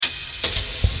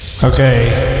Okay,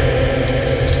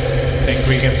 I think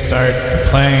we can start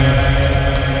playing.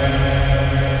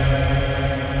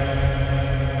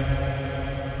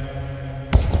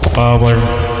 While we're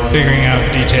figuring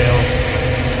out details,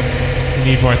 we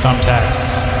need more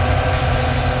thumbtacks.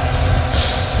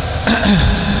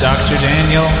 Dr.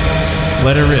 Daniel,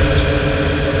 let her rip,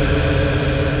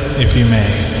 if you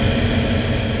may.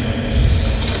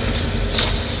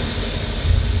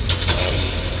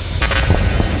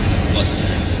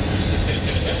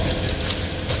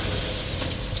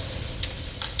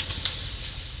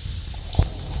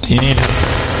 You need it.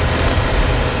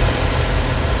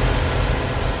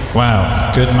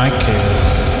 Wow, good mic cable.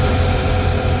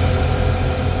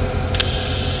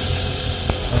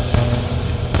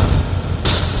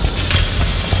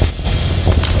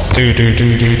 Do.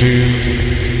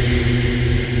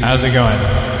 How's it going?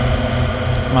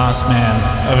 Moss Man,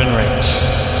 Oven Rake.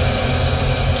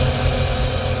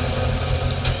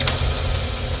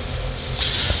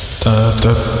 Da.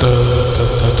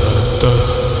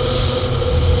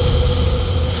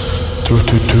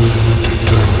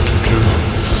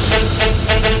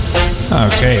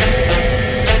 Okay.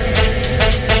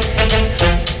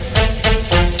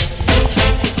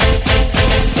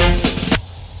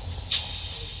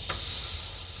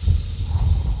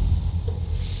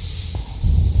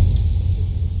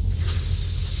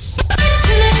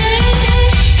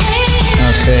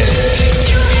 Okay.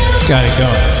 Got it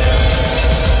going.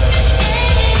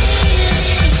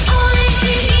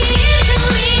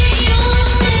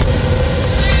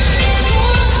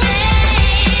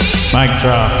 Mic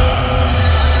drop.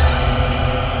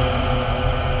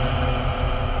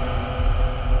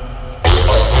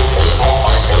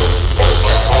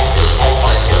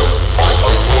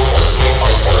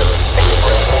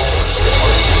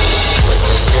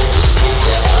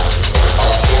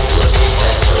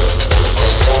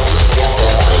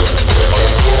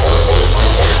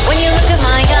 When you look at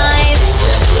my eyes,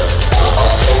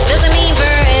 doesn't mean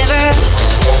forever.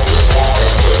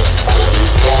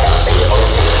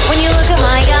 When you look at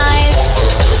my eyes,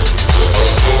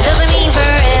 doesn't mean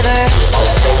forever.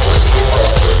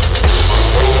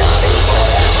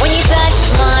 When you touch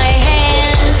my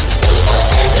hand,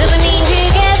 doesn't mean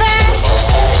together.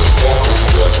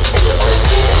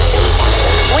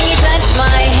 When you touch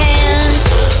my hand,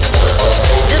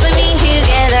 doesn't mean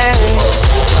together.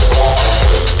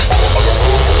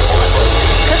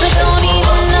 'Cause I don't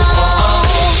even know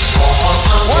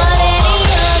what any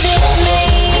of it means.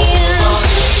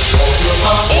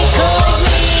 It could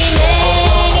mean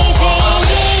anything,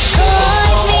 it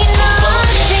could mean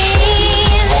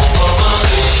nothing.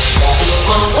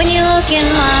 When you look in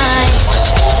my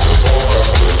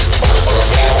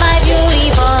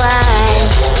beautiful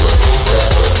eyes,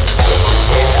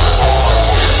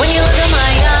 when you look at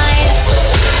my eyes,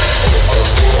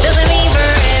 doesn't mean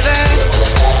forever.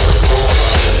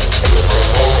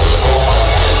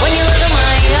 When you look at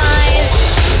my eyes,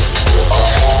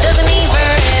 doesn't mean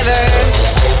forever.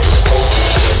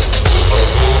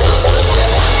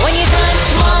 When you touch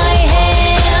my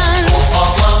hand,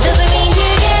 doesn't mean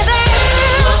together.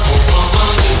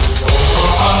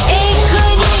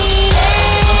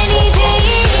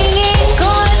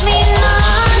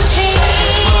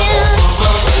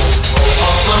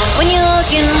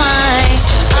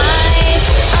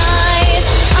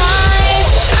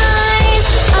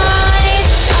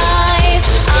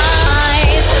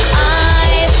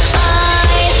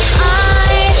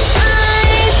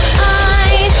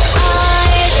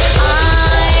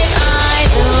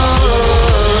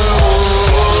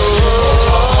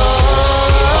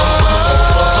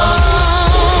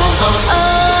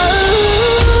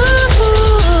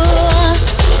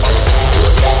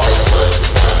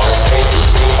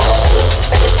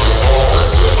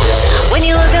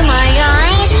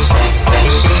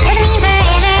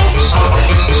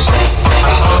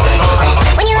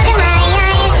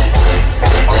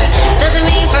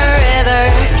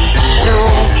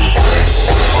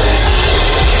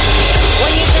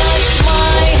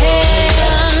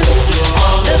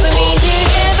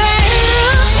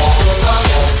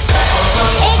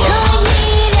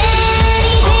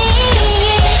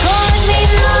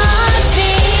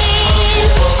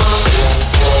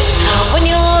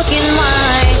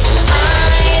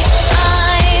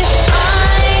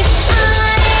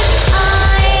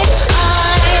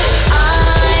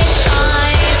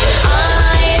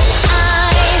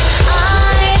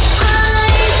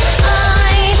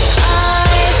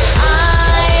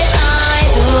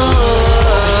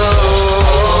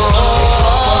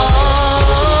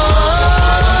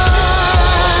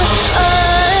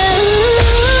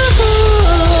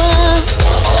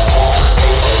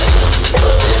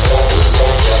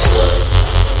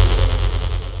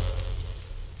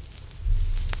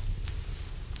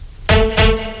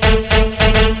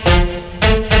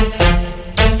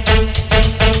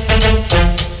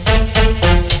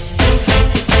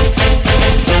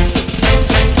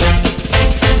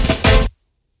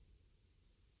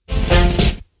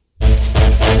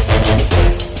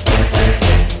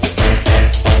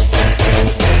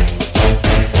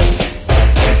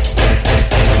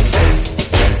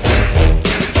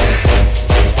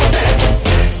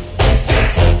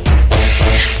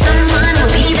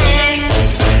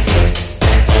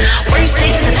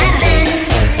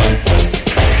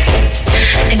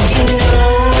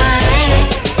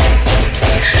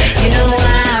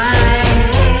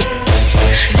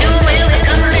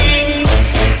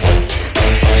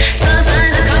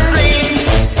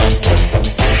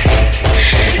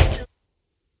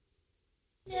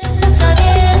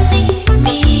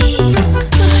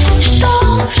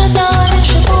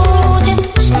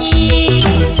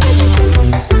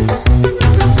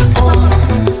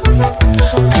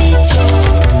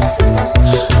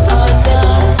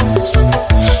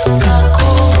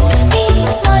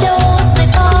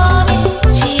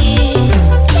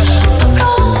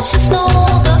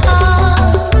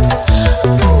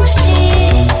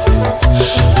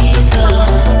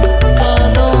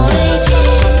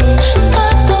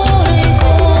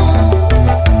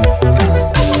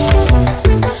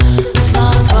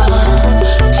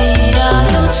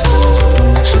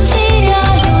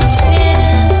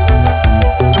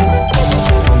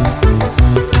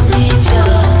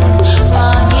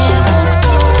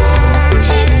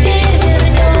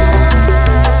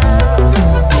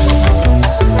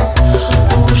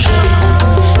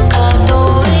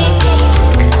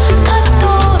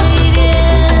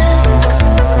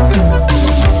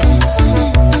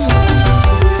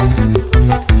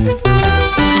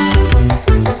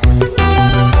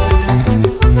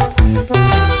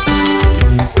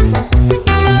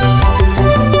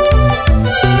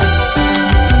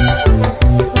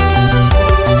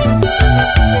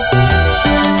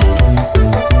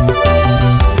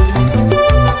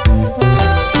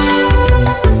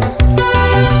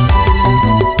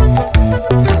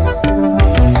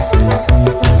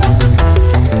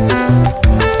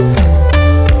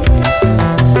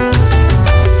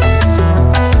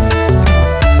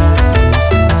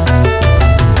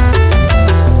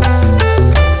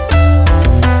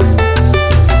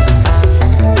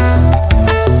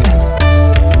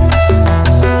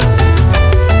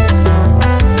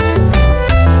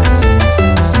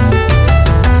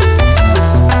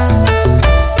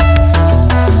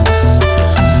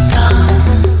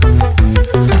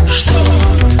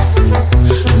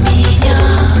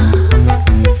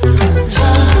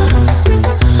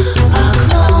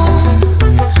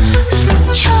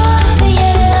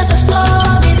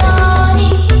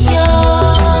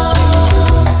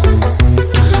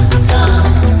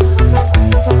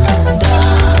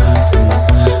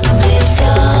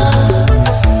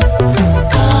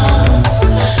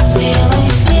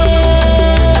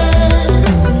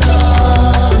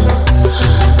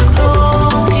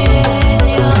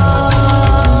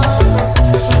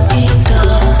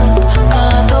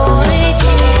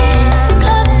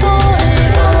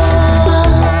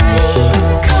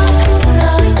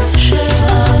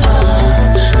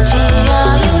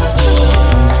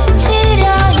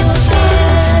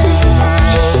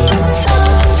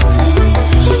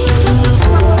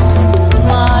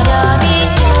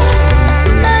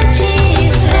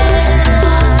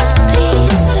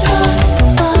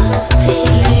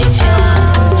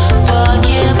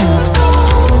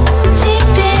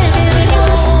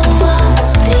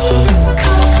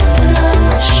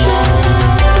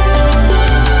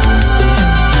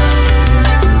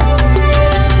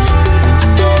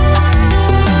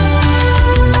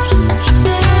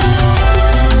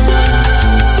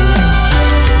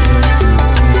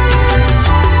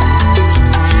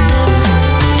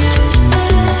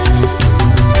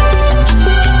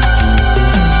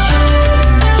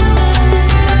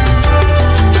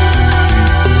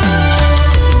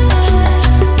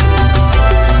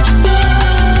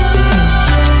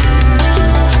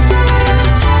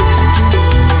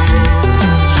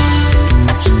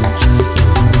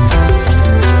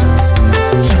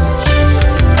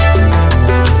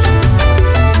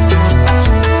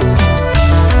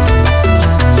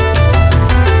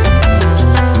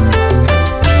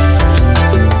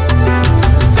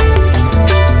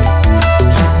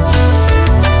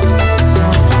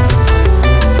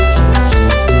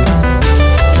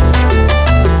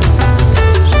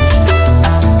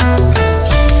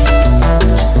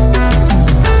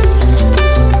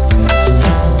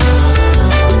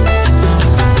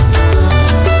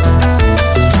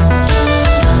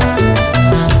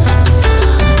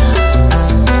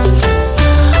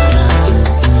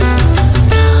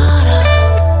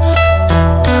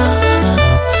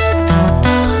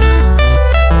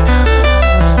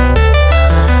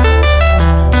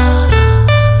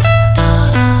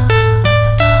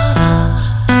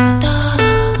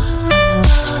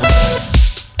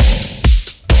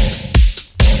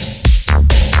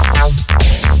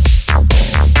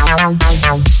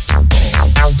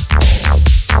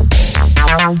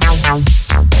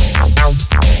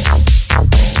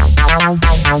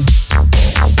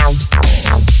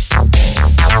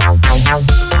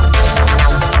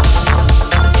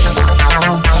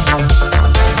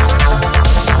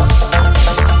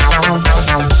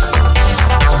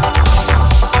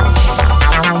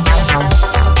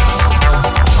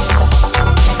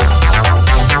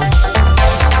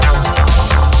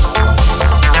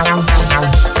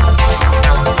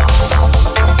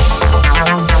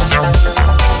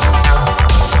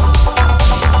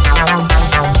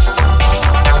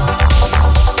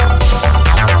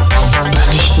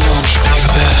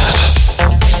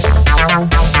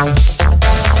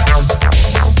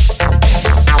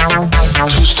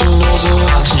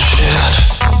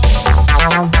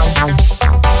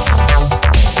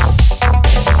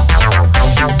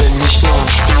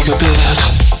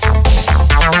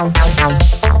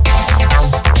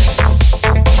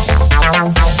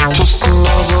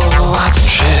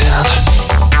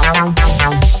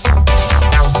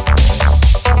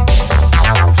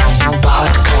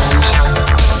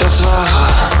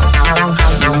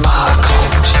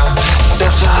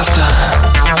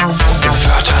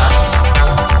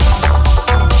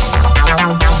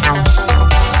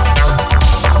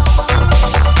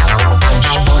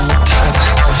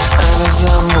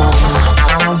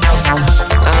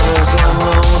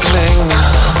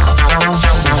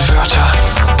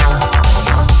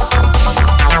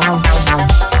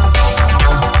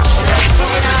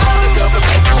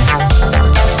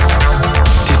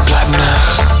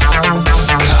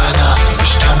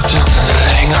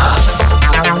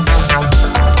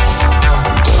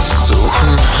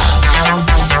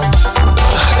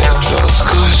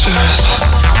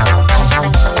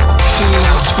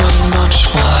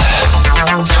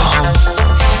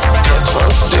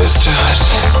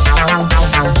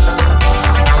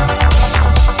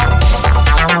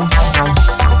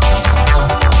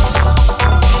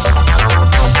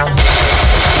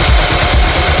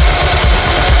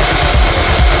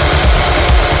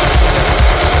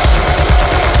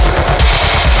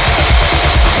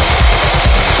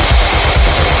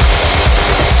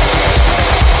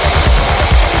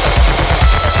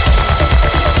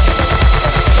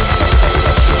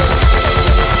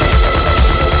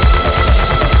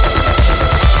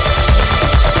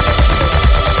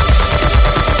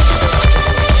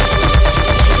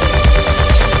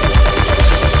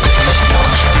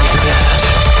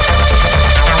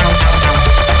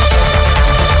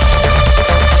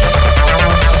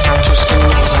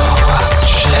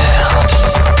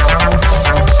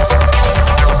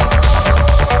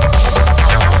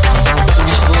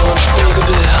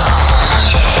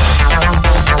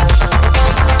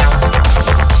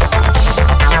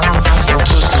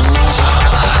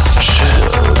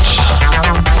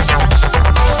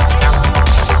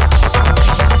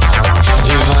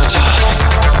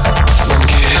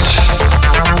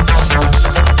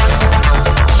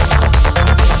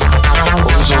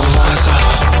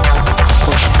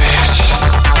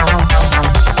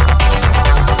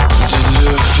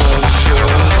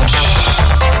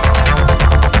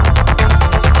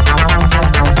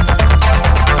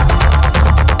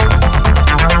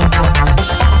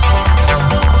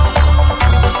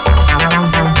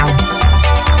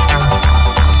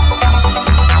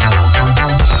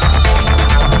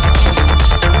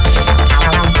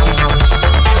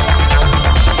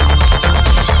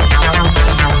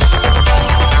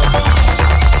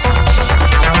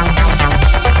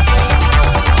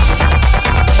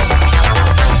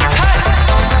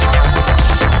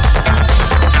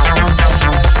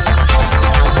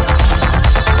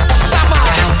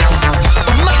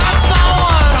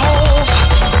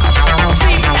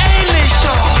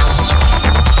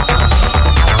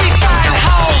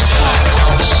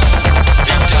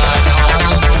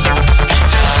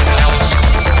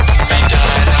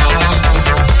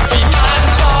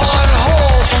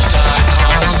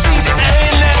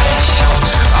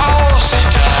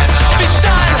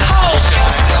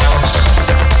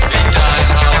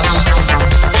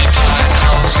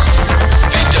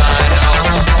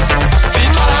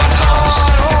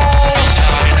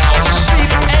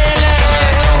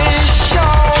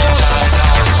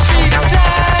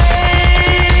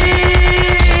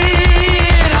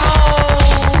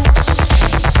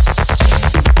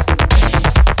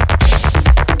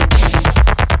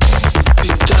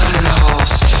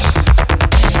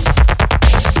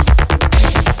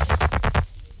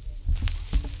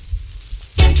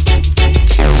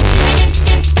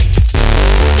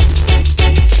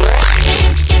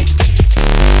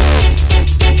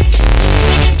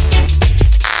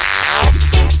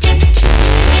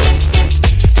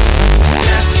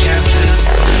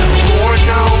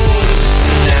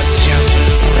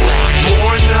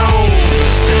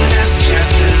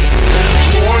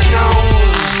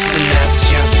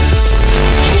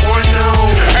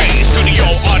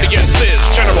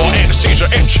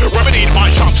 rage, remedied by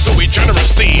chop suey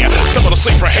generously. Some of the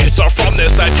sleeper hits are from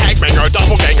this tag banger,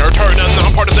 doppelganger, turn a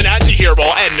non-partisan anti-hero,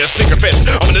 and the sneaker fits.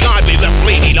 I'm undeniably left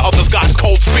bleeding, others got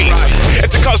cold feet.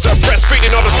 It's because they're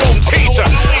breastfeeding on the stone teat.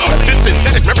 This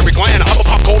synthetic memory gland, I'm a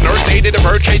pop cold nurse, aided a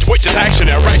birdcage witch's action,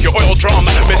 a wreck your oil drum,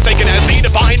 mistaken as the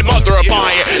divine mother of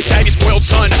my daddy's spoiled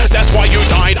son. That's why you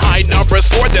died. High numbers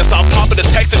for this. I'm popping this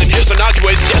text and his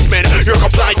innocuous. Yes, man, you're a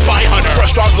compliant spy hunter.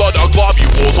 Fresh drug blood or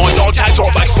globules on dog tags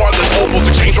or like smart than ovals,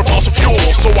 exchange for fossil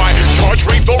fuels. So I charge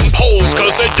refilling poles,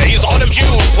 cause the day's autumn hues.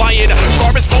 Flying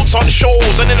garbage boats on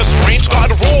shoals, and in a strange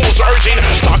god rules, urging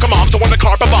soccer moms to win the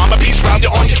carpet bomb, a piece round the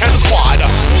on cannon squad.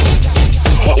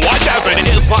 Watch as it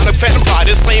is not a phantom god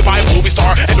is slain by a movie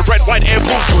star and the red, white, and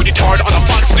blue duty tarred on a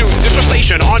Fox News sister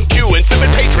station on cue and civic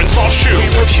patrons all shoot. We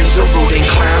refuse a ruling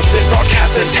class and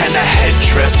broadcast antenna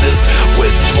headdresses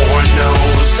with more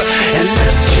nose and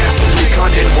less yeses. We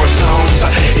content war zones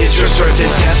is your certain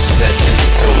death sentence,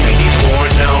 so we need more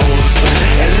nose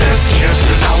and less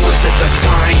yeses. Owls in the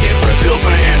sky and reveal the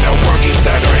inner workings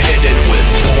that are hidden with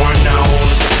more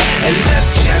nose and less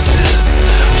yeses.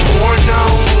 More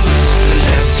nose and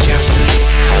less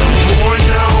yeses. More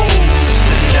nose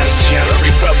and less yeses.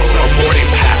 Every rebel or morning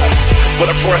past, but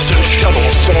a pressing shuttle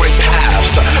soaring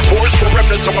past. Fords were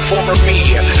remnants of a former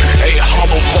me, a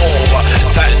hollow bulb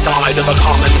that died of a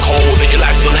common cold. And you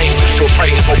lack the language to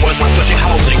appraise what was my fleshy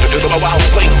housing to do the wild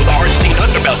fling with a hard-seen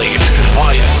underbelly.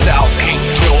 I, a stout king,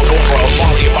 thrilled over a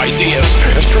volley of ideas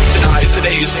and scrutinized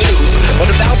today's news.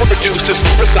 But if now we're reduced to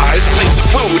supersized plates of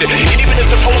food, it even is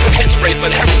supposed head sprays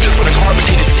and heritage with a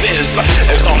carbonated fizz,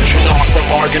 as auction off for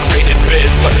bargain-rated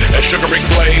bids. As sugary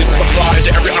glaze supplied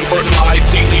to every unburdened lie,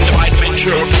 stealing divine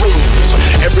venture proves.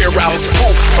 Every aroused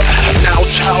spoof, now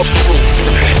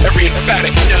child-proof. Every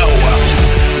emphatic no,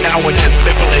 now an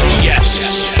ambivalent yes.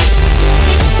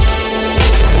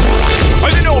 I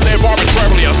know they've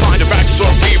arbitrarily assigned a backstory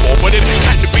people, but it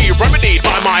can't be remedied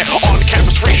by my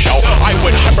on-campus free show. I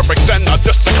would hyper-extend the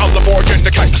discolor organ, the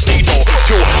cactus needle,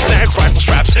 to snag rifle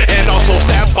straps, and also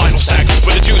stab vinyl stacks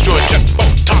with a juice to inject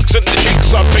Botox in the cheeks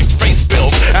of big face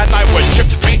bills. And I would chip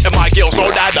the paint in my gills,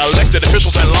 know that elected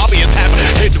officials and lobbyists have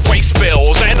hid waste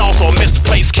bills, and also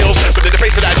misplaced kills. But in the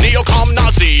face of that neocom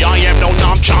Nazi, I am no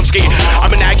Noam Chomsky.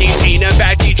 I'm a nagging teen in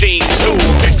baggy jeans who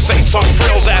fixates on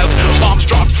frills as bombs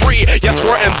drop free. Yes,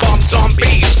 we're embalmed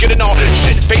zombies, getting all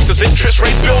shit faces, interest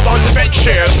rates build on the bed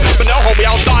chairs. But no, homie,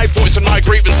 I'll die voicing my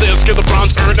grievances. Give the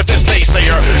bronze urn of this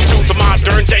naysayer to the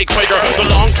modern day Quaker. The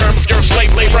long term of your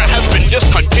slave labor has been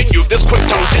discontinued. This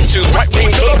quick-tongued into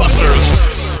right-wing filibusters.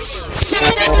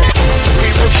 We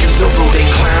refuse a ruling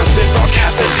class and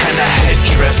broadcast antenna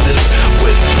headdresses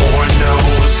with more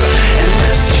nose and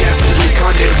less yeses. We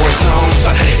content war zones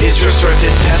is your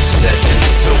certain death sentence,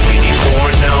 so we need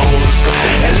more nose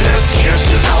and less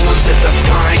yeses. Owls in the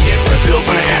sky and reveal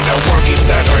the inner workings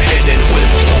that are hidden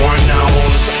with more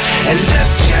nose and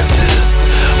less yeses.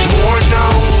 More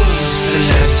nose and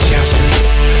less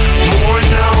yeses. More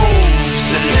nose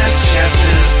and less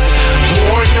yeses.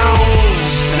 More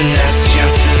nose and less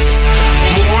yeses.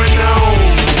 More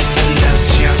nose and less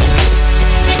yeses.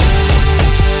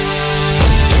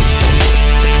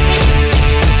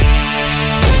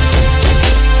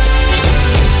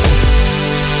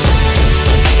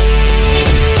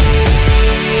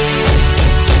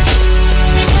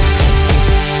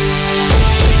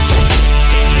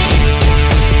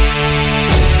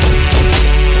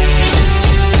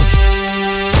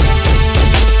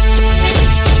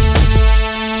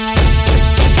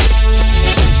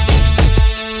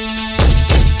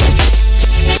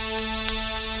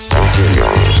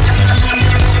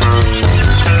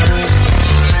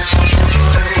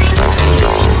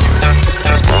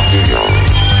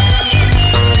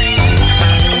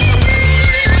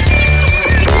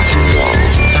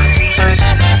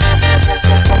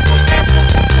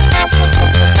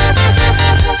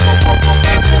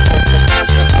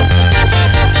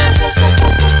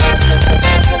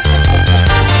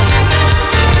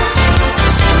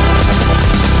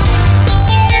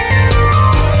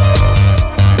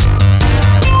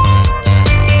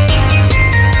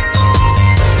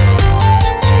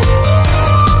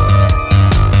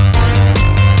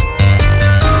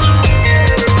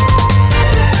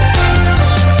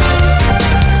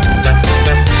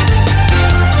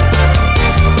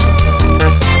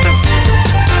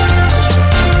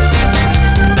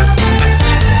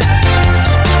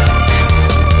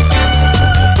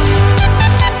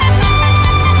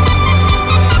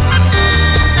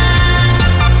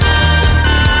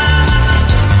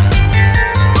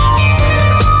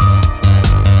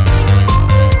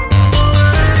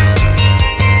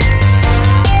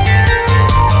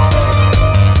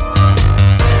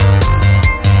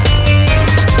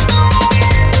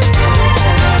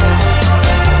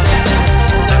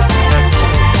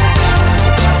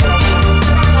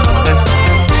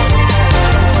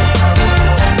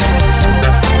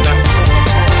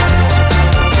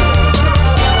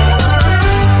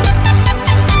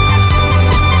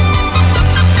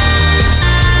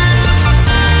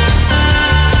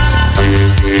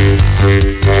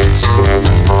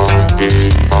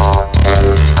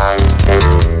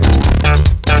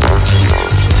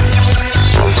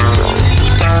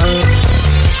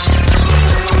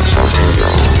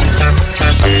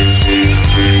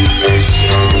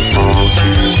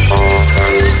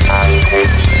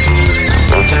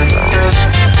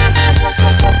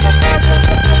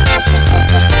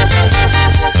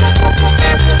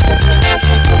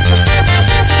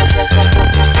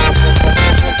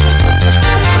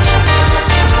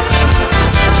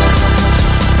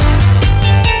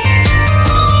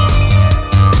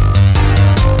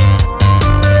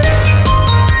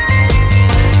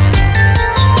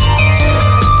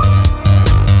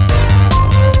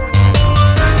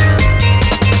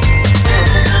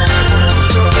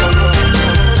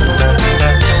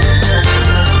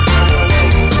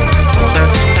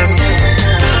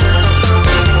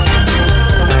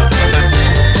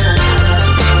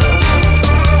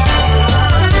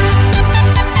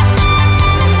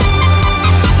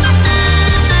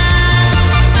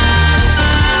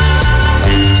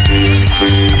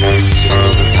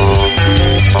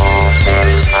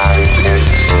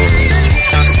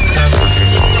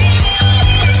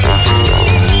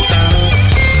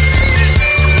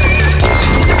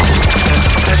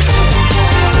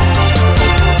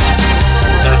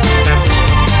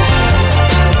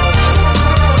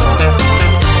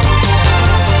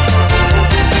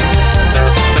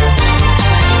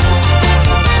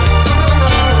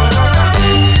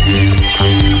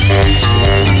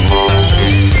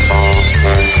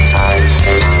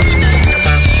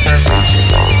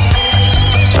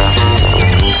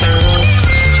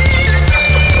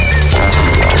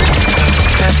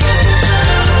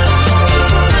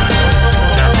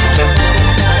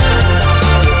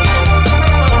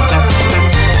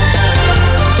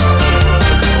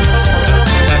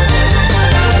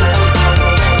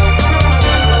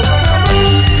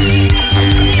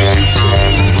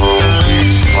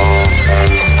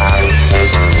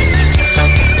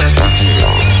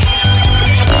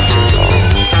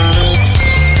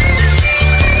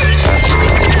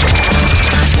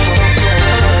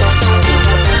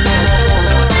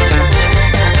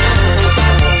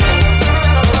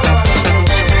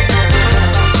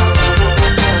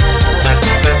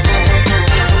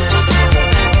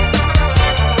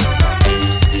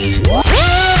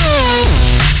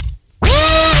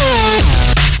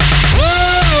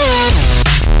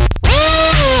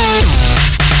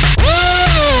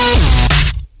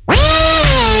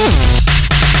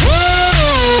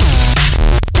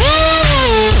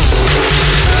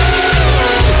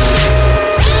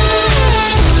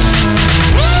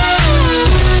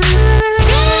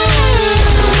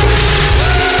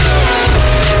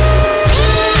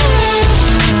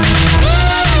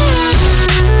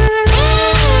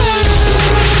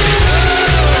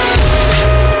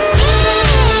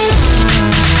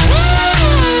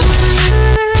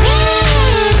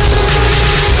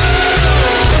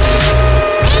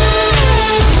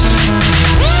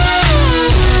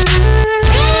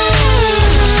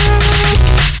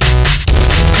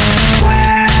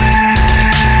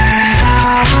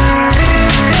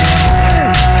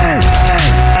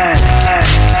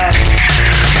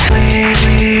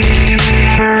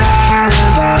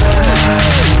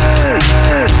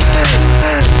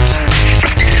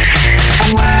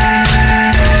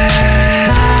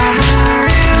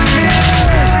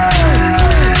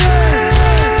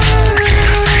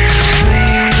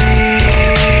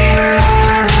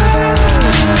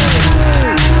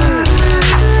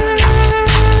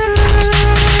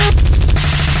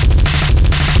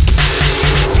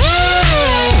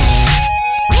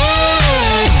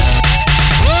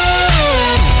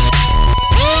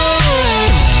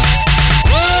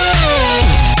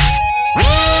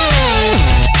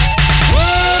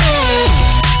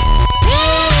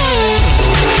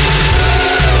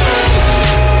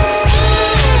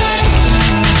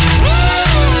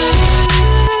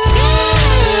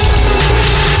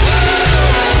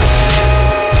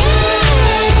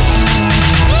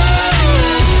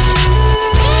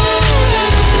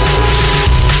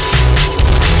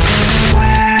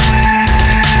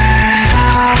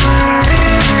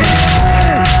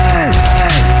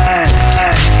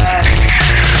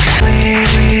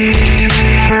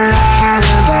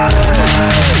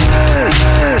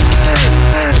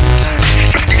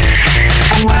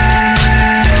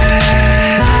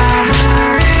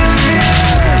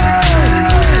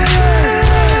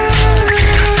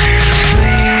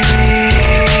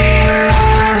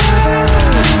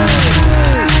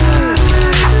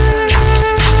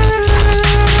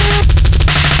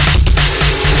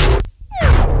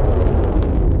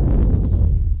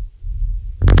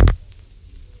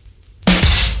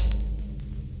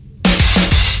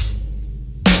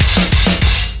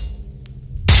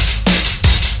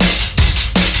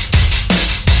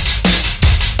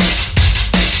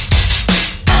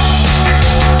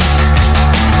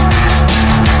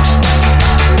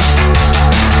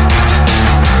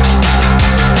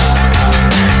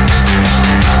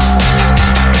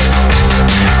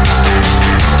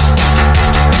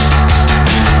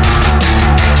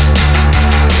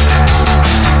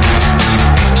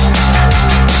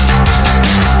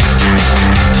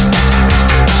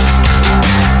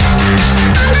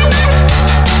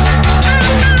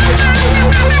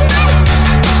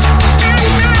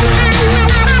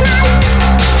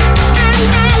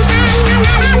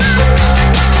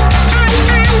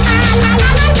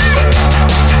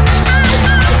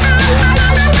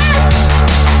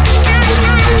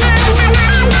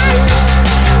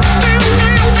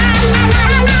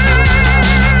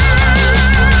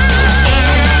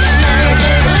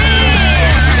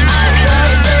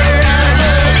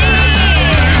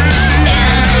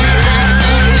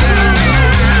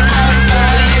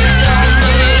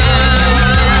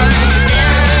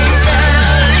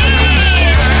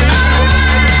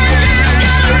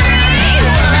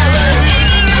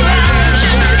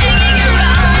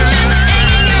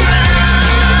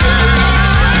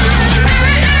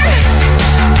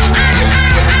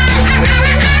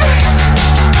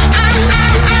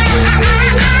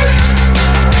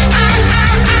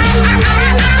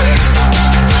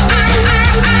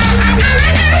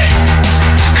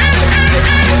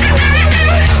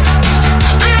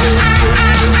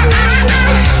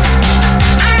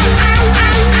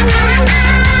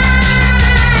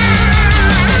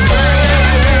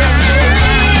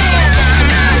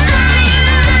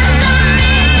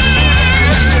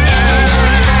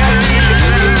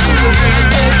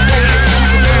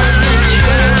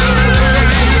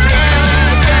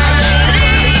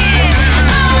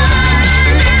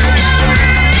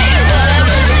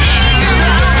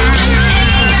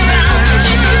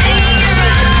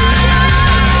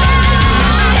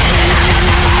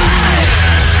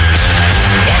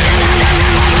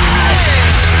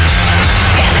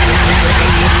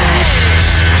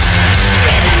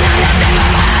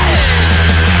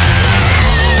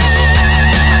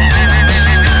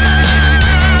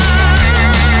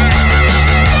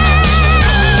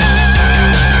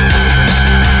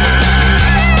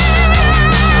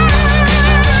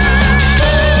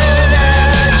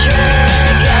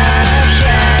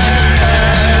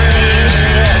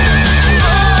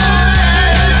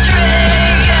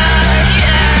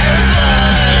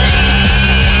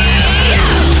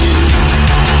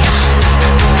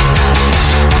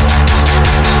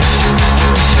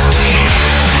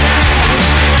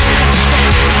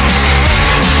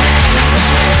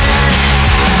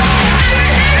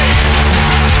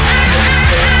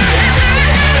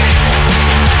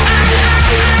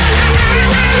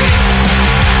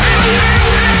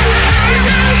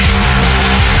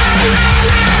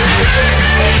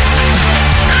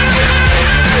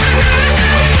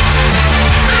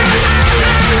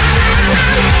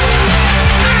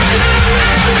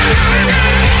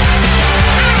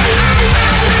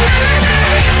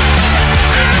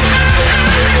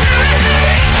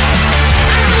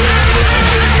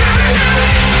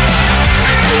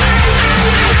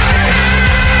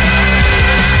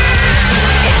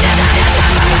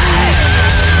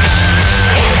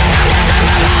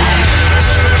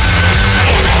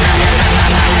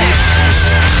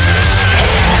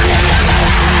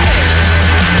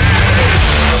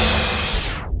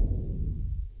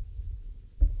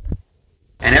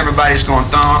 and everybody's going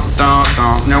thump, thump,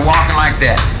 thump, and they're walking like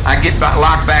that. I get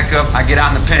locked back up, I get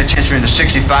out in the penitentiary in the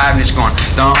 65, and it's going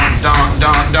thump, thump,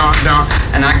 thump, thump, thump,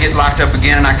 and I get locked up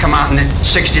again, and I come out in the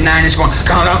 69, it's going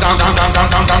thump, thump, thump, thump, thump,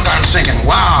 thump, thump, thump. I'm thinking,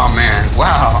 wow, man,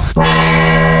 wow.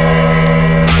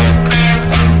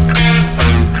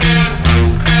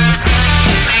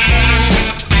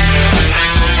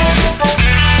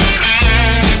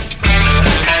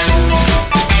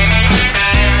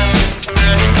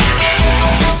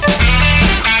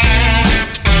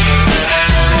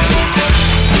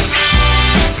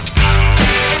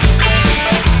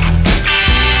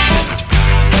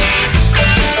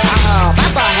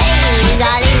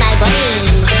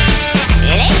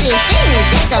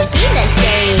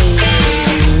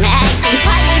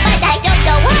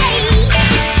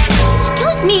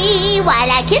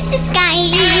 Kiss the sky.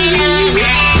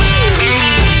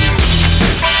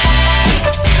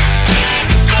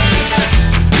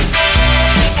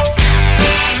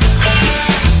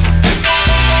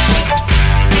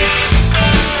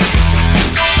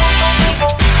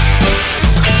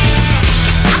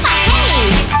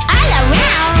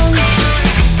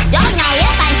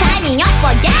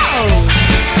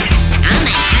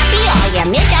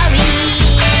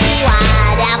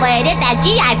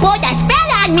 I put a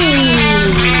spell on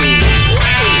me.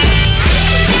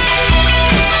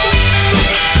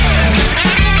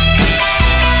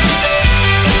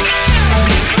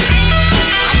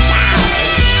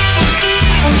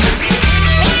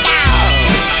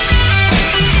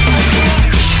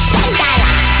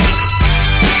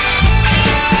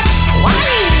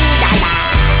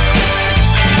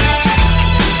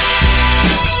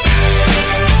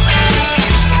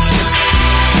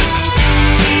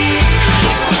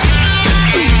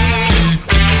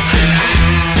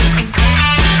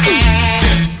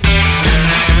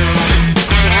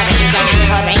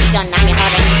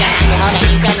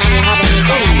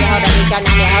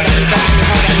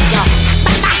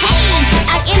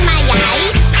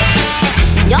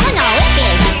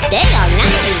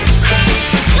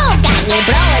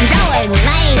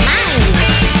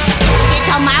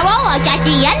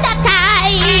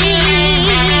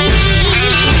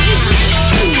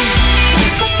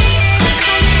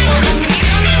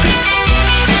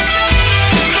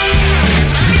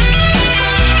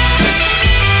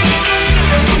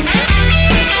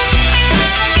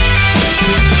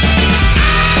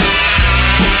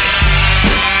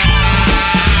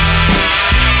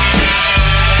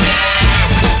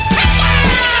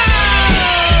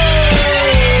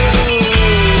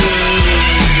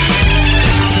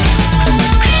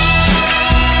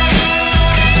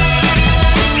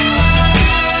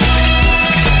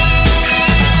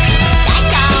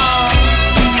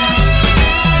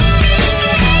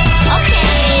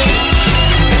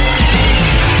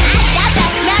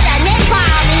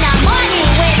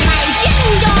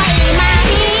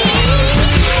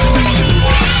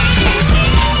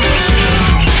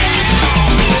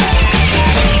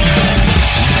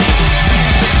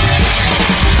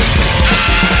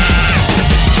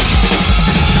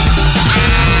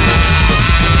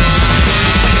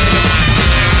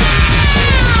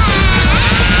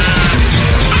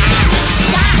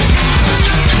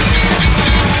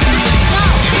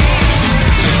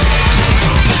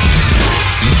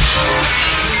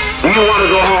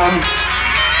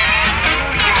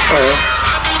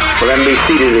 Well, then be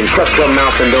seated and shut your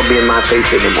mouth and don't be in my face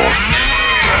anymore.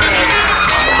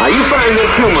 Now, you find this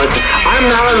humorous. I'm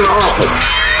now in the office.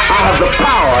 I have the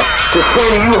power to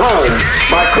send you home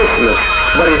by Christmas,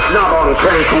 but it's not on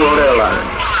Transworld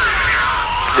Airlines.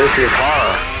 This is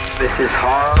horror. This is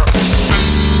horror.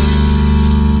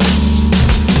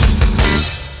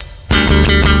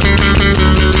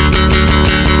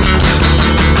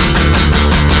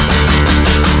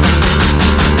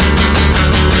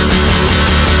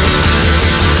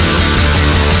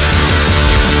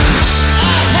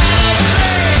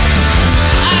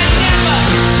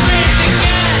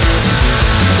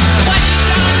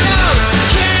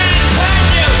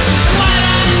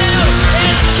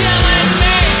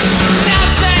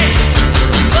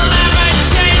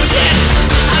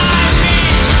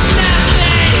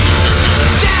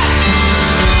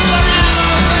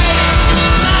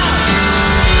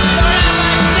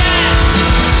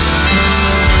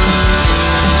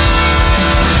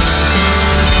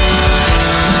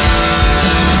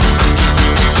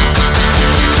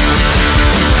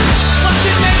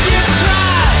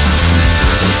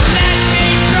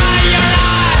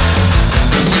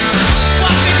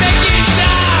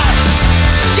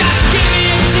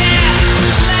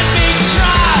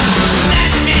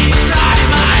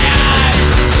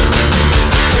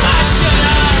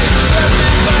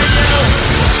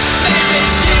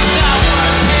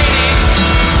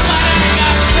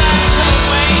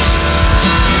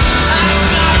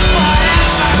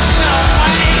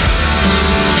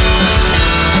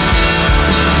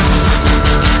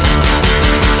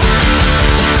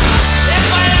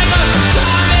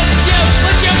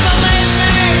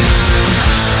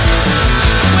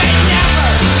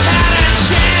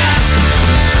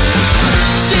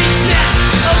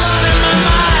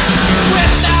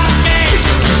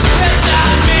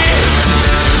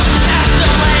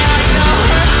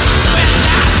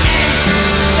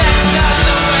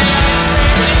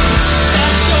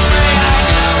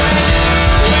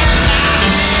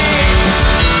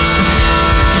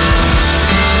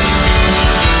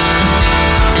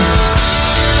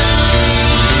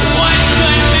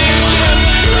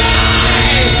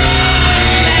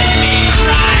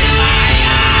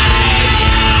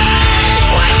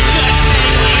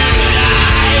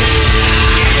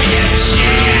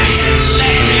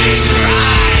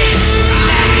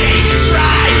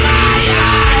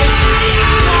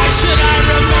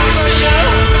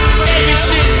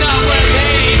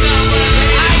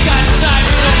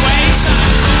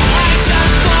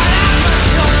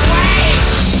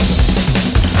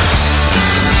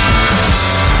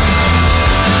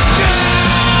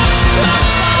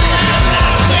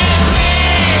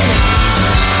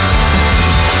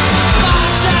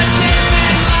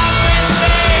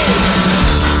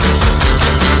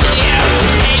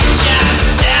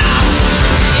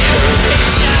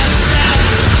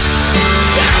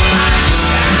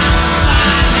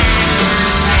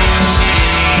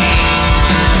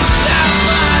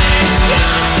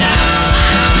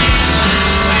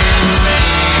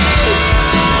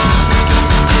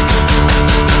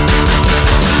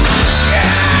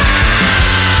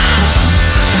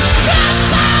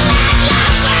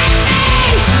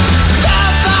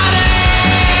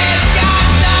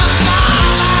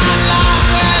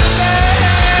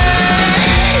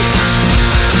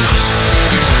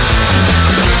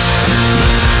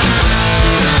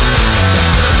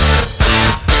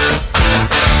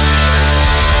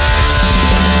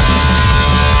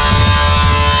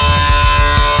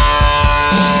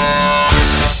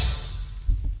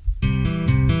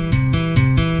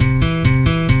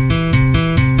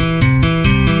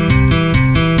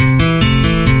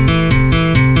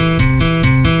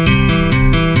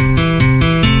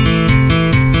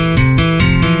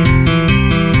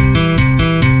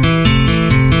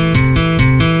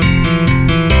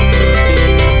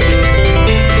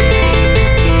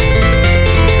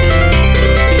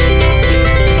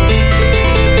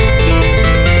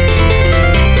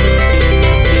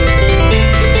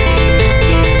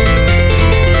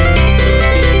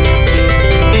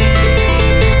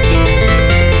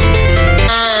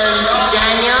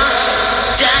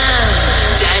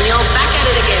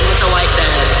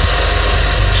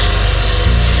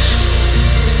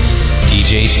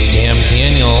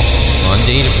 Daniel on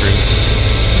Data Fruits.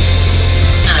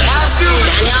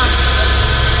 Daniel?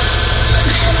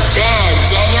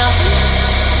 Damn, Daniel.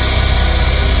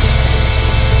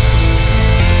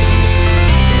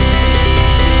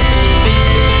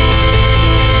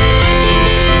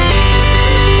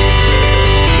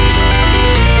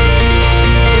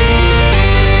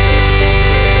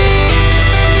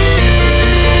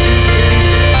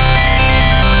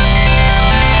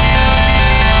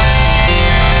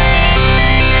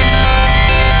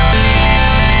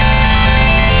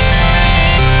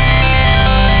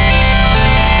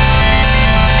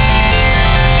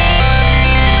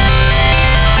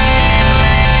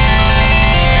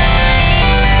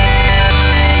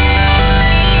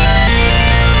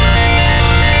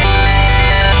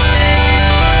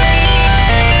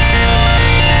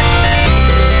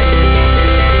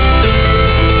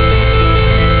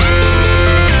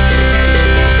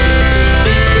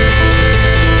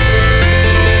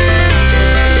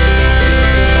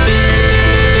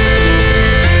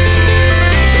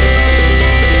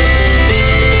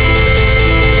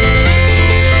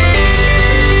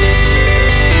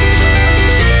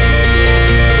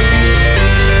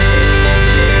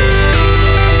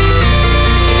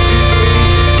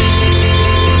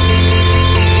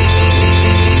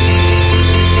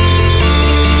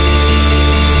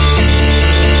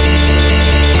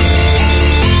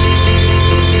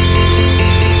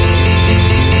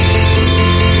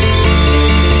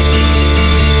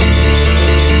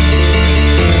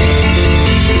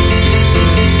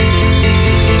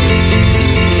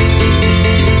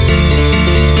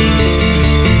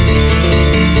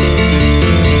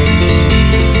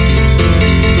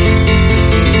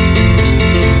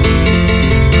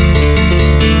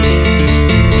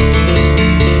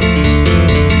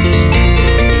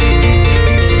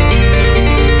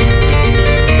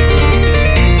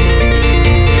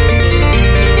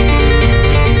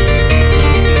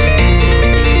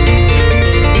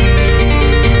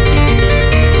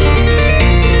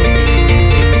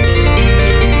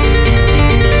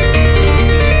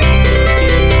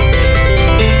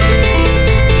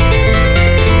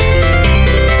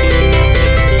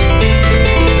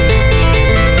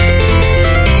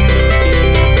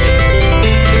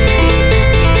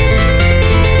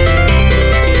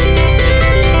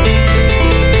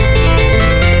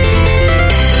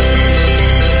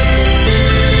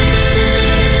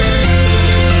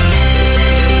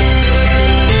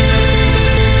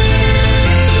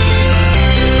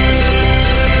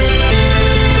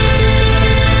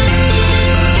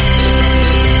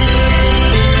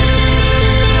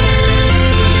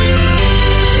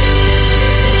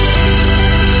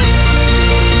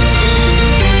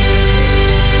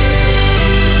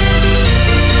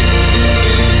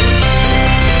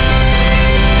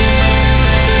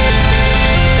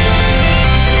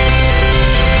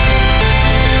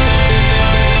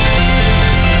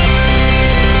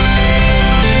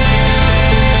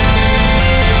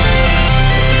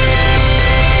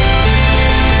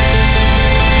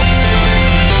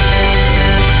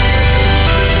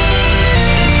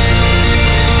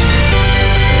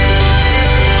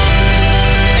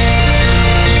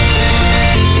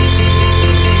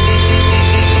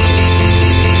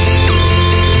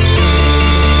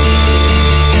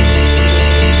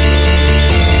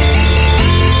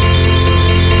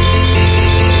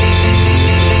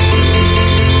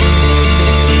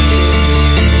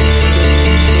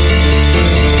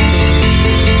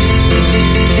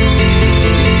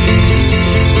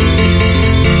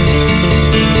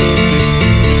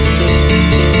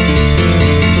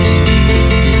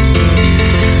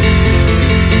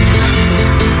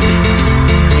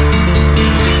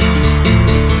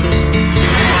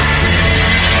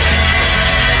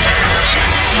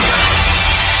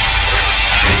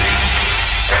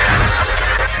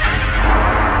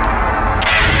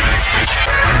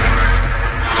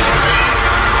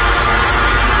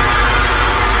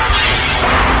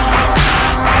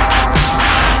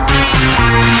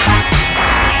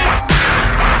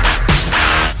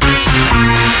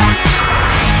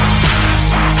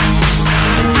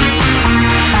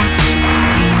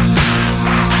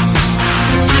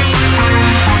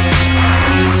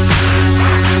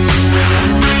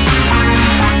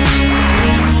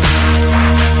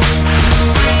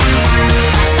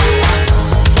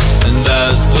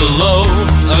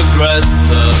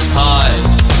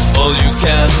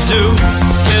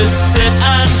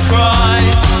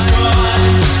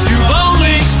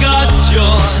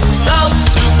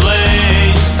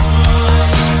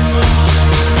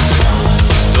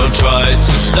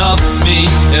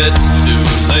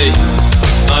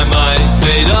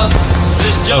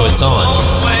 Oh, it's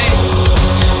on.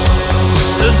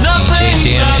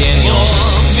 Damn Daniel.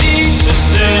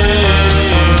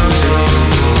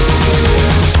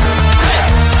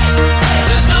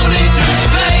 There's no need to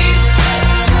debate.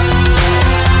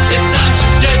 It's time to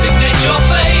designate your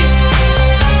fate.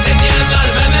 Take the M out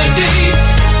of MAD.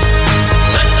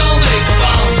 Let's all make a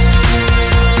bomb.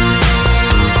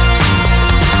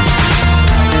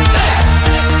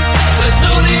 There's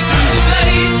no need to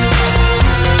debate.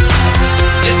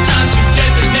 It's time to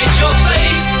designate your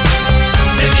fate.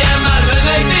 Take the M out of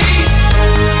MAD.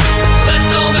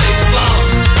 Let's all make a bomb.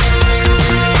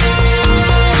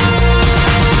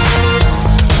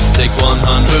 Take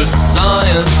 100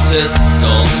 scientists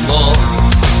or more,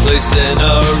 place in a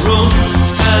room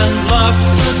and lock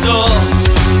the door.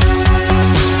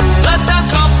 Let them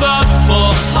comfort for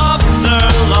half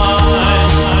their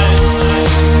life.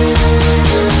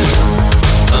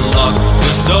 Unlock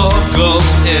the door, go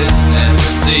in and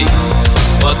see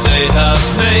what they have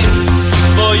made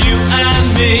for you and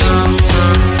me.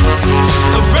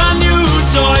 A brand new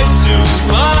toy to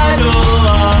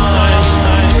idolize.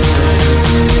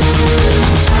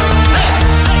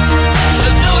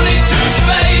 There's no need to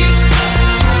debate.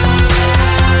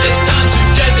 It's time to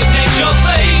designate your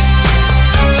fate.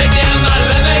 Take the M out of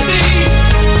MAD.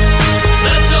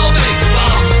 Let's all make a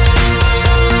bomb.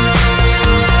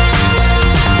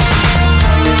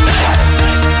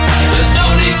 There's no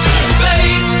need to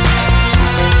debate.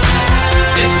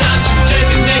 It's time to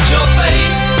designate your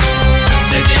fate.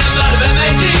 Take the M out of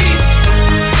MAD.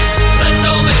 Let's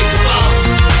all make a bomb.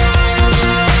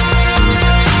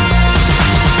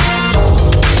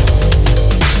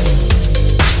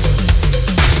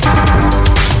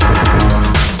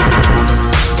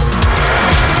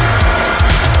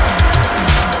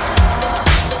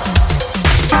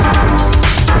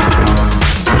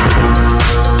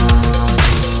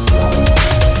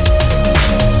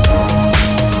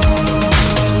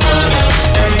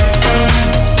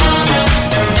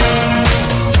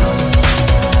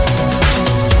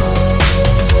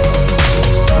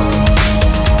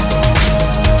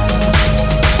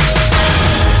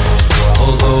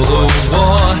 Although the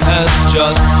war has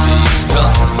just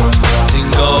begun,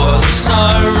 ignore the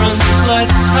sirens,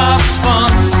 let's have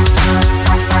fun.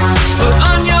 Put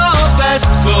on your best,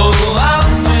 go out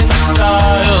in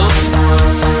style.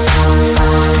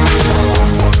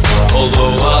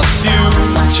 Although our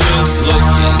future's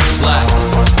looking black,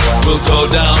 we'll go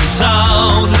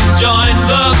downtown and join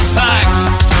the pack.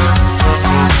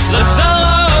 Let's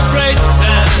celebrate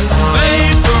and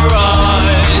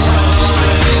vaporize.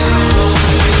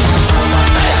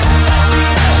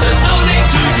 There's no need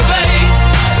to debate.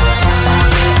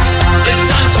 It's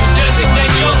time to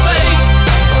designate your fate.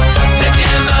 Take the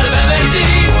M out of MAD.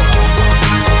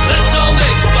 Let's all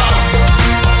make a bomb.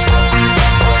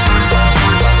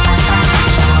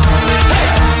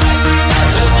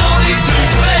 There's no need to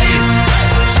debate.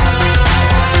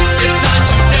 It's time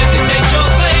to designate your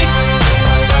fate.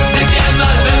 Take the M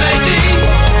out of MAD.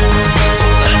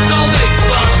 Let's all make a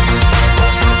bomb.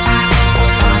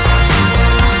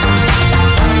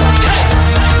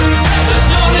 There's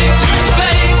no need to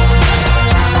debate.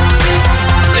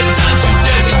 It's time to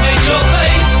designate your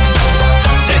fate.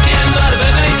 Take the M out of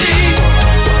MAD.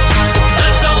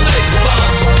 Let's all make a bomb.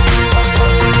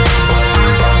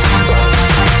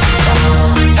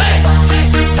 Hey!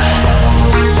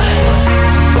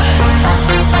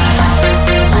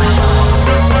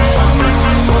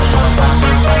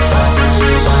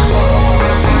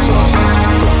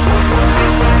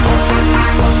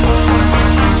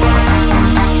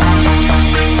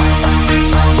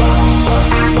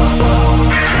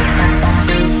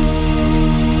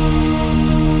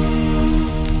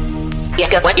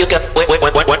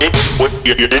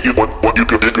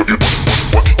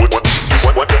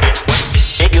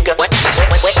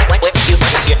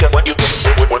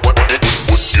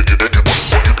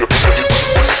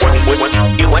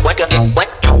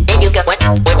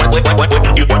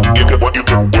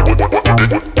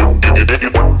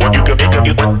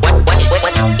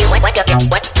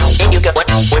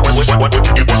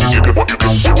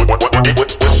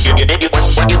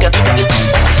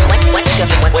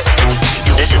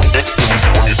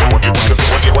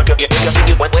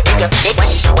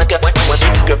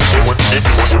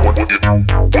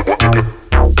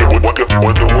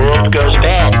 When the world goes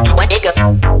bad,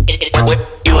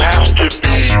 you have to be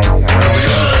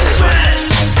good friend,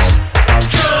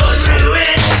 good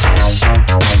ruin,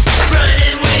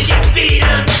 running with your feet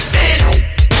on the fence,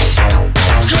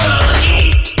 girl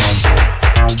heat,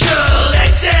 girl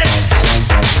excess,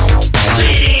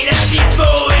 bleeding out.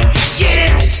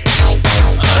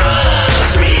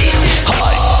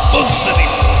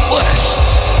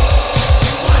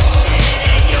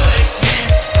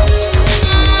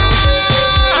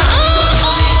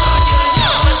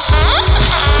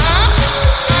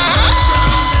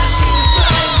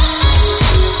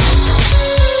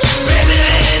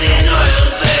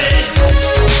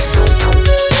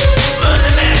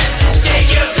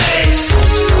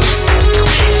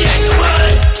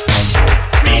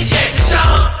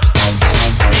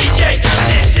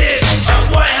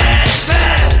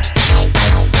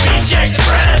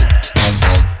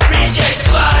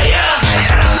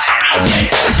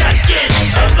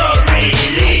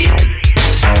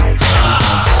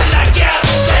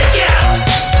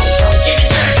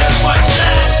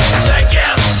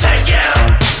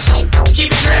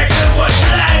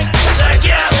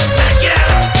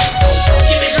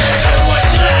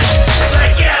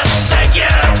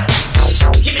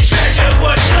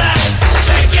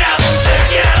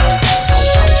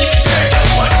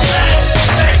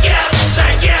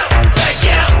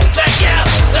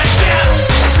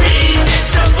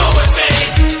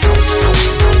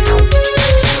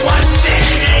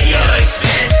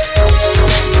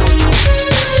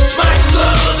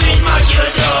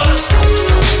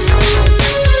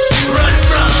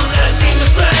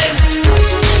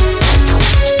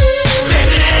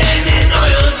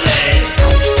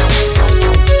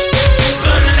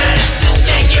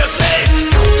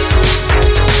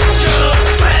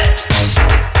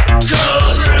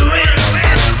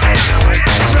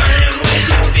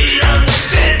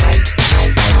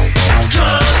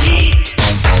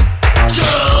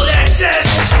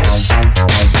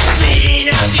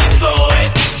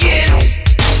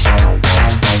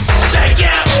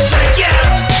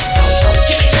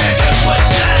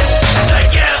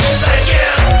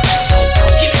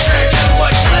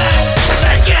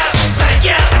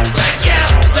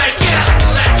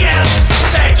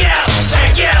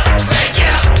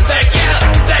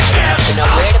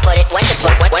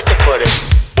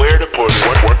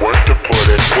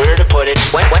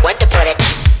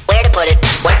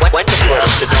 when to put it,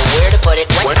 to know where to put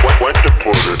it, when to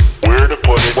put it, where to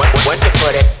put it, when to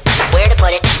put it, where to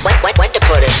put it, when to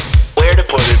put it, where to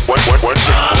put it, when to put it.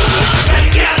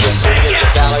 Thank you, thank you,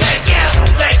 thank you,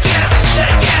 thank you,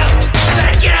 thank you,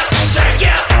 thank you, thank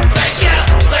you, thank you,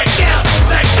 thank you,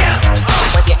 thank you.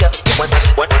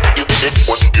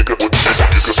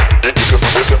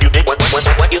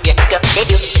 When you get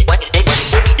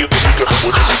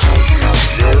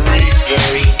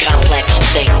very complex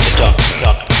thing to talk.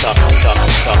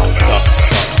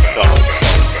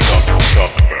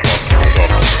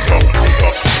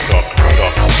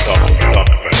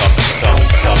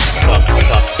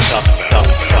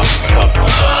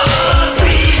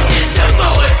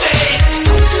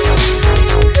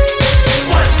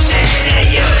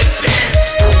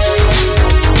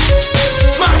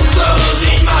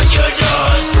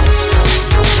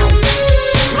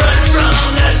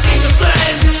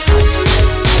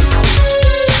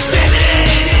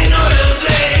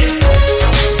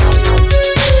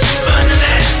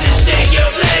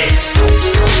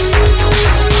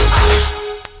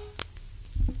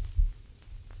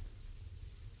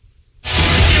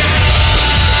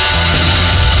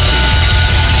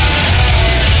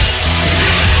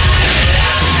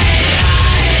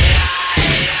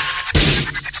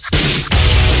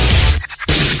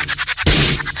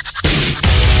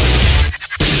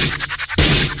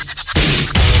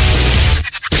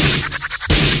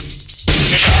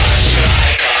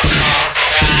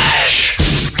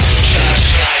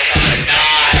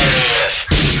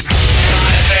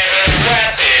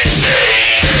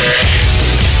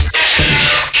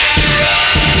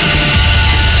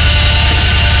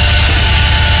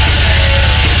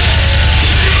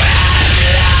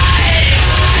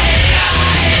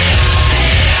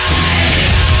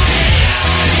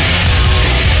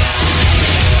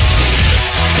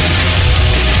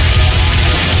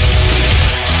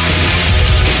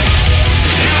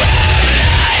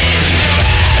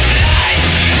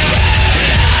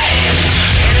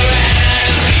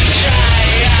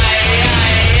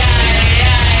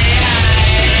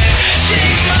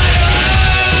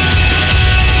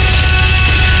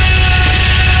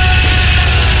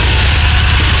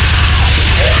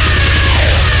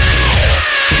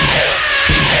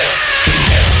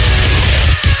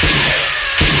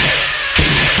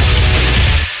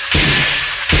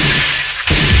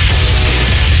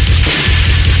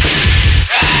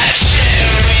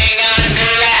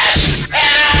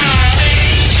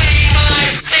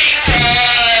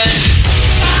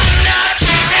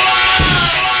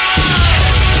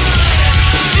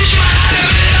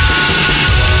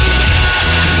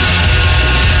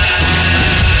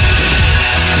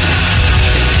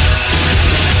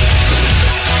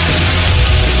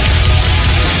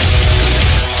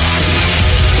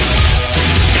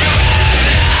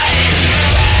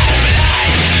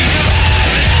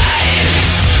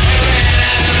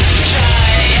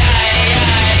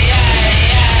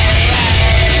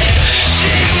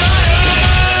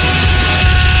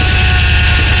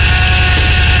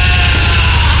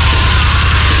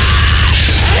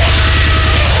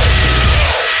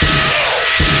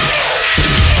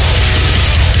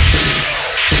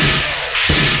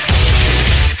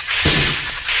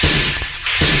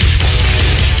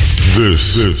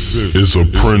 This is a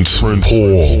Prince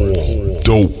Paul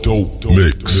dope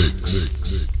mix.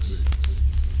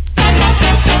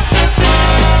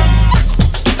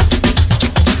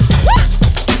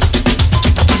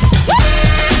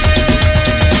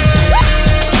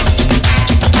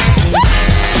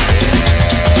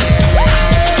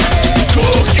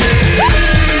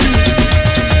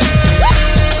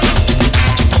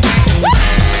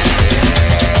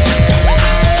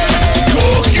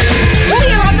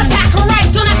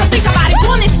 Don't have to think about it.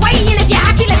 Born this way, and if you're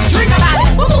happy, let's drink about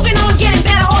it. We're moving on, getting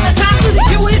better all the time.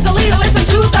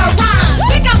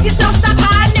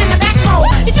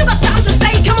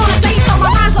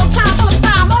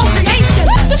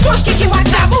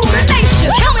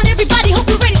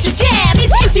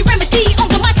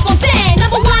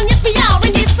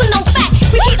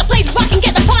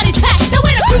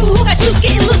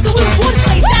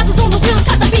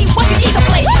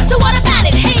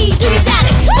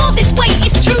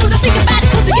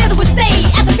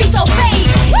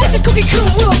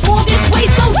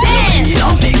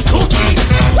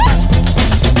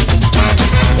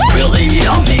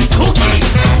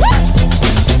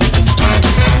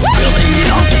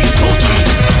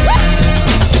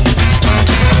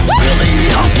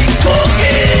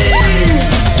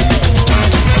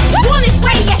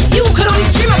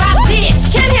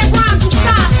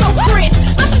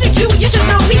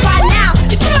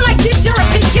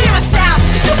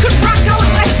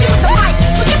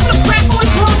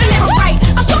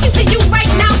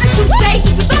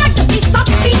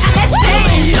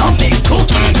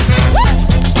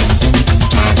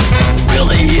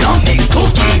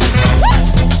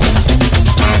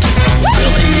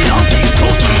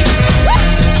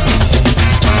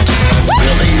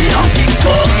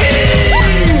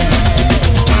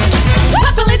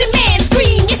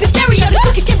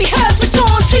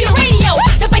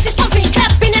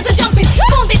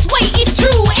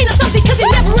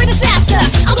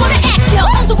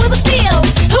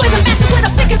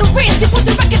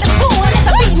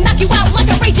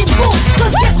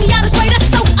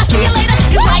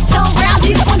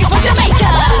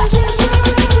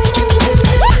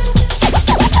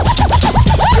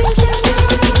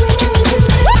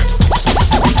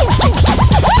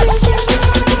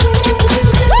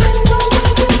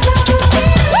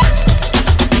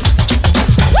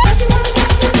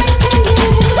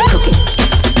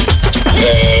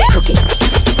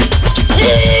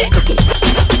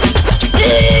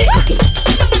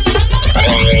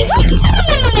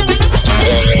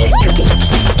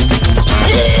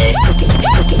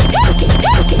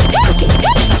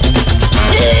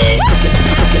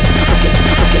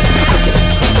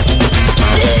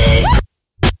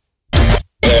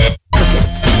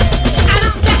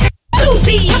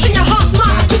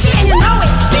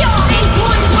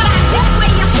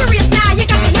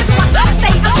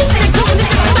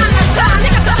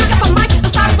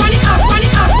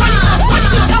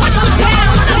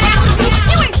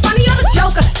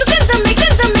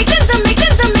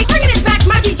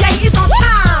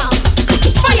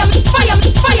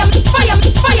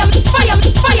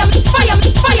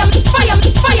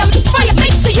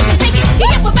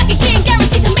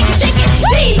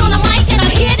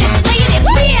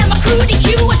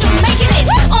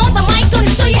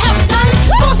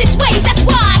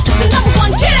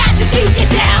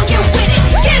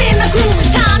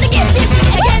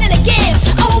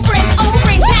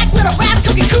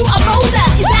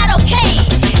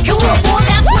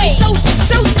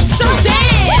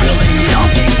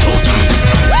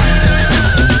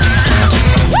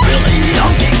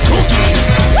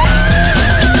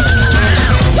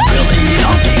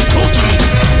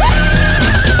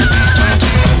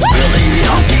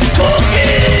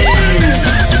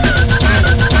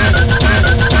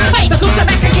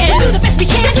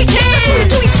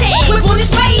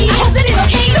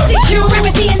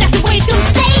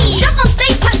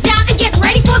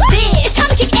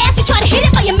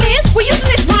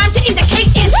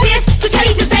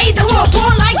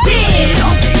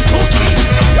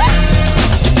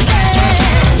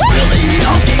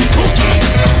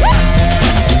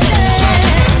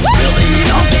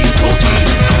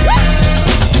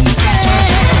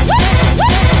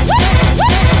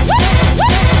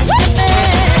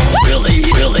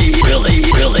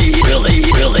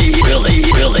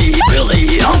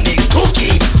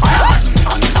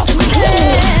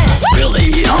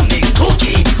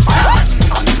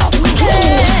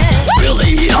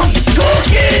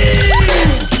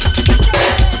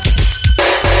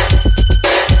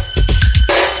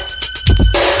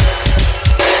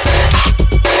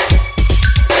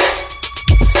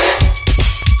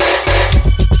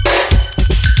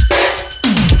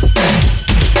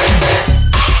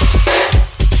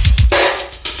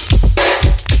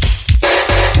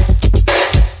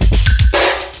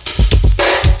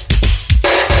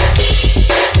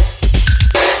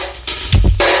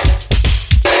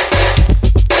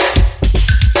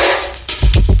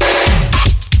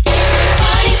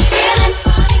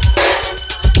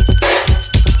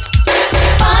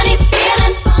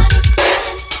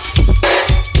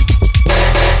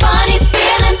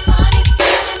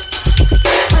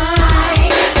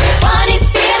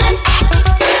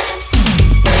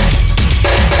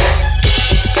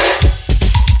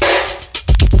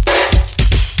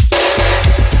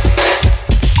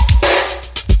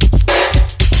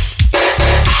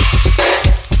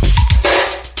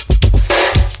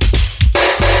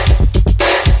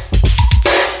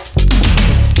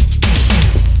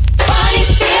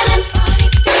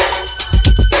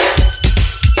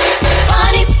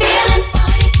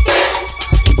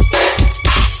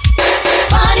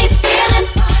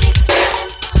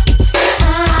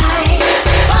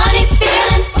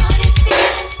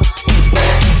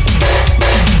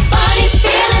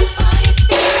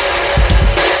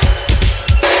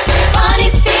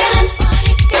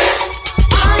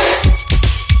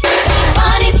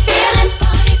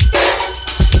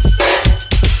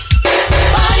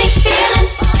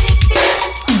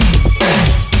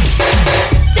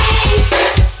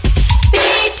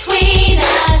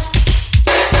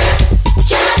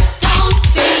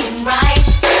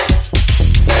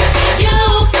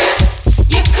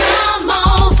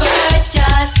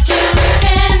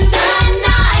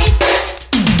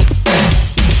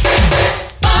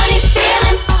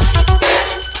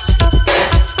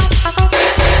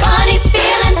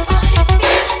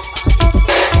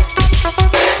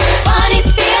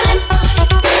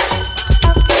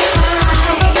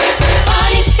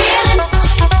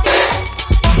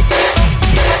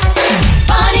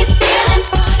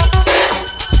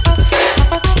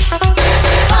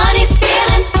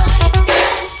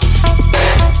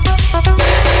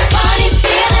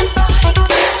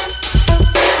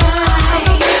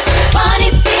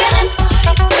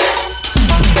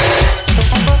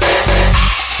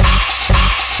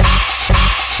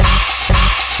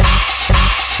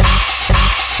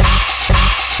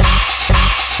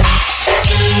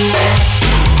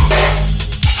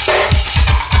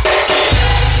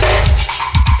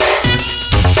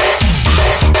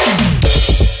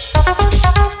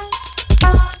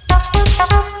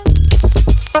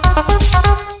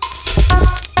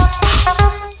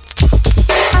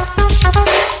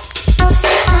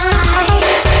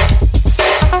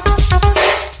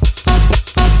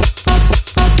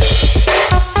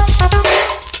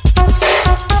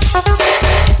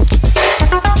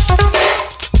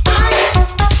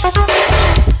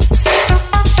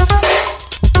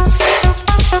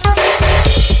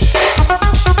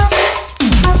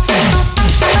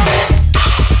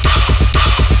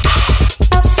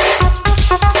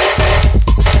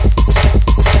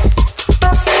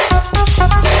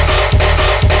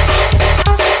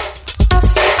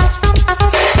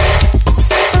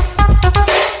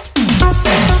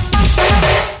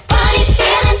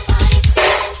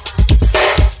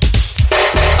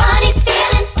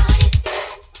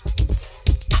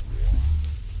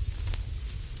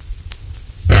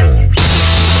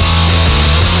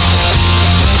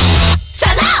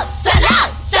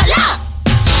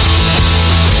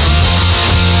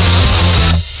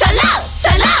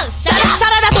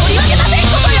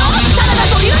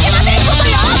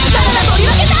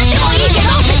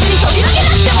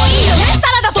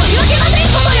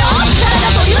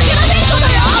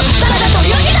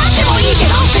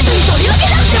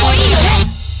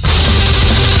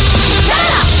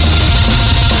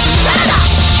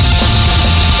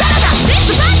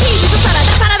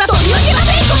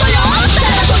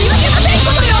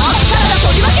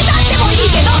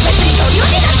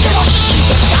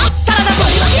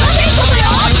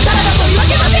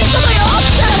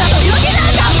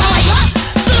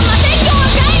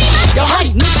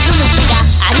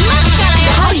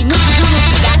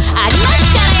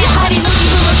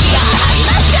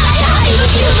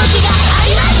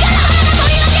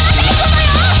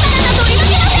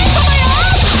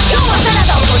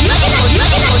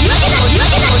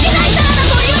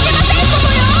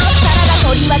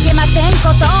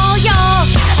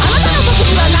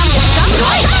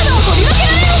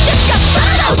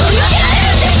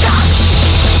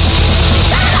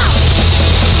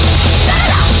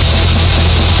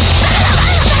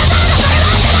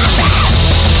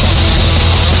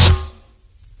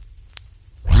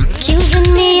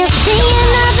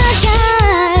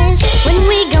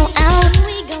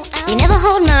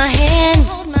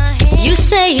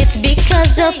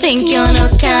 think you're no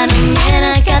kind of man.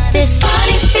 I got this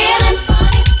funny feeling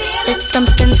that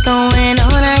something's going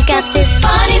on. I got this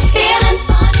funny feeling.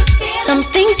 Some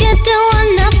things you do are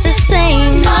not the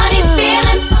same. Funny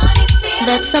feeling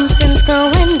that something's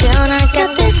going down. I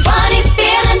got this funny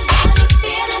feeling.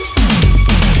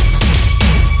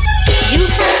 You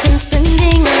have been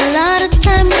spending a lot of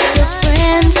time with your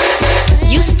friends.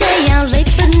 You stay out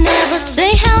late but never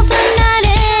say how the night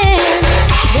ends.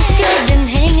 This girl's been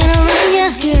hanging around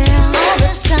you all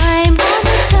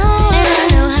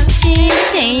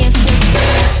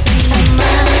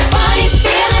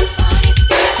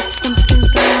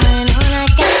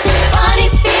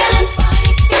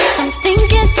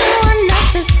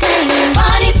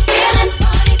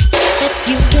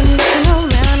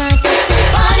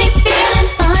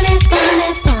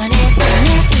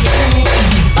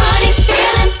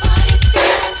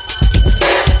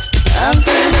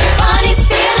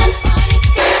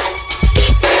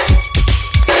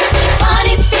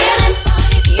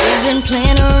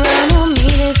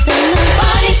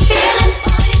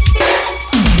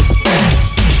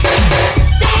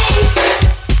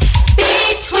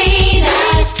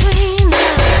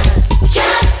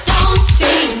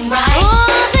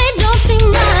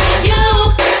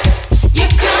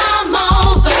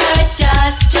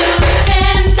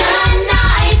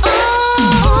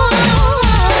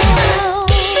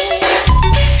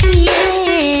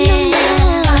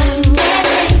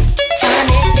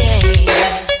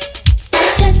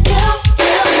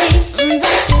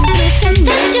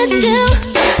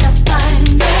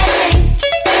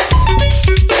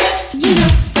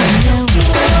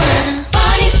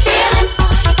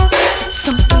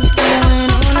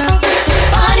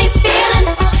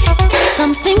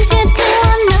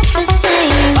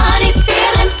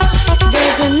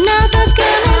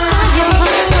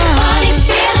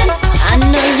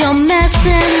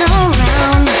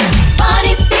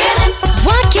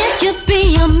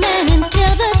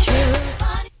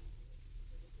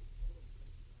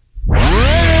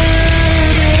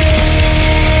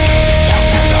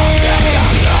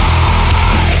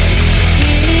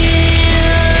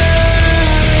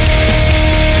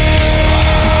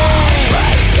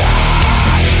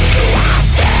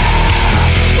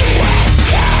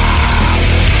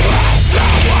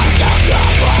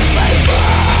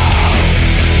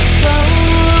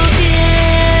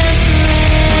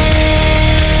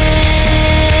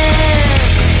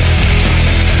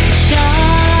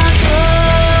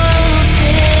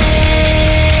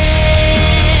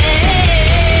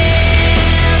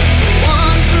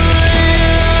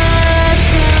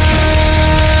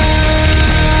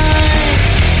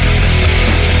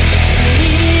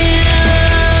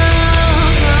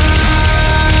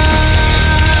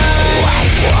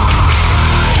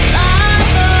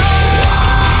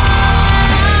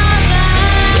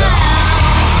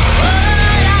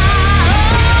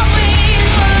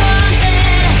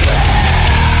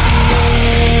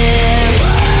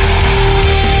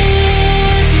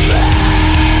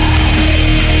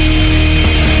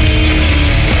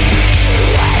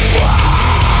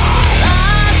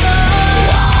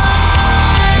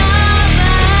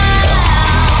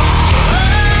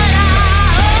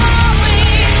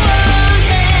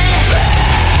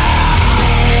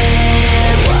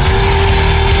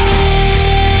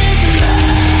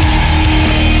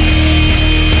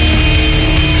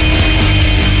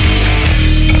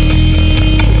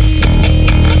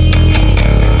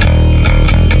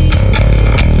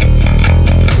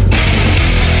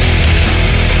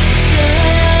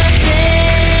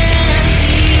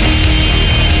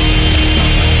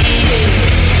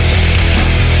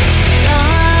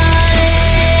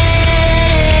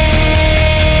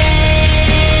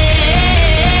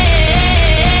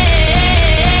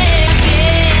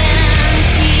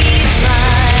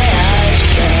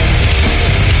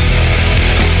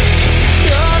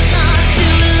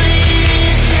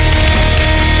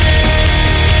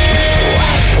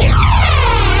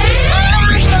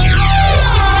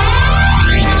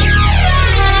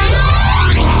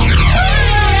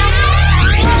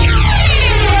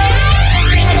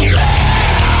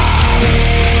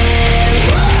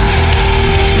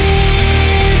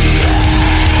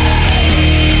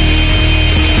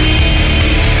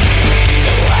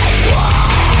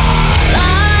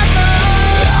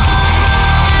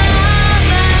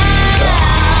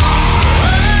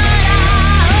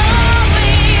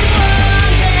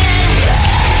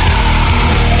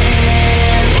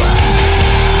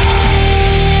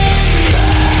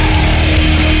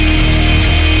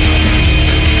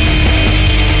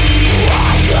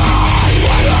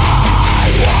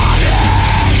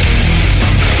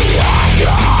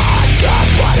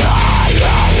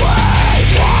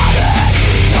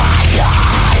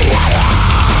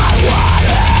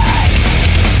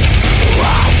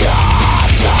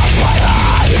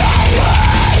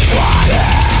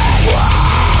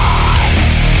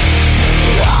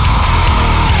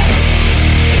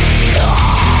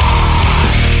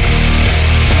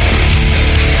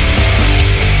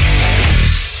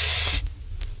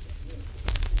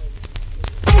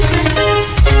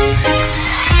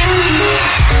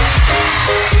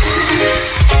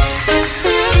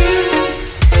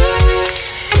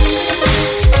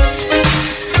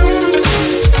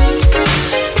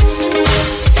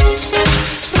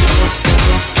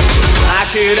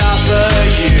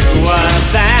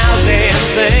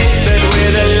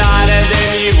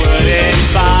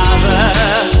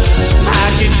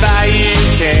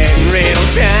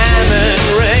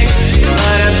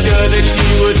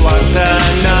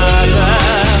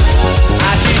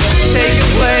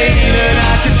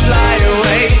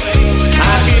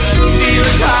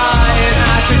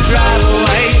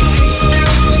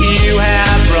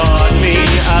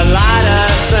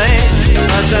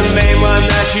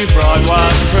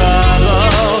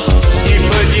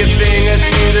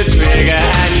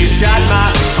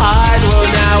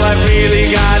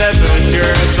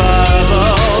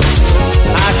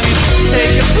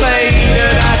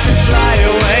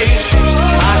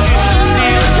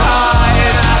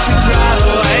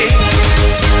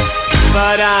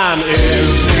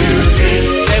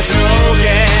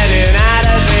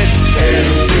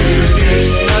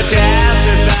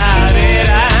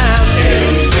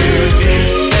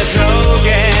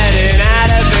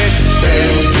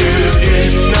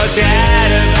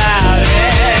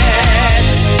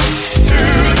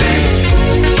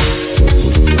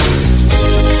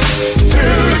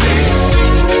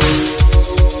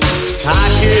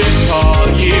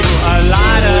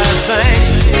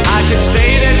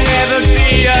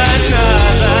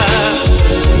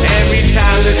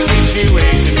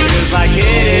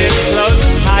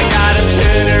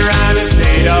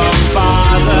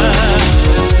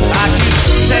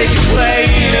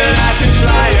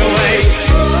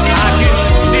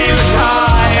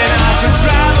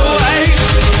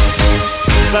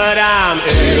but I'm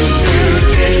in too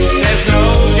deep. There's no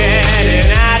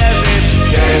getting out of it.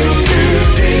 In too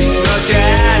deep, no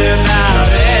doubt about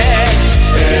it.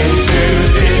 In too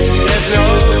deep, there's no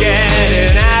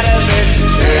getting out of it.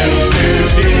 In too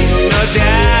deep, no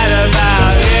doubt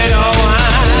about it. Oh,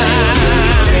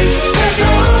 there's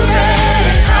no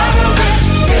getting out of it.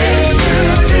 In too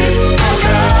deep, no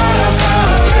doubt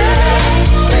about it.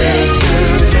 In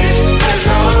too deep, there's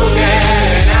no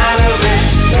getting out of it.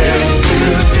 In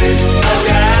too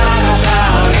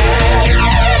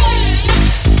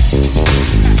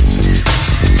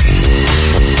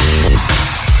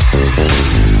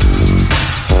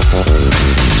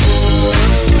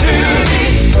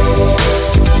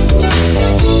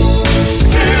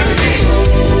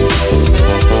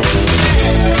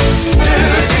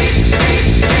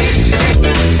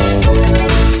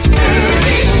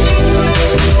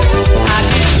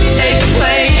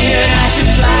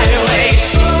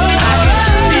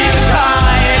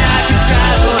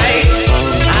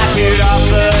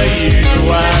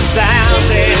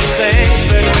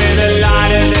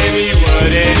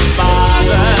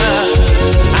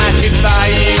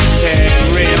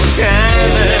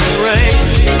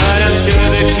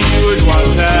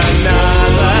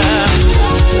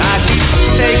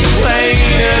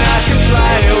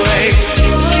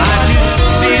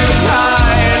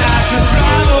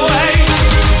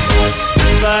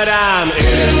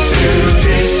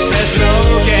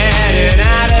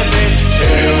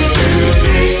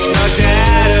deep, no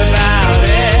doubt about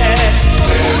it.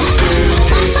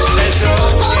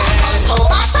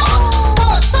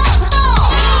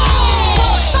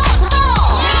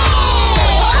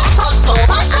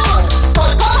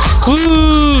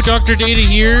 Dr. Data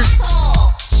here,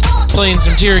 playing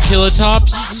some Tequila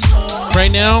Tops.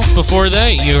 Right now, before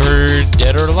that, you heard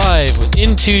Dead or Alive with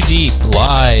In Too Deep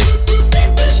live.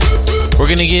 We're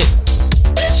gonna get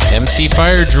MC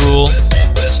Firedrill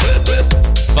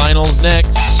finals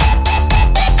next.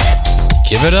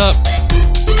 Give it up.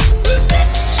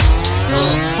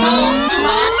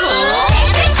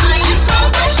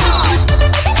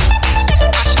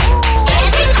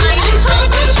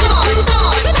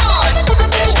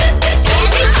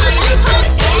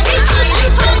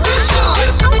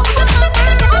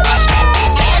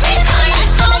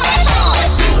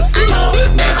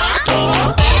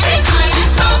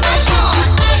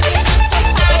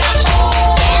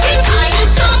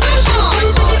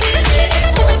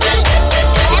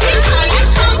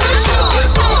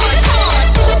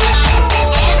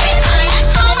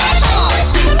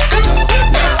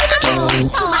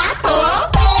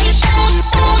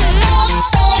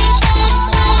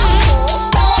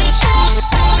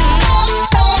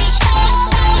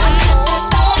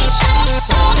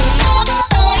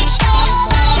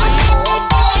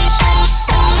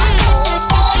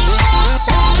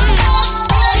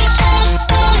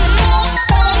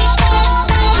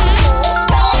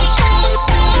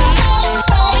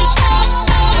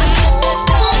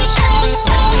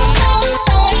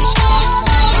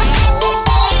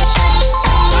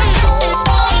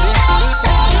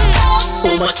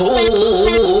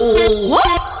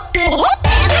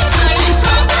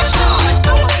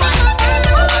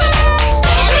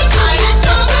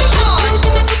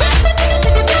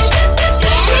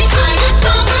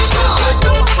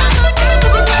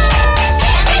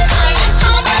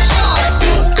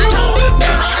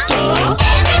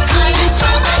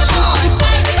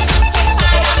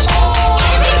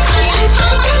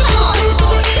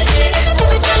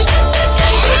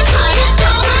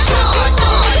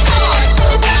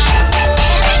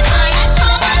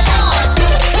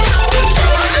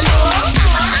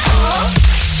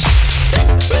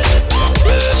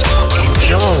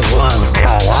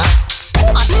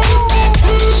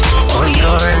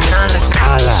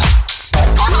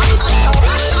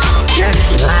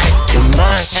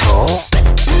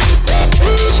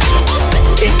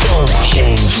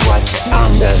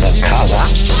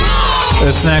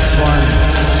 This next one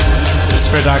is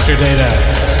for Dr.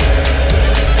 Data.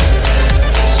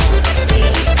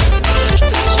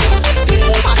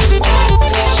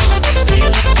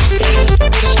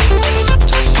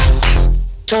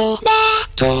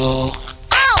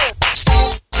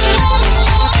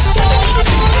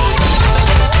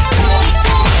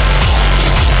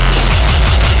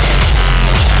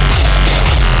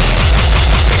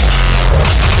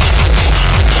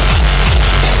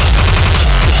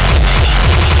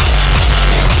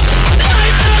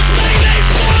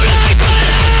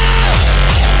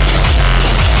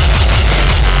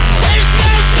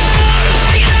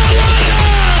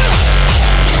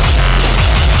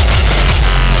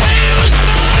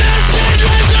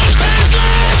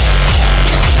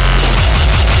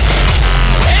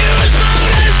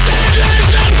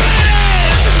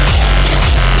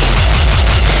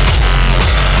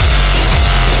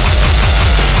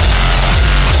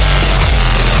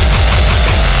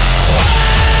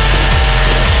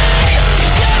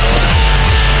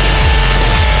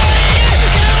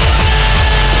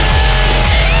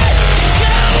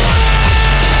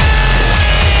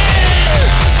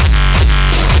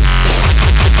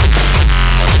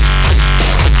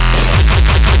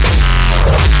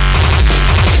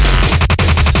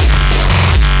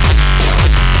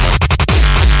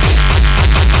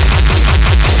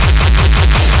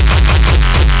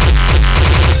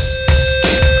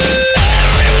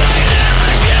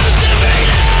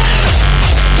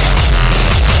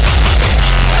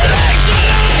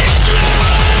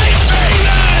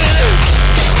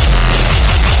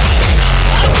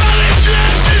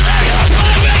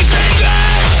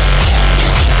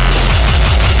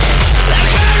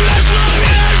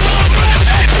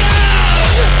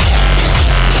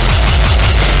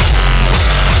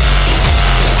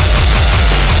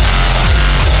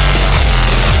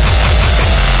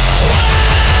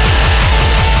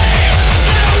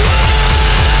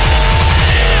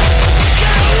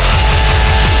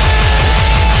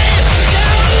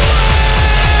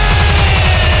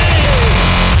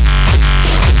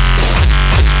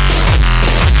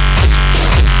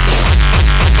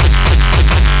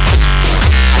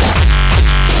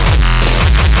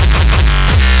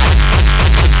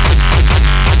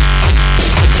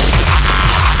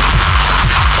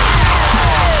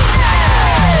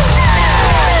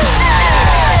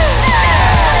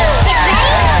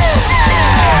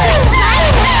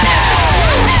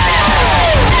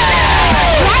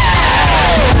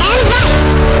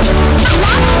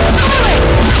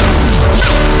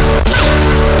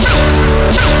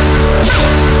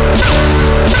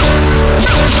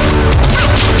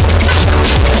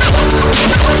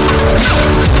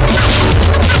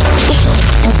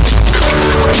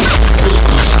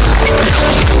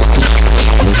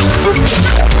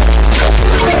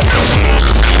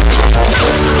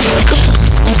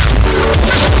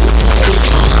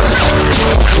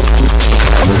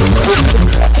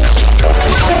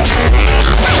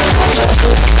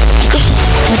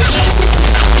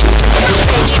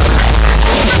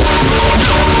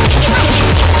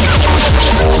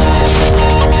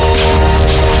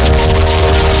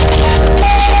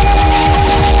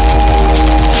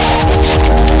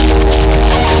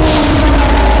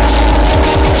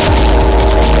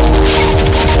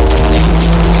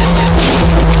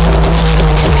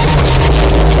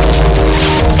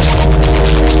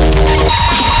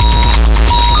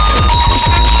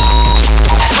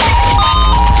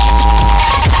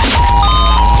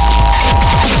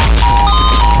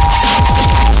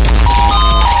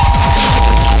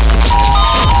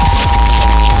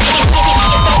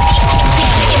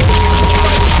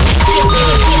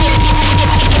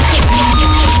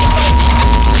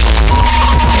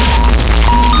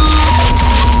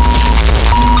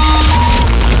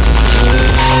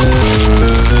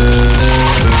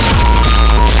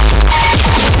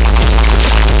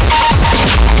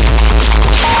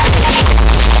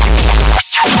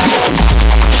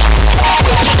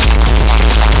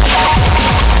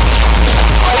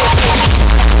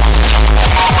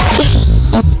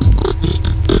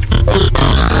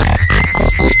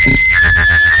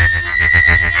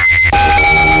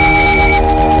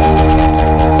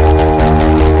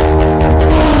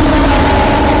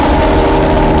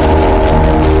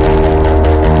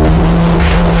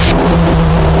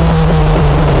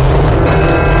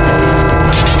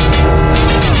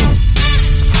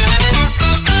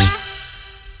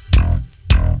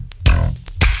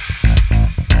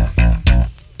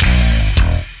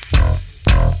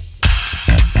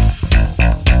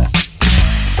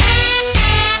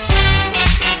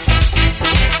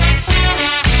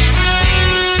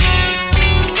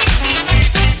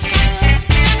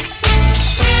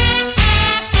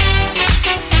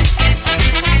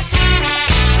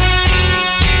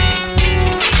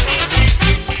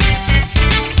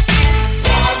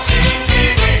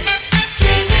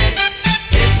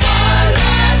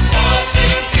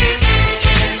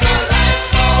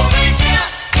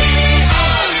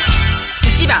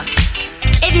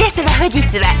 様本日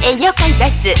は妖怪バ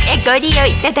スご利用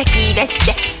いただきまし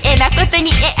て誠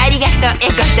にありがとう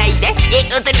ございます。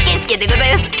おとりけんすけでござ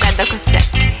います。なんだこっちゃ。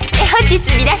本日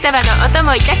皆様のお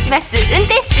供いたします。運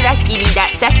転手は君だ、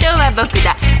車掌は僕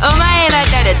だ、お前は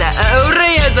誰だ。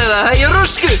俺やぞはよろ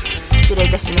しく。失礼い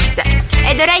たしました。ド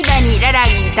ライバーにララ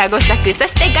ギータゴサク、そ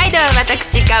してガイドは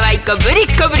私可愛い子ブリ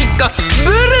ッコブリッコ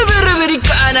ブルブルブリッコ、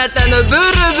あなたのブル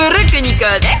ブルクニコ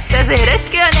です。どうぞよろ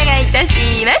しくお願いいた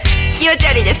します。気持ち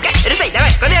悪いですか。うるさい、ダ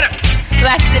メ、この野郎。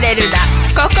忘れるな、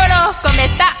心を込め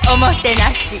たおもて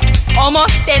なし、おも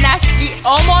てなし、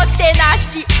おもてな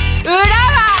し、裏は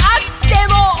あって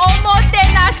もおもて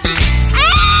なし。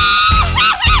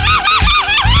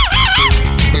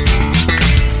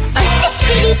ブ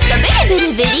リッコブルブ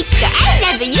ルブリッコ I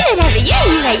love you love you you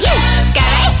are you か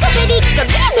わいそブリッコ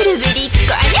ブルブルブリッ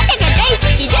コ、あなたが大好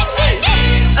きルンルンルン。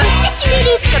お久しぶり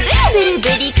ッコブルブルブ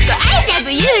リッコ I love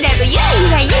you love you you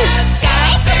are you かわい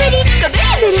そブリッコブル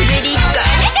ブルブリッコ、あ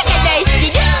なたが大好きルン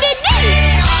ルン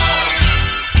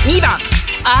ルン。2番、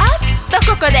あっと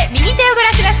ここで右手をご覧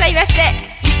くださいませ。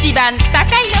一番高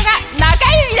いのが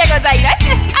中指でございます。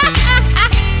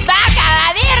バカ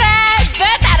は見る豚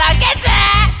のケツ。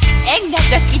縁が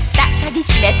ちょ切った鍵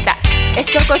閉めた。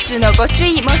走行中のご注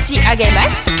意申し上げます。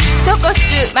走行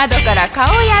中窓から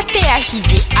顔や手や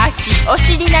肘、足、お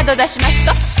尻など出します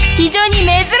と非常に珍し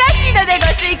いのでご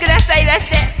注意くださいませ。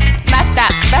また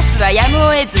バスはやむ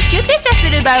を得ず急停車す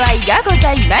る場合がご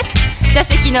ざいます。座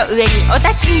席の上にお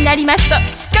立ちになりますとすっ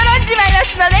転んじまいま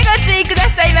すのでご注意くだ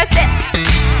さいませ。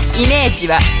イメージ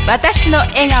は私の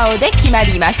笑顔で決ま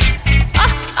ります。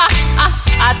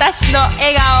私の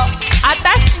笑顔、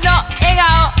私の笑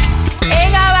顔、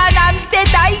笑顔なんて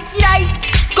大嫌い、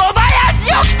小林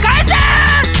お母さ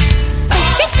ん。お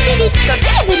久しぶりっ子ブ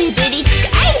ルブルブリッ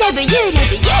コ I love you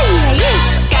love you you are you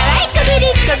かわいそぶり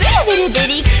っ子ブルブルブ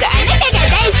リッコ、あなたが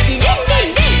大好きルンルン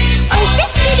ルン。お久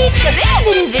しぶりっ子ブル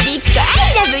ブルブリッコ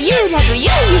I love you love you you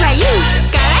are you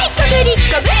かわいそぶりっ子ブ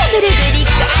ルブルブリッ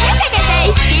コ、あなたが大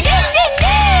好きルンルンルン。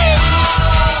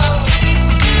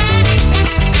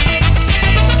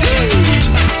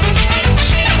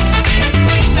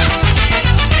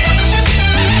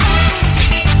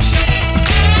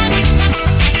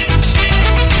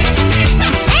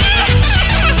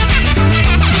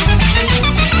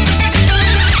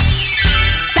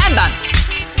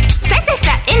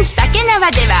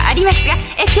ではありますが、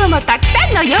今日もたくさ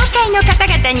んの妖怪の方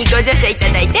々にご乗車いた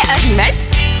だいております。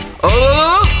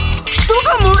人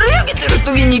が盛り上げてる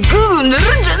時にグーグー寝るん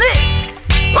じゃねえ。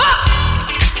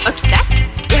起きた？よ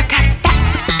かった。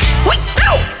ほいペ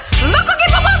ロ、砂かけ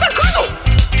ババアが来るぞ。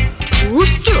どう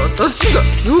して私が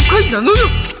妖怪なのよ。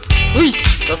ほいた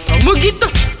まげた。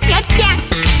よっちゃん、サ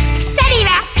リー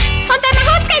は本当は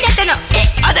魔法使いだったの。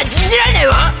あだ信じられない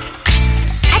わ。あ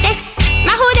たし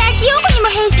魔法で秋陽子にも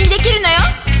変身できるのよ。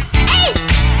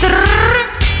ドルルルル。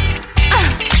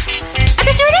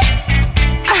私はね、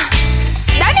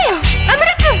ダメよアムル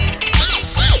君。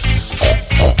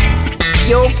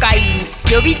妖怪に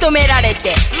呼び止められ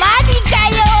てマジか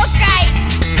妖怪。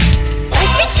お久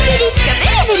しぶりっ子ブ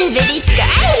ルブルブリッコ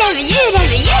I love you love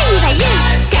you you are you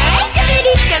かわいそぶ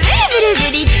りっ子ブルブルブ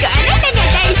リッコ、あなたが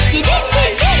大好きルンル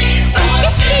ンルン。お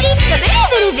久しぶりっ子ブル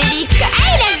ブルブリッコ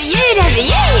I love you love you you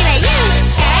are you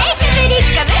かわいそぶりっ子ブ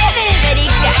ルブルブリ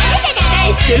ッコ、あなたが大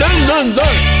好きルンルンルン。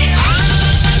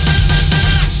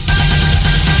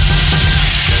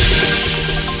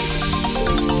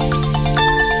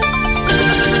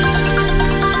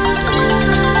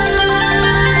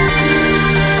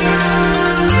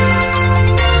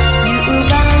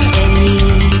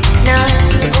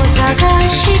探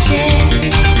して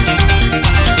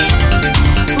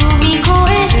海越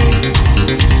える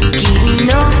金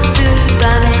のツ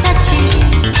バメたち、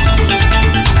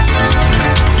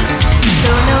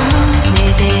その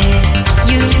胸で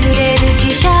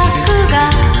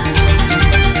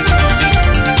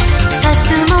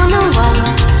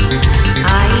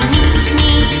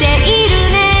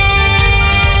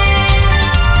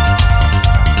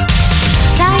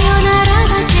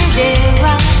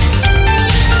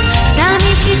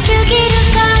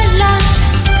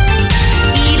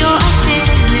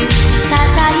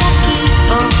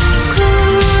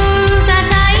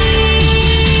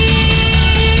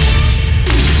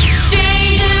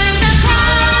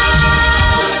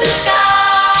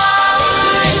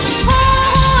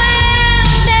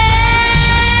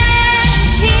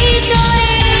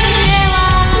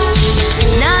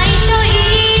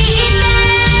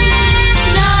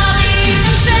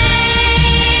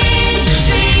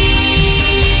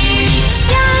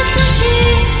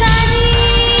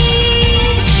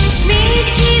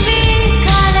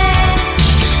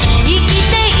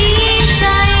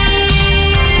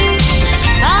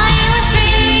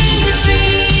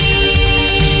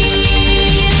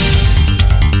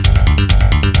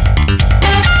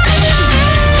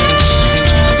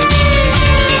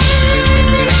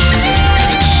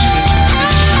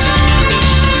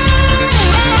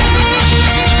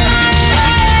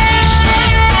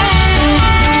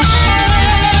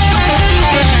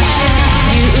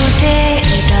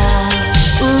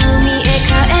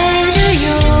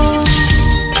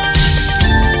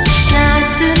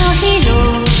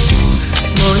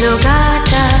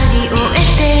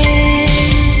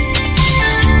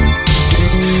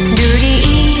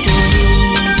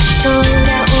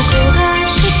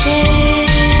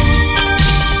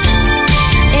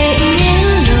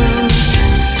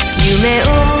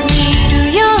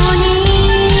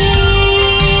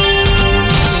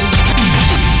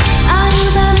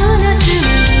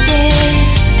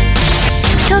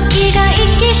時が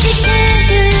息して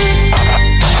る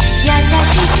優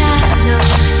しさの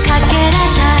かけら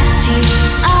たち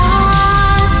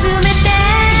集めて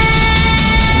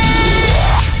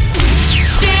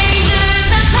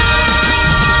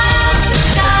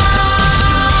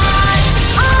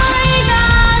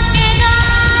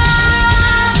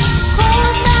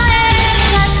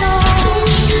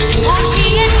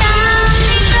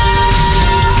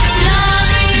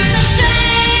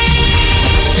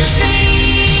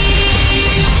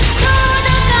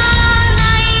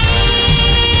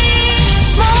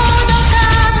もど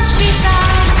かしさ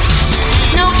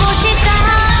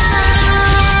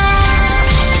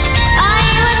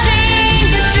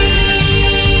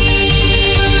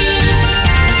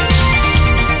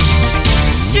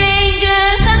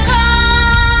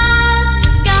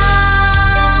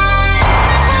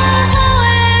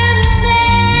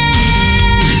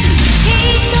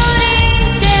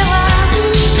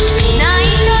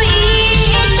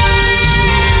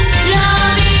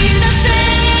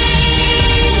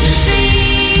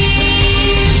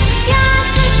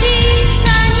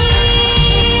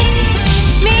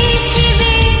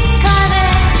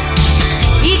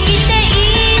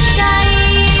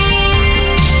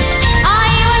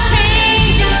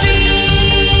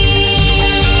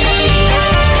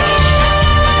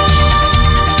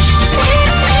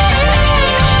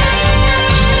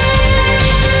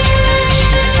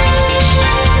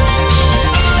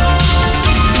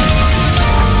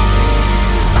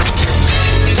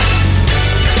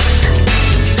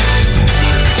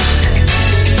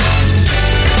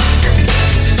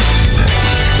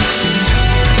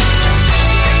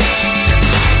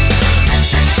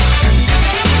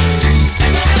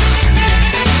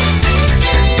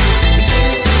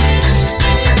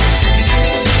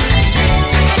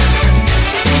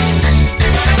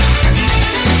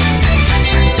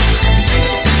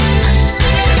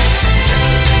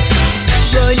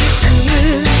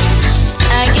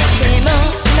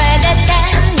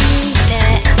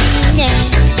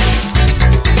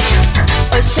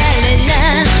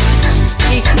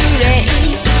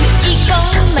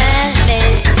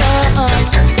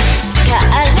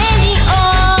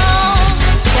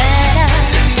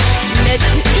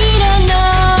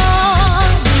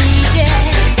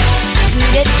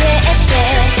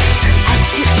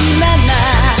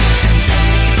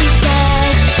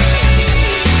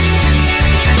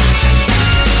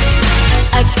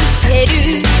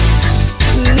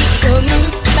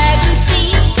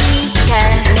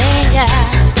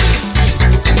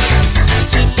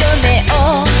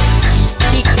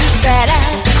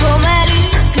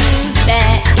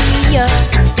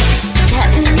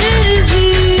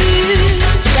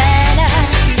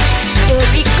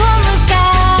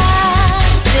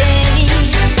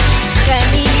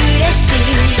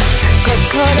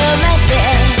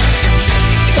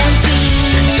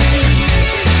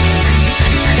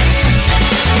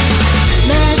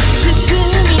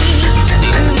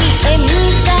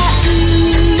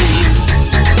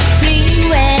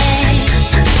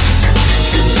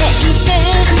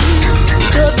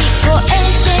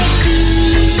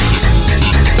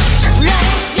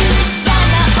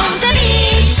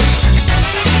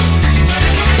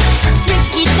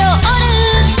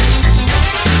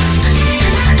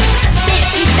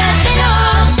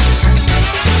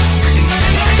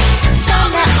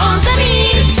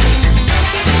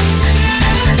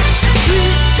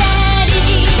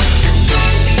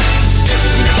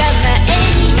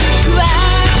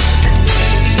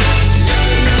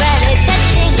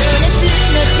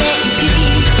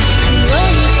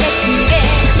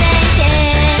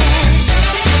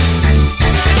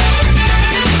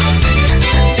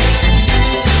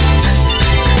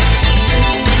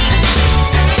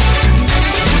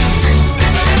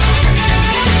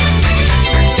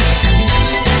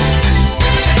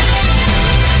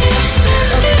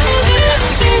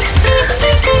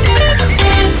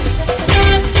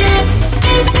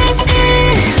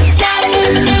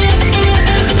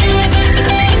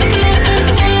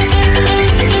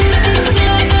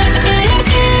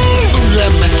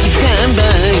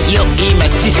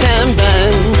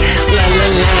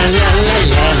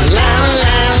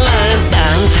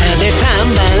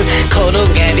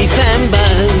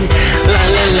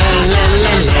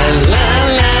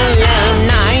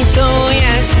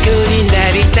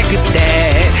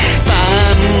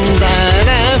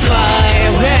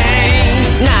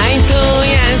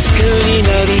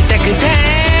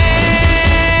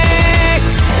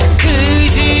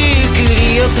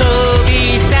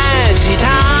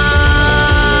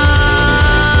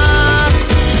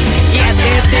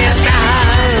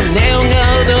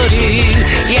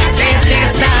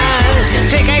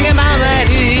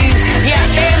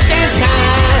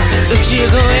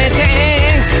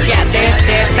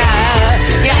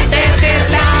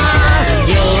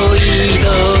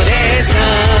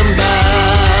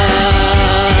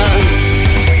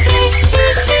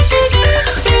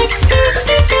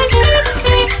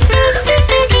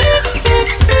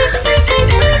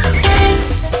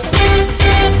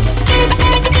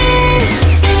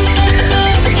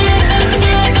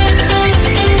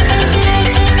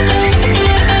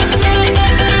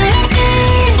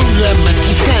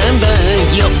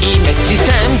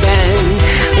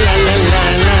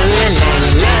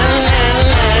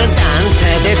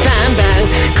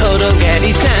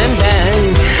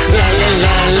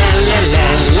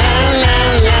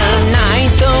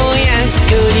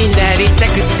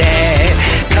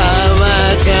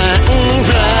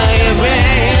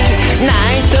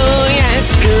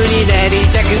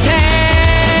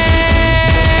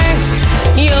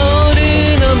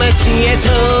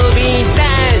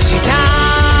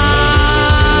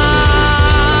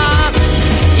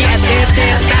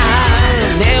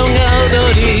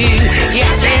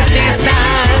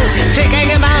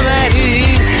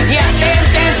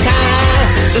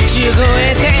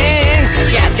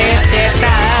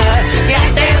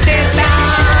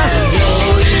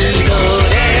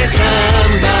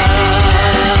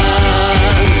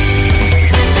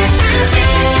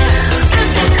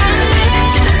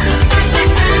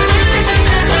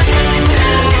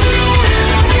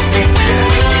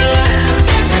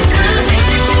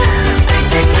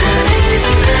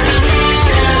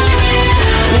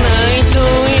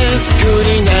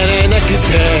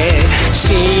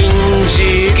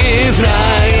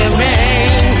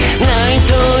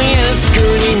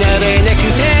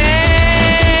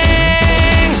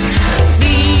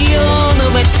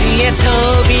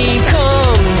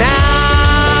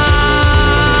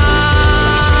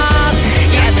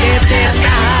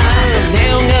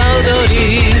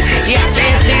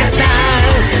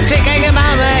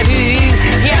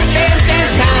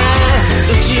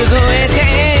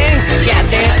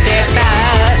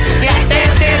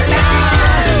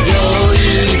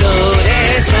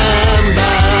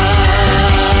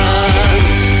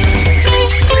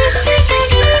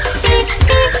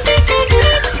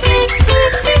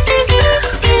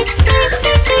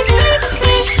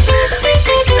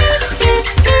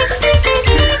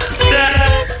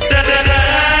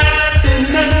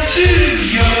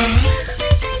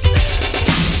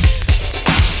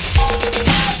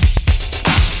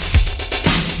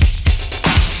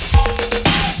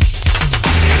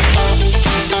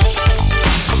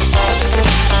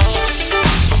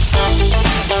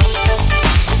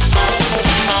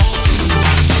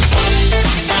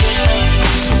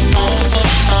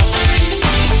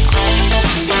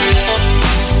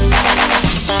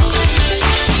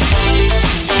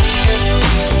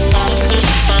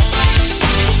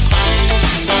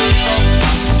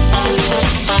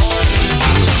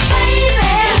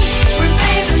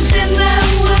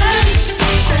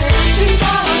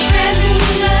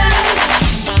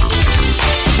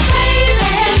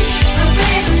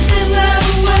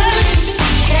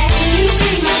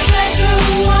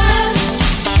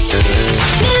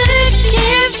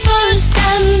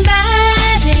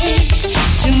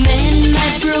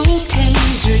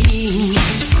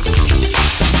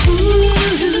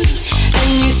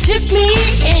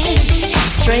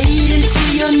straight into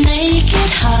your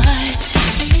naked heart.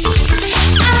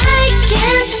 I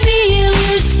can feel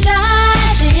you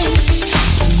starting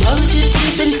a motor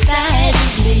deep inside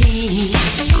of me.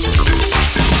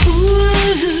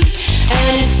 Ooh,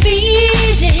 and it's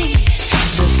feeding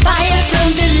the fire from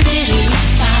the little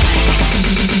spark.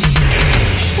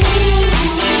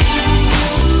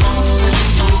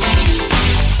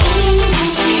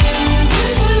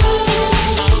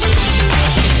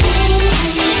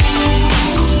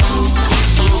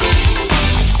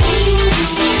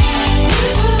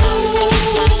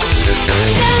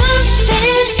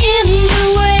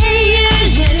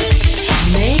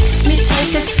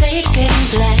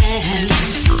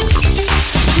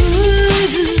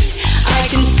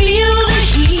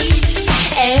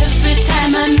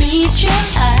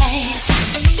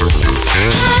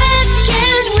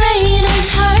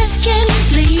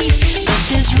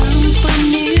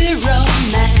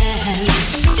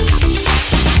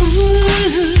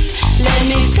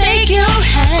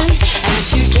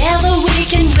 Together we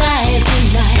can ride the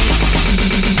night.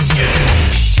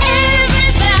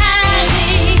 Everybody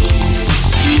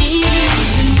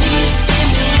needs a new start.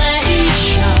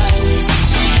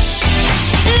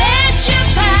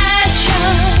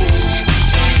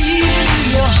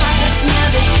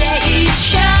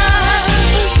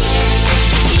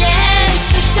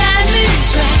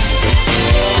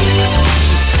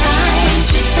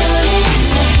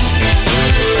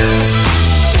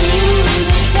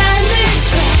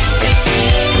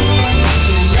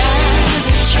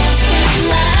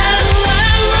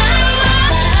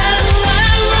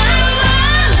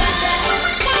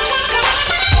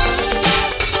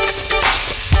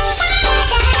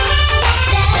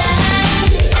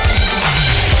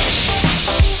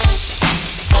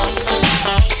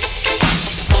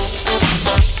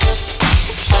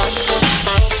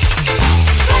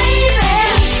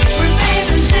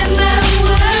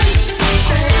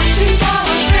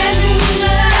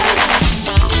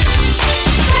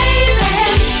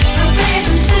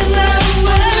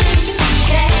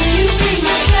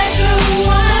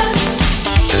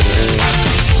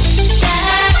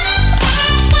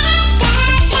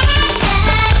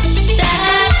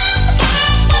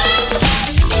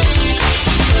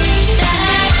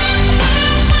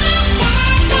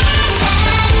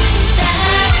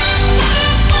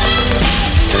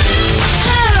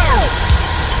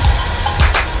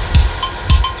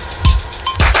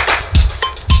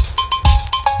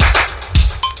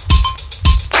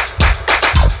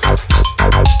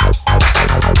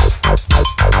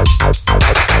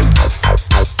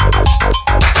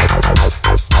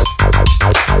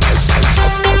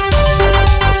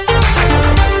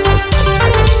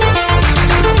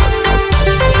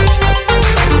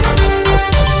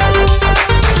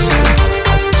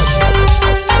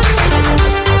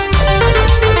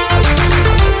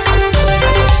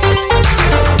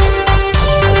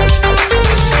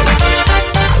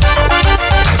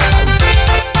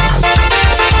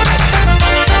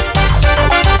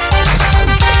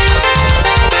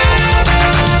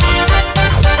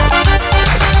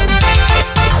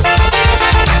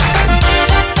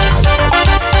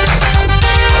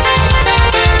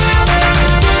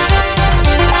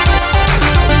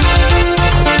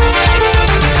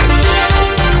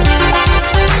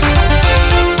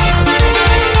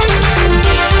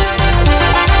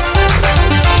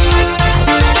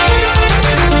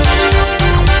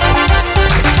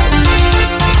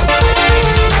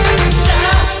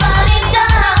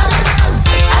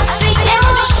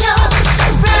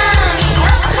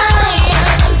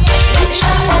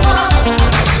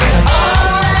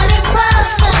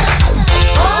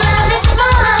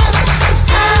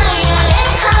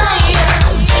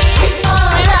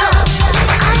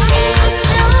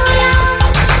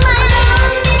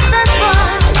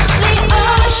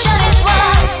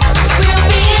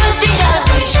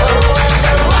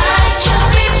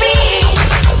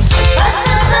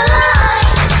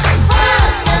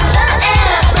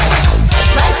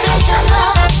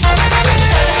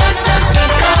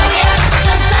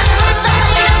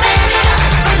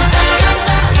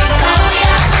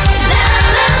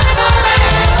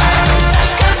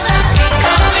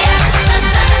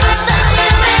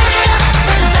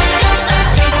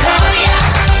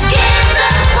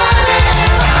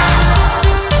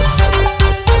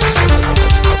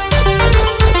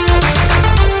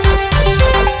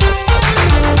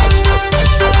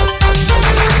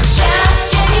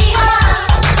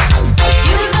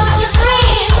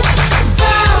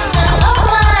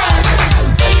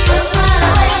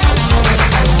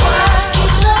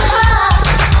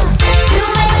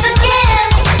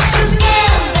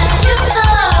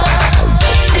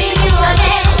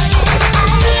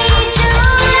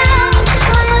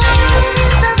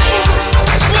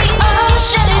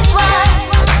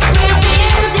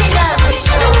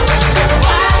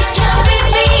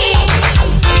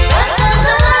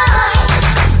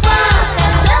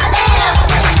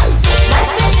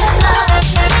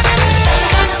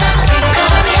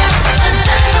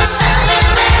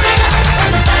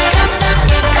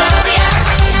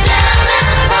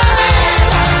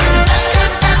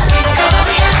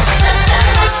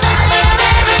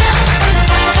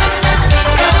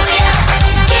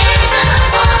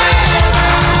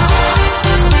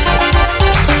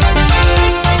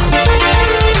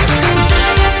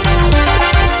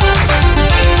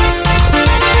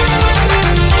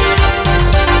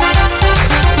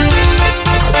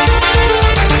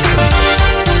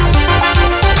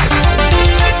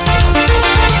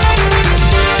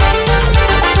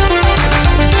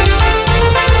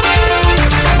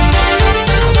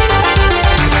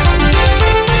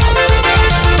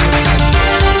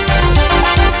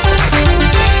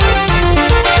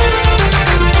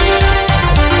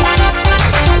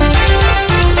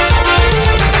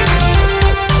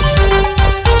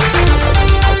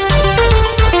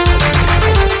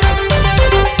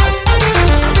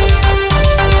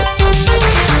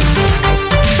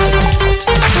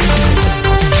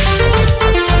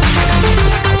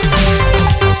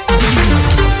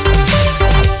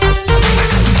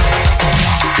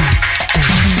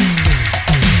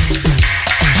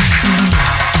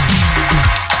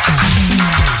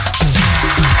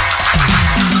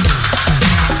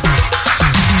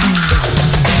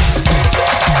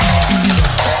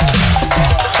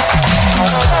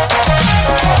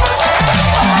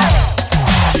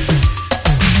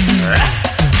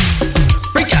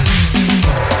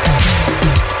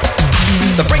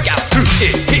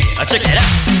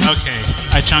 Okay,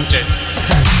 I chunked it.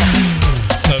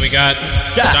 So we got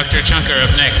Dr. Chunker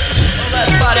up next.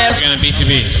 We're gonna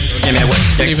B2B.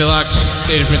 Keep it locked.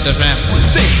 Data Prince FM.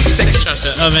 Shout out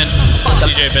to Oven.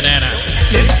 DJ Banana.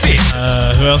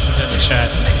 Who else is in the chat?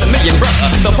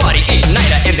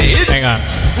 Hang on.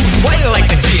 Why like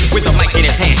the kid with a mic in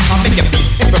his hand? I'll make you beat,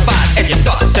 improvise as you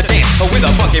start to dance. With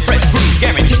a funky fresh groove,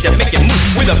 guaranteed to make you move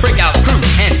with a breakout crew.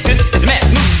 And this is Matt's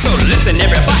move, so listen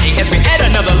everybody as we add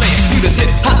another layer to this hip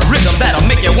hop rhythm that'll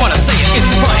make you wanna say it. It's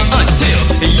party until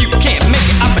you can't make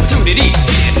it. Opportunities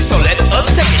here, so let us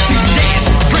take it to dance,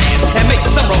 prance, and make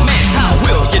some romance. How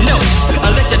will you know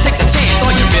unless you take the chance?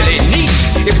 All you really need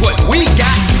is what we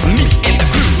got, me and the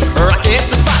crew. Rock at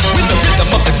the spot with the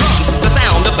rhythm of the drums, the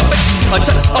sound of the bass, a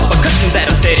touch of percussions at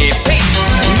a steady pace.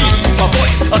 Me, my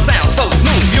voice, a sound so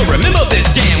smooth. You'll remember this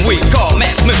jam we call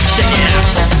Matt Smooth. Check it out.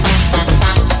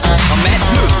 Matt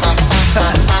Smooth.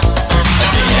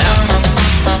 Check it out.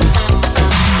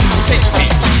 Take me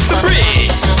to the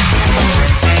bridge.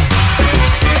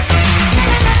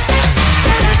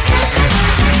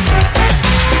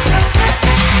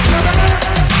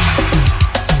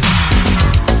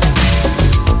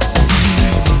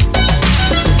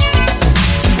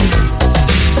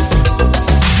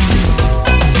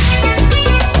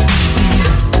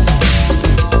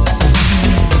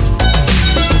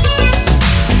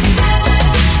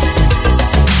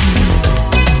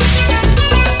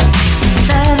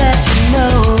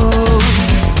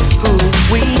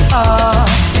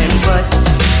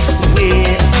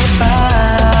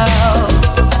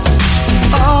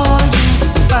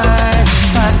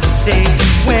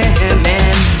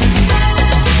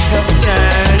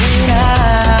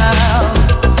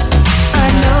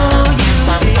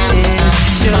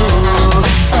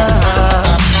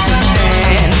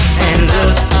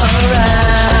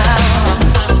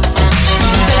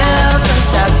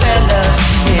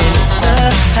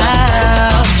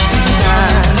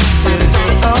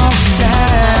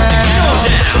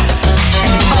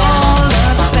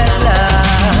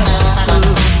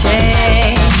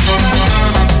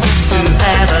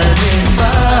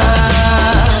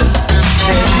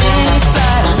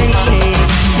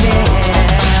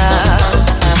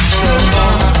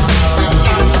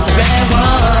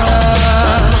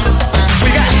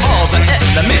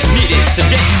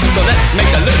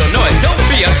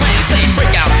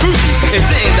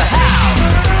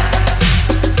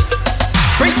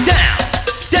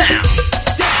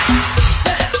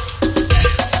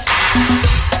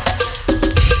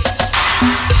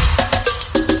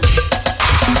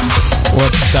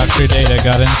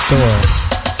 Got in store.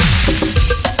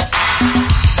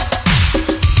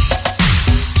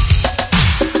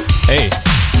 Hey,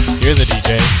 you're the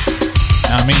DJ,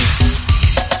 not me.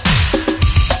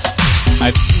 I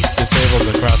disabled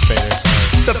the crossfader,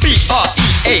 sorry. The BREAK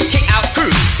out crew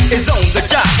is on the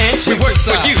job and she works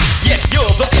for you. Yes, you're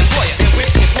the employer and we're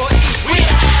employees. We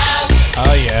house.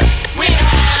 Oh yeah. We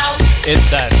house. It's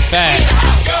that fat.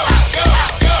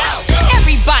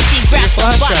 Everybody grab some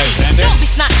flash drive, Xander. Don't be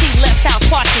snotty, let's house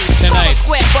party. Tonight's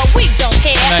square, but we don't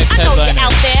care. Tonight's I know you're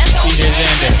out there. DJ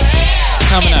Xander.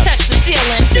 Coming And up. touch the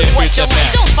ceiling. Do Data what Prince you FM.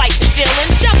 want. Don't fight the feeling.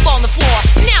 Jump on the floor.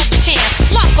 Now's the chance.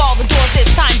 Lock all the doors.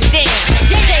 It's time to dance.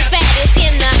 JJ Fat is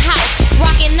in the house,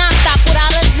 rocking non-stop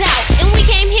without a doubt. And we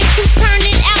came here to turn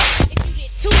it out. If you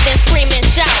get to, then scream and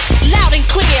shout, loud and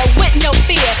clear, with no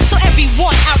fear, so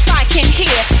everyone outside can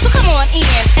hear. So come on in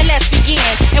and let's begin.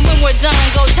 And when we're done,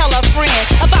 go tell a friend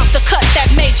about the cut that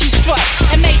made you strut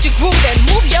and made you groove and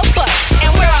move your butt.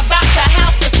 And we're about to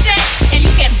house the set, and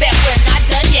you can bet we're not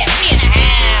done yet. We in the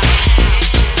house.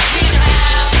 We in the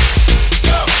house.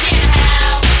 Go. We in the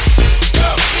house. Go.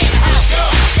 We in the house. Go.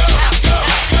 Go. Go.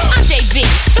 Go. I'm JB,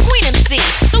 the Queen MC,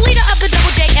 the leader of the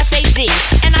double JFAD.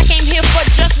 And I came here for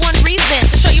just one reason,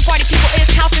 to show you party people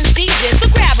is house in season. So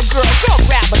grab a girl,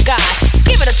 grab a guy.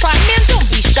 Give it a try, man, don't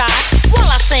be shy. While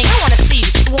I sing, I wanna see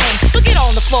you swing. So get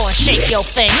on the floor and shake your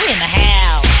thing. We in the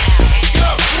house.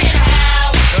 We in the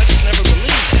house. I just never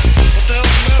believed that. What the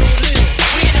hell's the matter with you?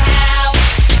 We in the house.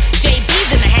 JB's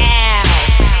in the house.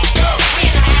 We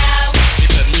in the house.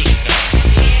 Keep that music down.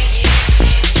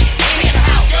 We in the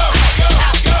house.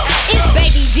 It's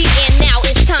Baby D and now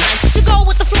it's time to go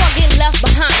with the floor, get left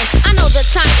behind. I know the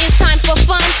time is time for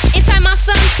fun. It's time my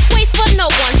son waits for no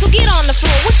one. So get on the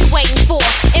floor, what you waiting for?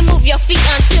 And move your feet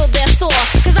until they're sore.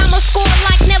 Cause I'ma score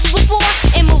like never before.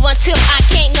 And move until I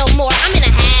can't no more. I'm in a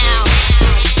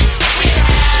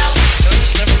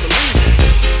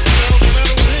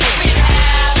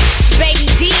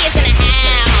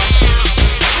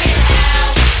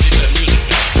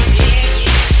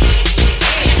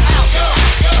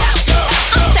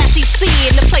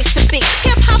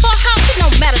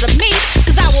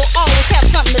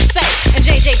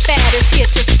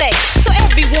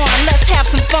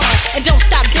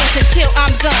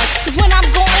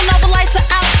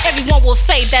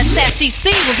that Sassy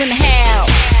C was in the house.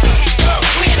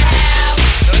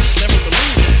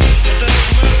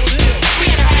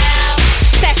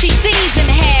 Sassy C's in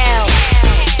the house.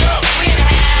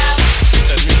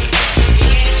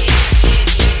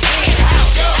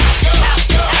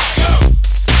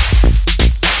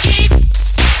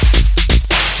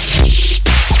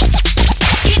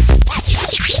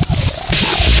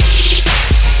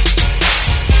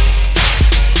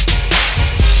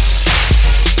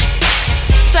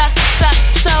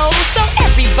 So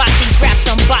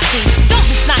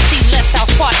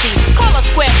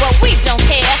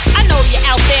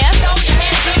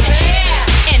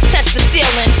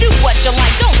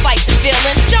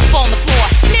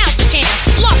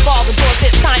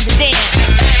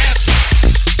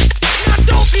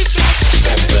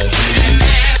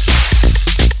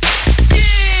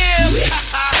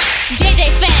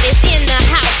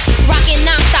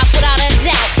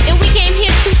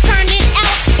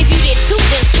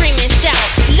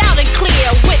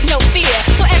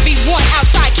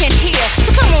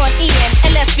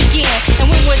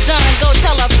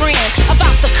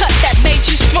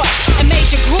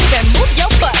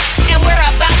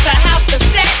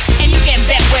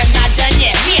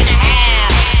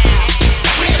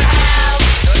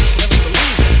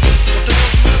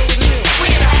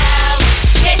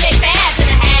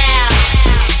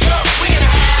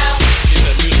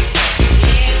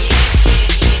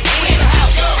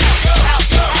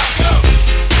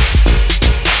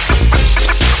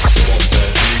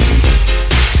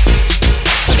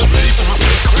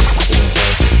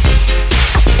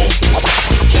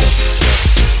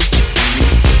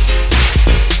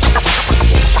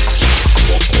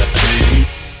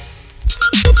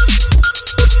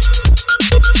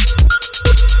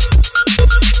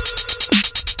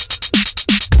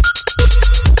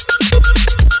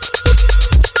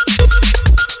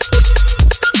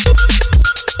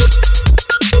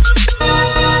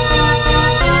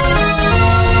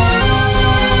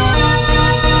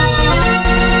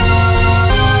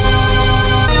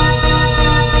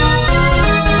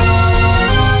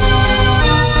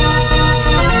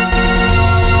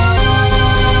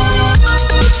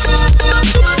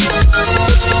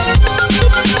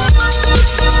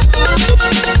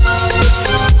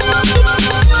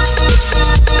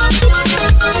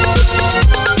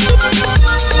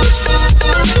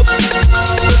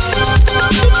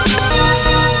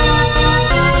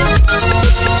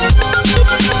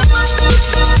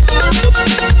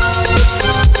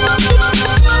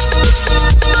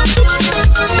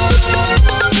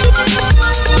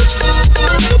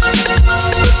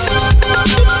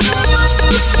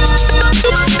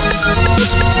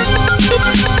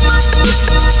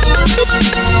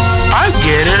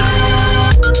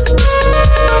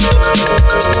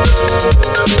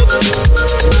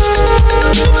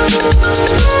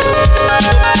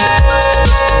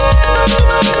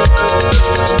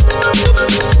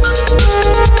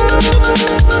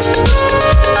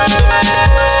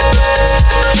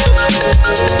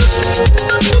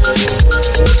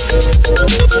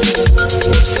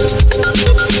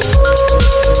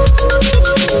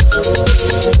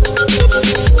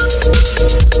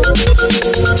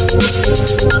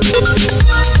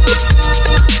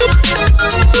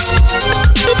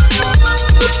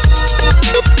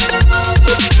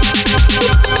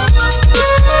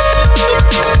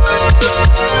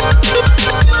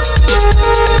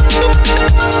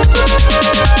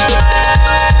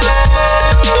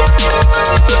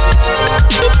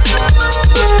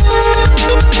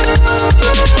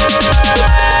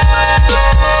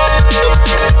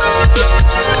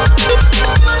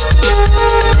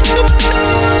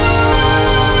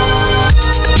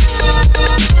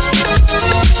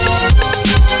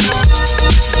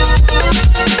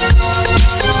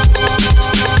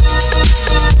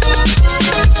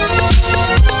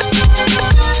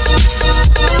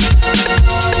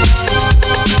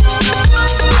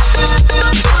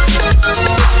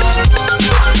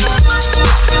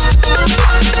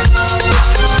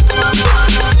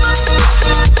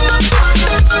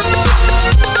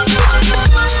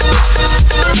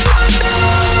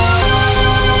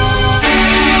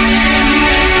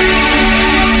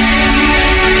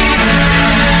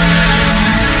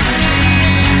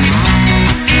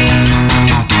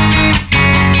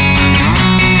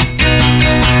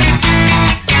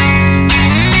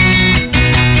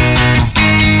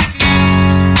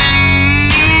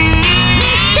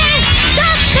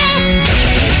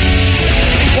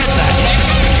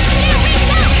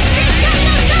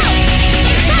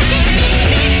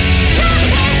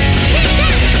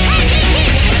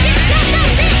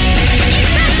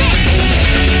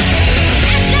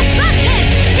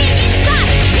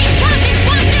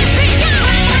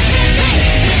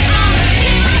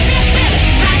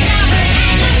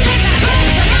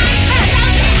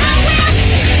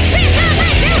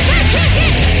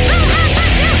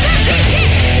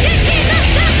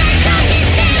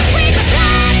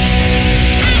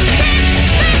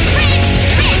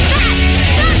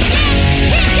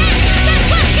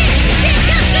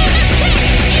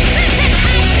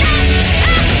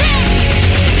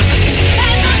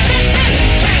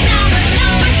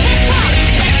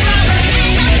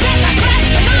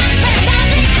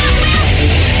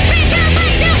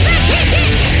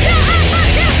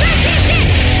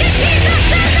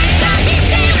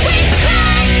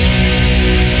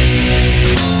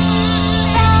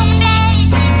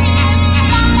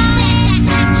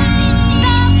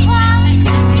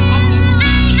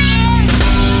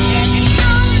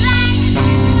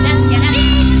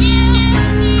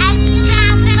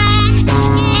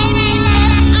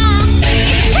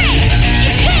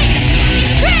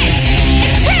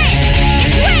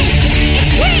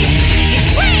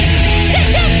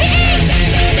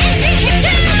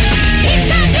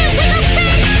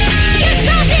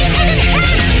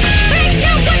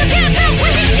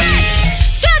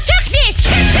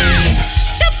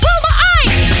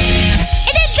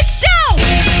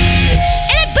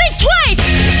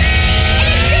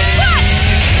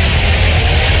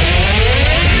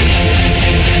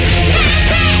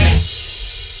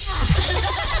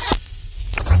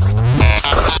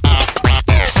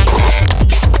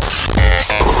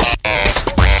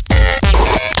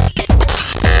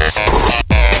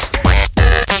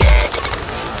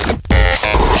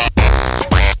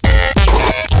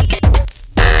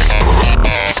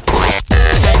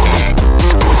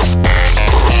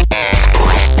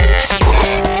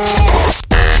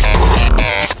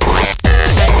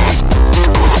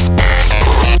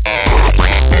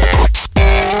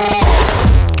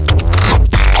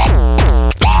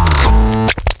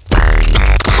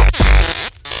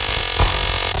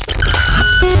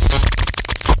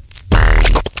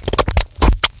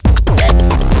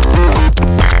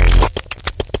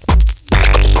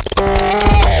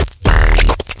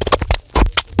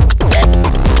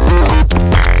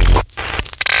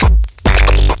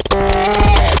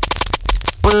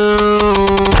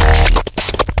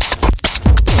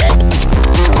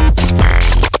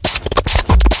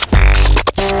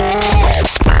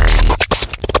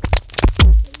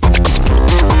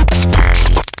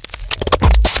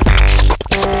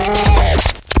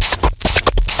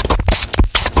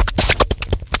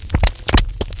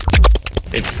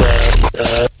Very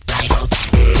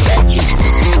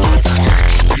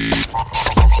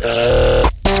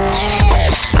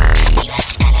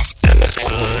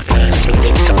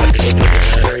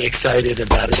excited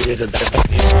about it. It is a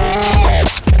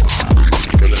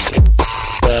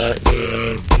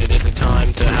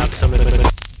time to have some of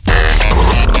the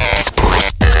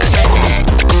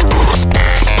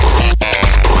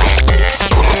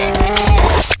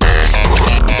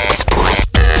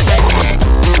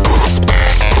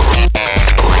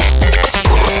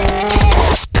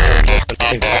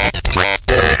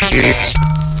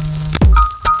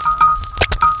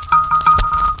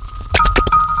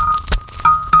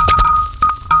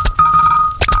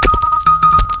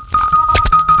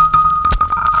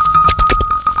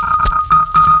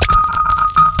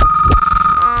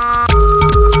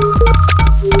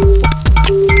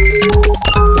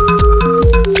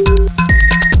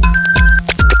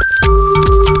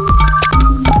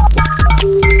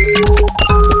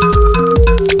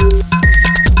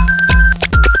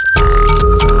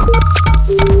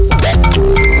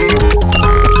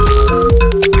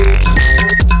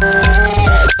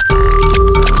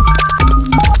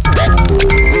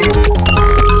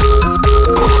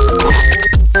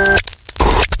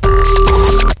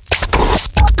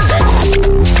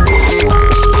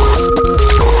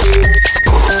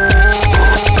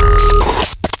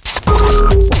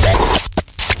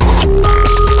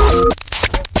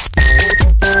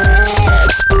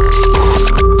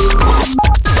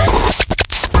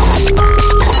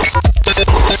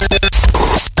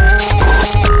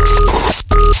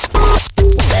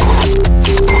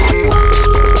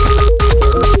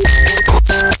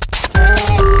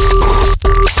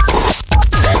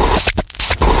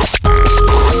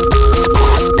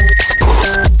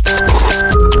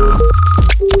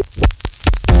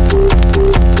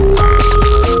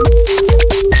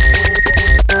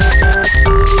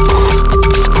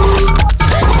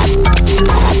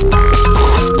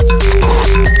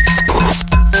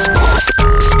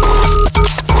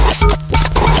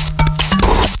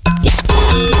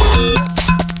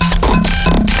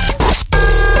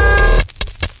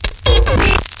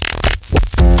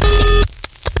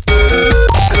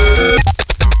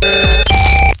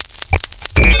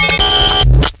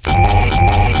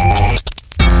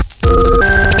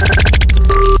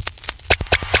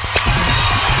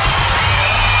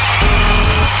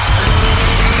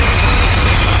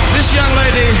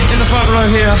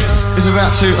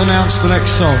To announce the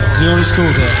next song. Is he already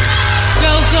scored it?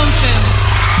 Spell something.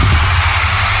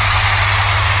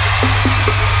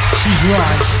 She's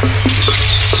right.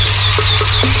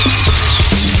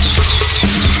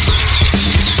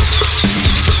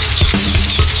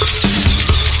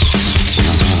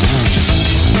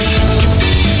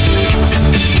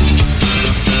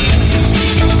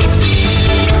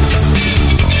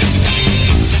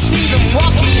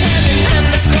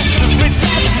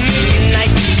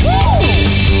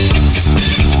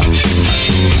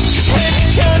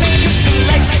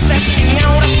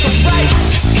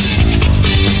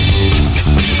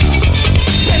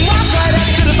 Then walk right up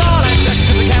to the ball and check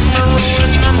the camera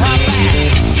rolling. I'm hot.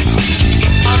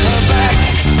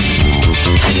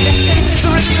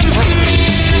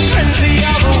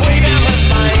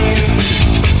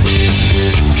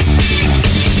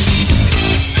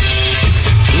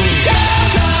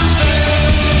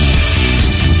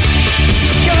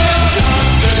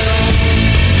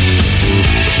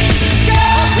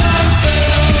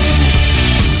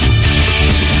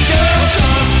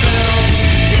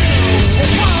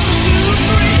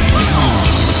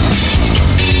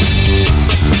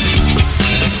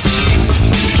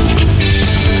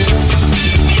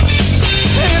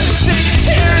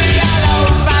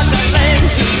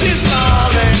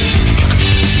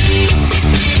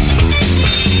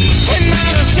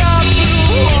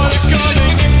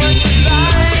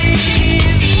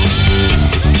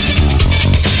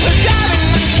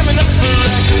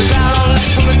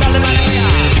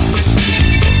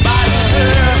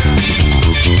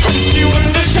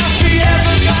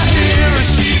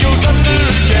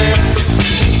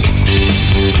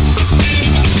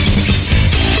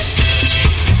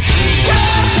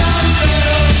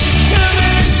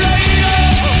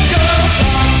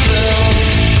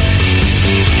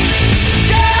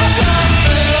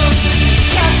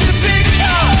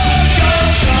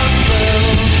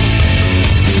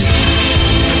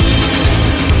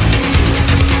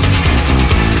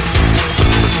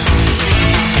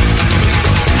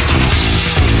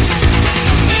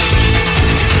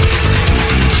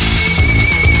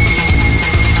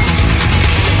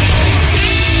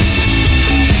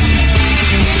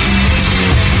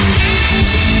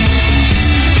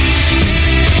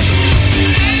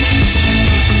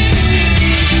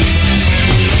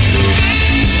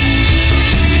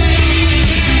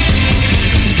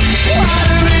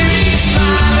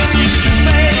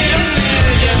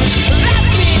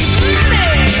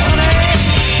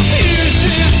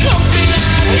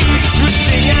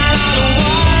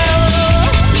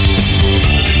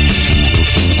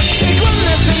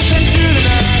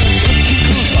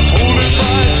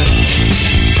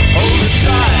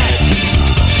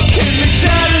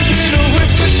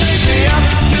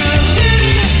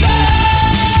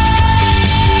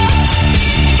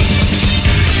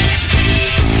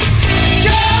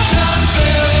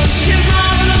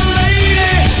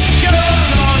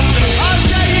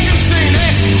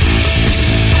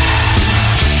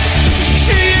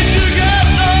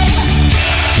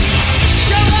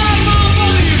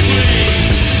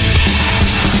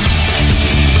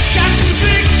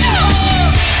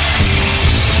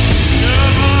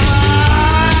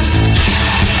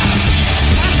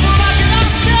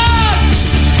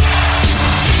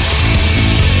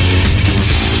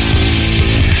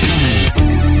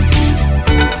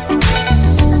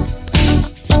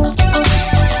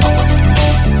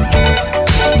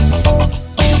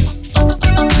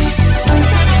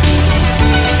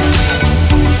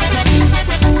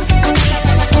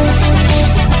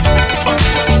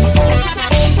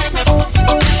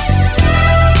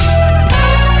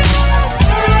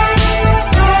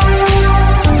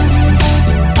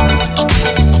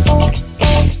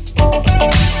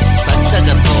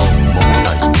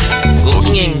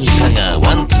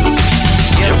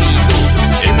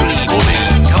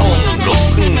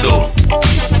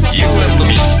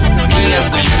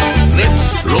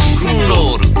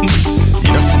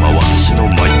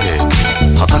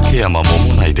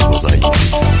 いでございま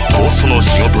す。放送の仕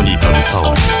事に携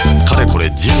わりかれこれ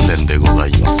10年でござ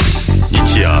います。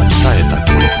日夜鍛えた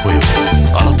この声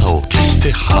はあなたを決し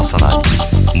て離さない。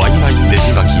マイマイね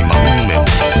じ巻きマグニメも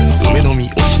梅の実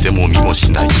落ちても見も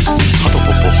しない。ハトポ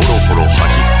ポホロホロハ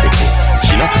キフペコ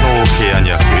日向の桶屋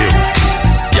にゃ笛を吹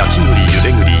く。焼き栗ゆ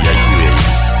で栗やゆえ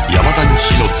山田に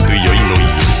火のつく酔いの湯。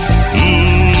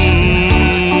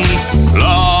ラ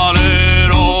レ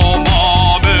ロマ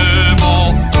ベモ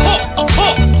ホッホ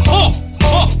ッホッホ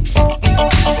ッ。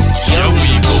 Here we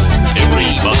go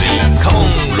everybody come on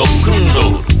rock and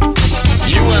roll.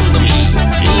 You and me,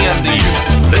 me and you,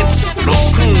 let's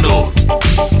rock and roll.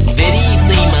 ベリーフ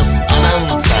ェイマスアナウ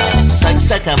ンサー崎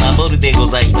坂守でご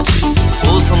ざいます。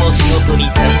放送の仕事に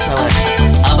携わり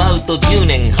アバウト10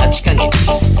年8ヶ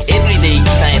月エブリデイ鍛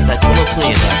えたこの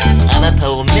声はあな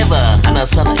たをネバー離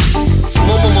さない。す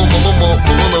もももももも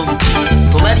ものうち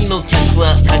隣の客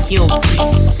は柿を食い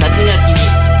竹垣に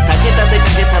竹立てか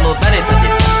けたの誰立て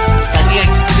た竹垣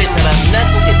くれたら皆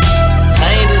こけたカ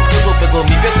エルペコペコ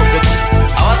ミペコペコ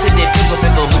合わせてペコペ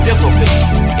コムペコペコ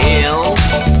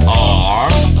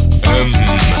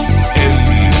LRMNC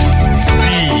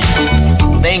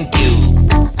Thank you.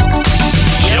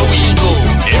 Here we go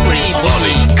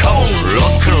everybody come on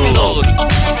rock and roll.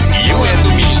 You and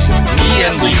me, me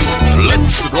and you,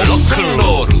 let's rock and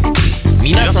roll.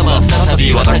 皆様再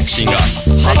び私が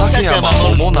畠山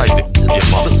桃内で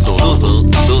どうぞ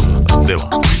どうぞ。では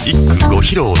一句ご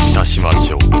披露いたしま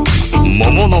しょう。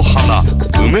桃の花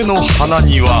梅の花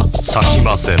には咲き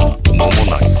ません桃内。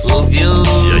お上手。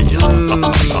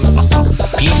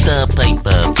ピーターパイパ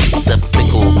ーピッタペ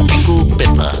コピコペ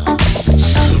パー。素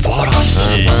晴らし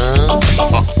い。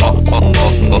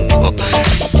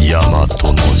大和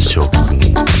の諸君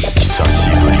久し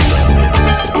ぶりだね。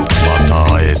また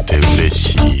会えて嬉し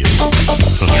いよ。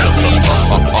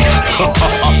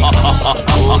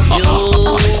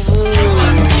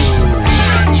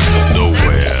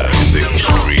Nowhere in the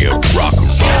history of rock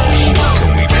and roll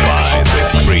can we find a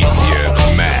crazier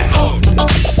man.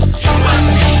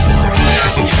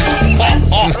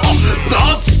 ダ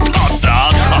ツタダ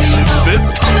タベ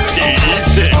タピー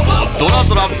ペコドラド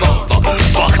ラバッバ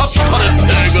バカったれてる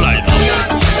ぐらいだ。い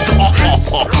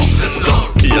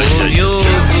やいやいや。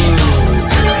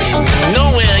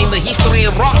Nowhere in the history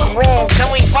of rock and roll can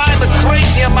we find the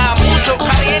crazier man. Mucho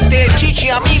caliente, chichi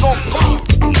amigo.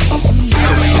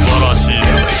 素晴らしい。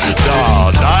じゃ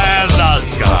あ大変なんで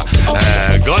すから、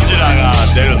ゴジラが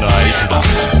出るのはいつだ。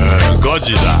ゴ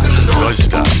ジラゴジ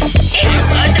ラ。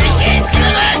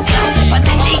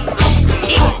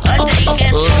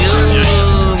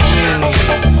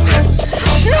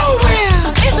Nowhere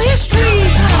in the history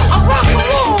of rock and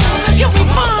roll can we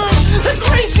find the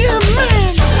crazier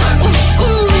man.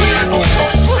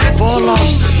 素晴らし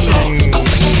い。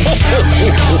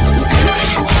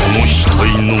この死体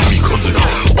の三日月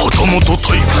頭と退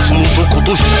屈男と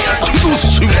して手の瞬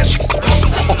時か。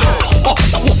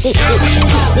いやい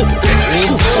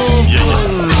や。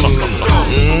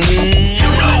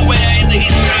Nowhere in the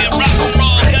history of rock and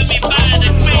roll can we find the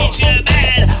crazier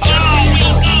man. Oh, we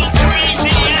go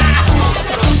crazy.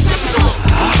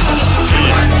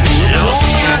 いや素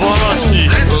晴らしい。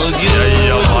いやい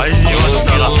や参りました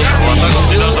ら私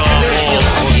などはもう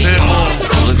とても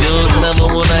お上手な桃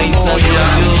内さんよ。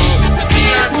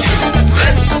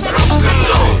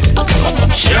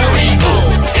Here we go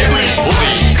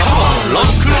everybody come on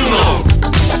rock and roll.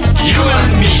 You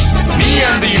and me, me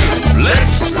and you,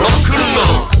 let's rock and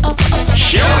roll.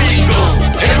 Here we go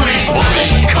everybody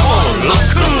come on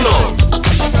rock and roll.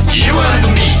 You and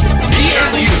me, me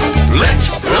and you, let's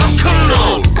rock and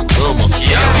roll.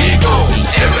 Here we go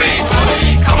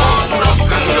everybody come on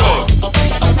rock and roll.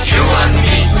 You and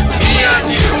me, me and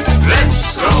you, let's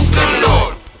rock and roll.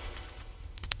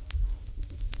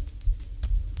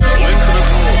 ごめんくださ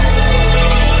い。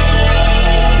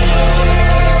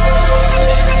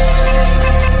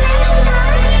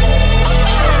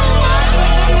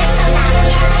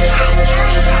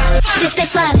This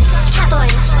bitch love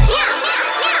Catboys.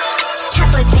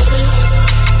 Catboys, baby.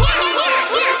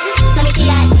 Let me see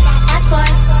that ass boy.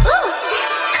 Ooh,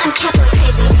 I'm Catboys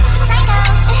crazy. Psycho.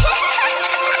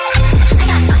 I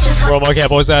got fucking toys. Where all my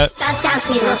Catboys at? Bow down to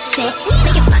me, little shit.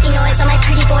 Making fucking noise on my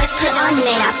pretty boys. Put on the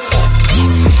maid outfit.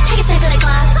 Take a sip of the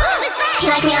Glock. He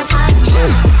like me on top.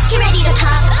 He ready to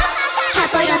pop.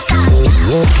 Catboy don't stop.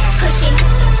 Pushing,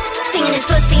 singing his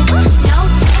pussy. No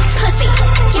pussy.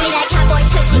 Give me that Catboy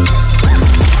tushy.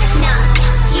 Nah,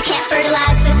 you can't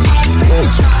fertilize this egg.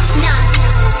 Nah,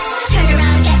 turn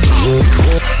around and get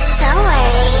pegged. Don't worry,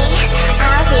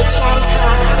 I'll be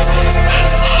gentle.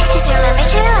 Just remember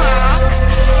to relax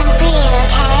and breathe,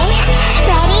 okay?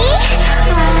 Ready?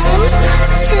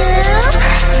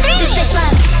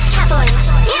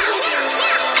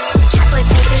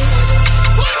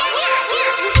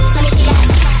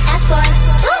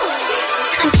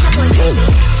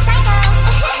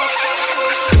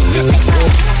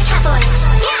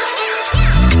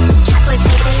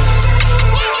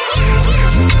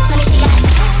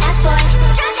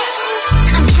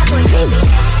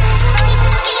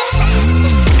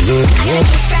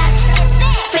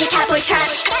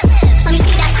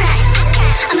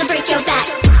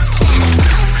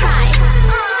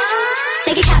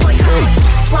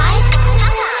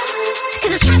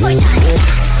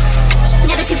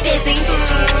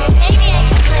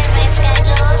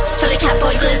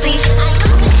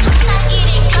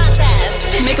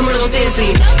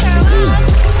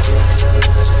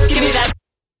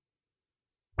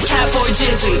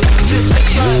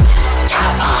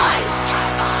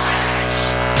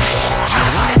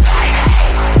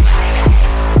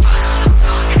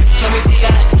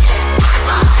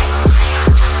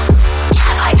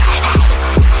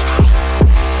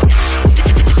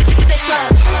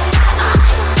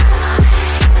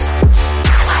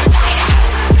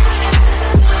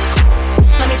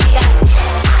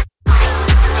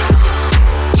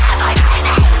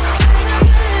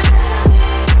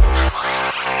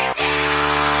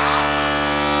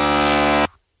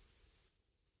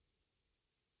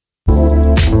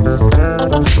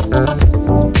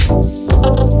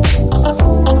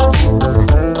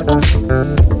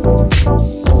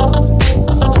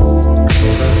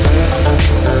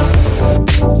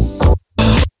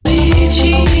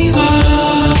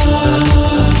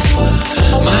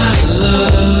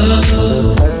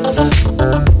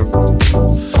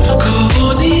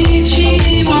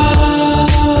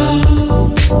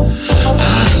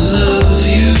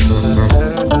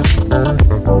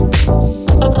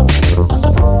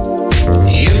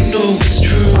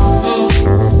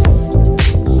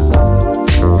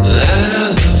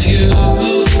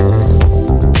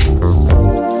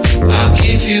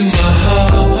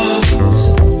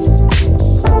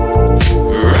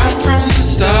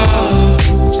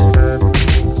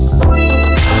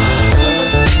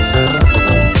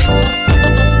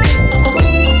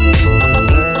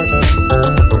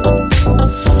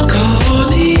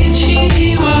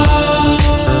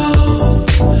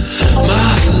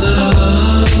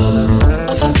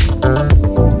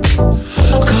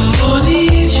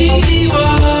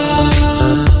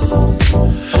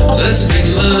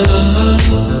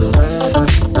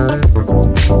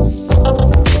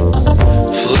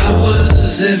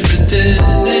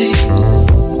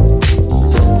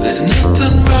 There's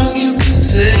nothing wrong you can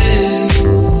say.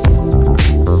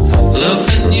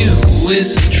 Loving you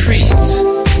is a treat.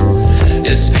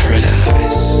 It's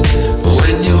paradise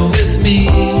when you're with me.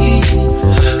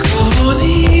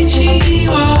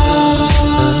 Konnichiwa,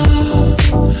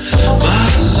 my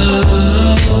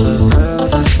love.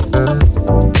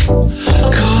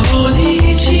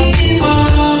 Konnichiwa,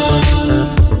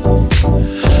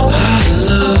 I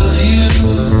love you.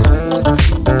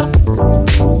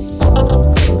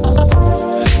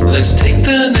 Let's take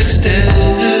the next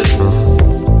step.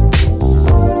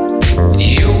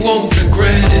 You won't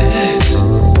regret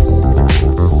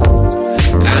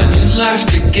our new life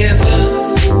together.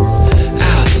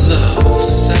 Our love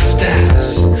soft as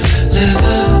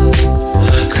leather.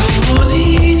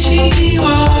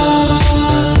 Konnichiwa,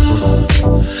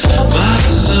 my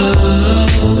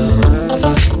love.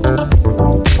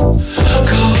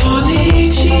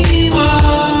 Konnichiwa,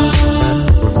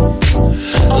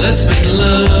 let's make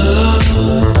love.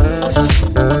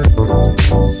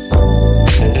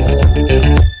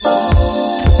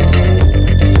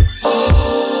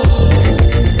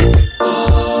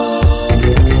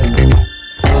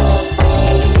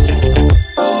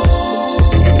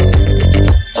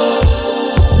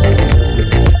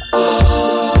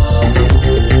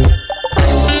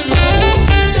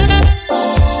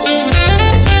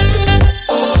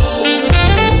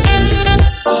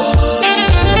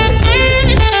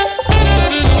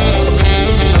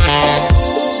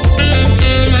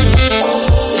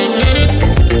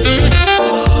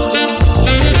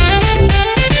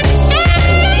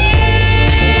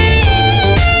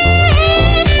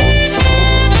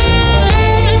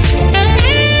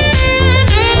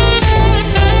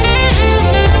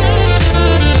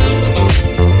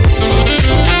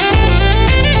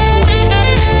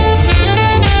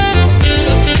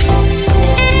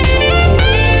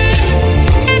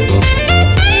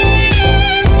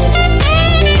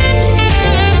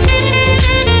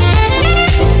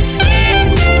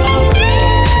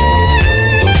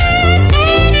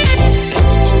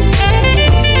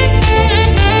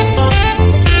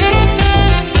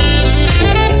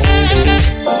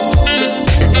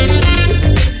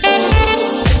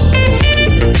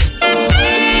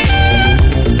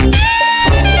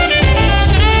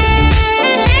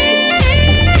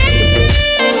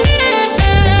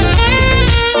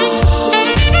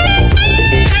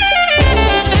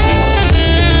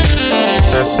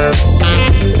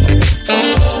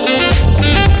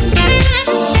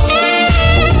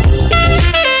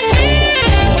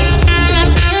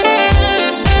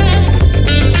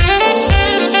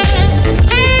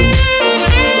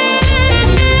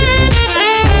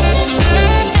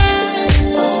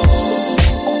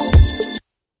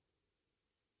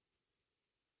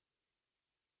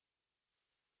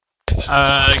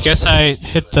 I guess I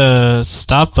hit the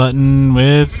stop button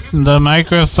with the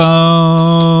microphone.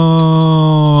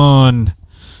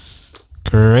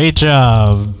 Great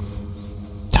job,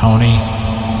 Tony.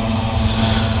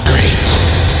 Great.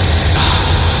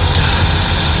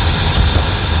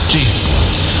 Jeez.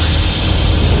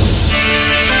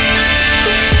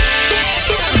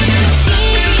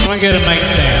 I'm gonna get a mic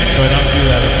stand so I don't do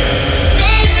that again.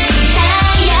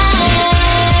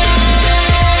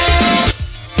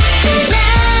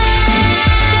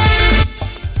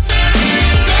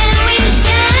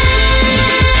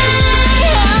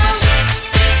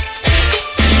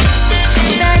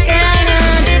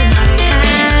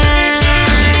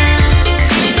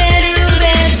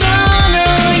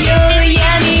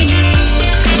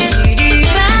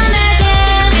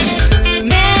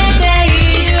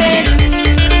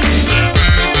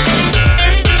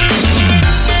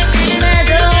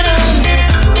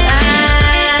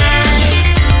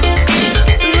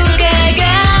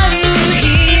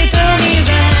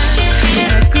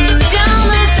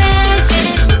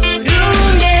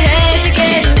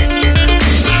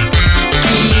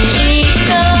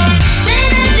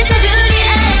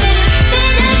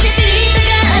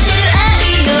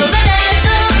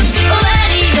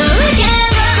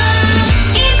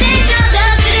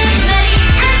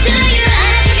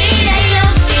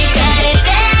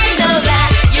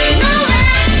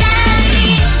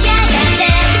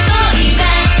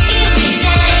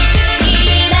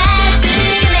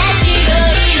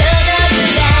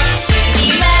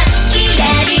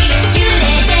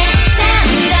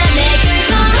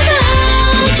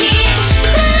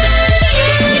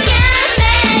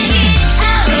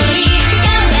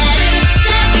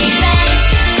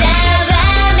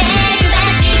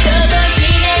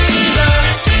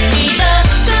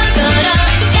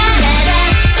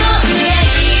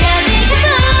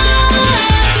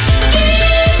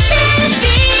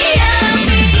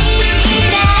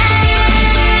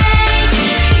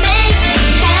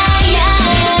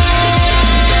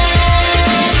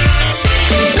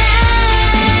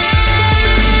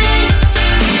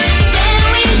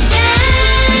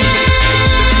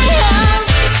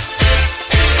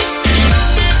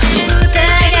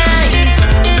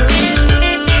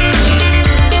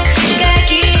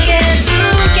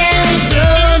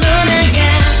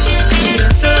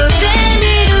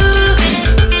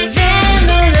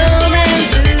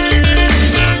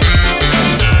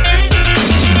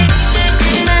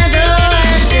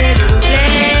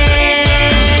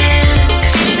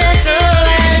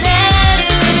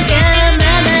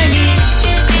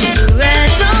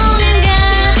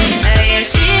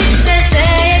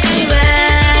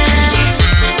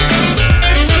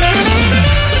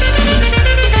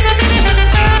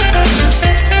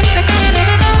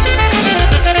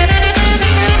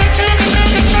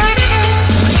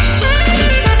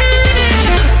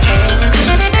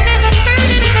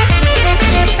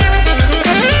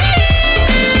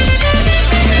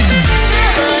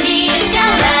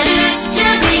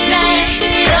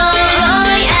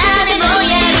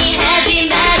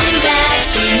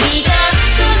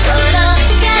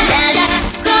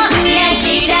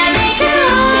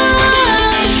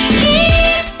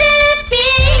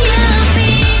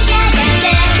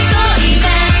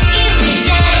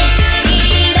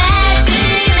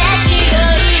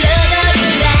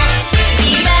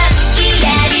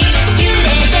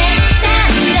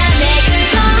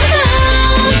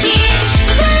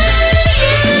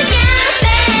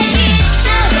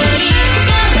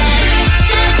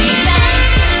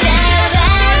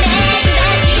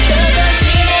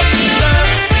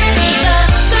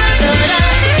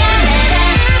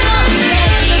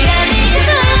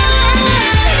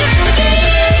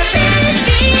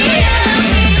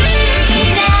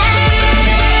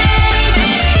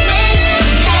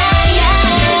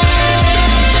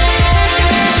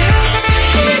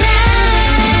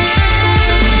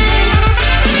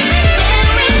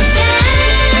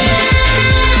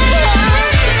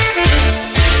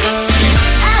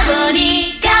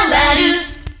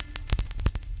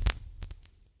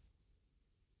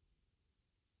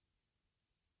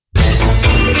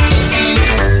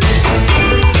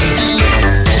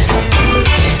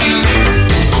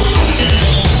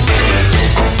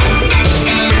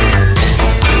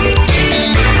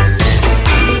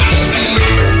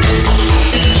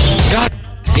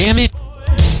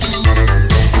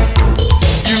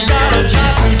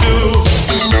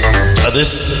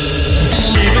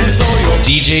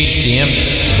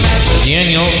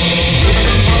 Daniel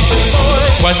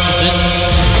requested this.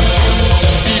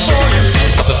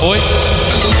 Puppet Boy.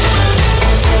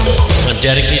 I'm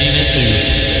dedicating it to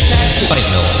White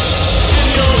Milk.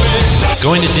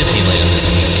 Going to Disneyland this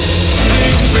week.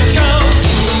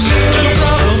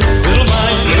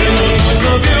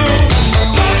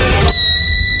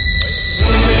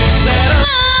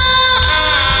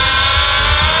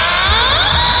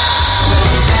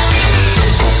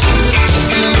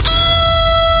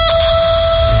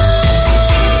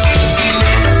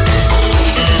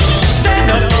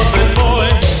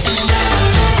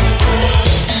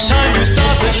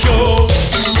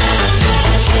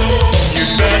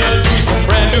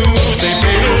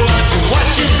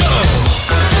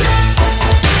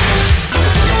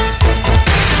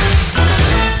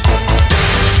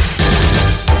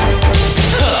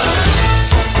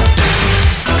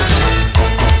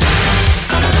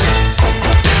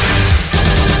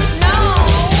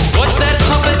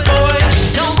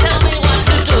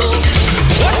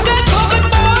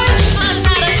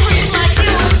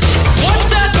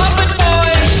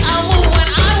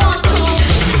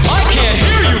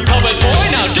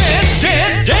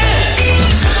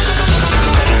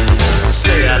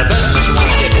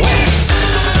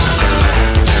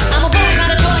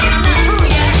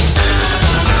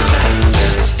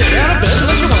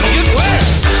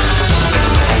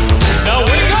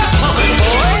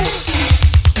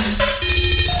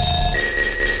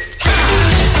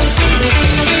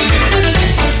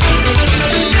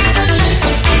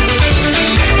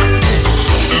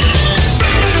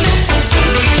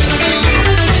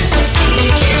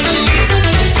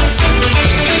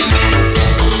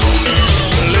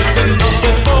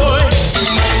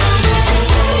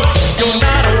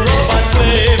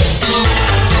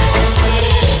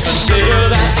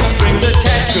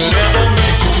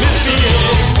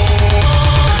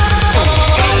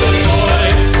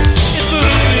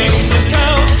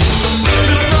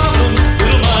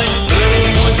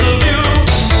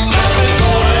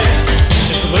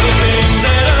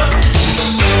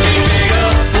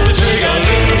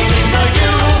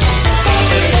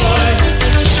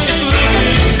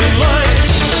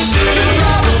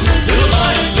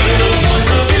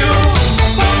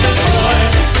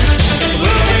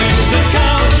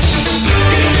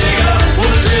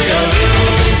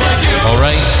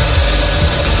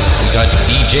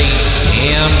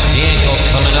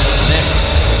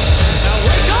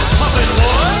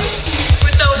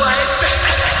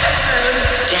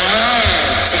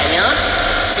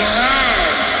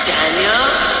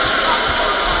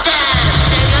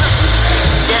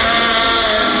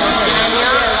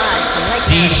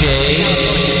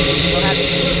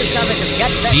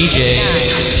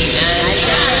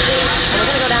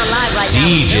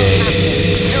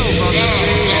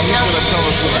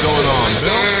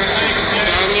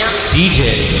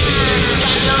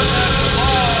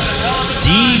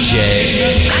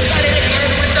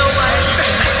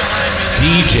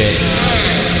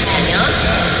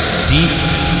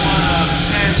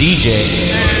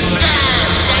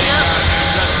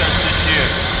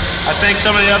 I think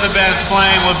some of the other bands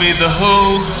playing will be The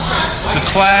Who, The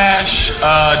Clash,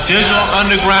 Digital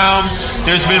Underground.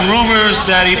 There's been rumors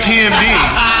that EPMD.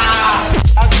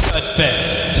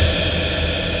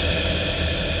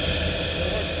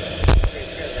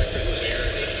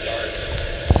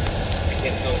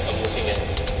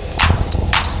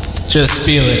 Just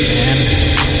feel it, man.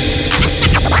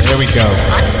 There we go.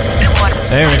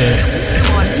 There it is.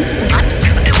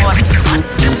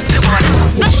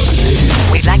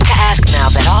 We'd like to ask now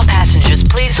that all passengers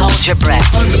please hold your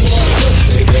breath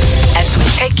as we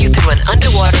take you through an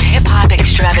underwater hip-hop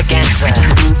extravaganza.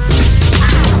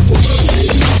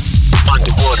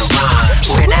 Underwater rhymes.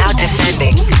 We're now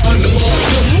descending. Underwater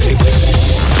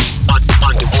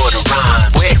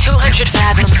rhymes. We're 200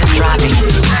 fathoms and dropping.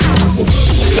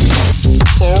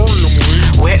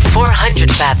 We're at 400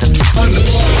 fathoms.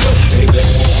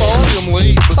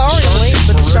 Sorry I'm late,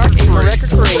 but the shark ate my record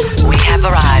grade. We have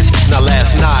arrived. Now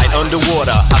last night,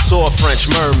 underwater, I saw a French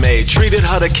mermaid. Treated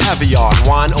her to caviar,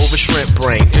 wine over shrimp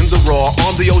brain. In the raw,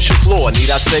 on the ocean floor. Need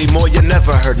I say more? You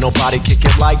never heard nobody kick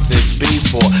it like this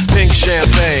before. Pink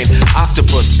champagne,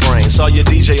 octopus brain. Saw your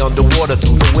DJ underwater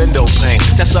through the window pane.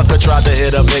 That sucker tried to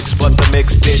hit a mix, but the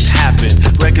mix didn't happen.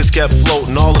 Records kept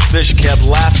floating, all the fish kept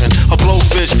laughing. A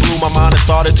blowfish blew my mind and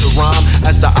started to rhyme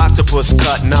as the octopus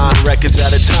cut 9 records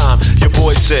at a time. Your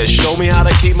boy said, show me how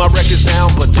to keep my records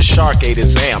down, but the shark ate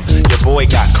his am. Your boy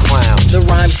got clowned. The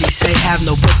rhymes he say have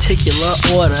no particular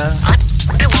order.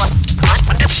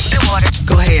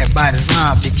 Go ahead, bite his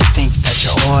rhymes if you think that's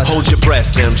your order. Hold your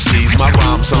breath, MCs, my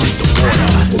rhymes underwater.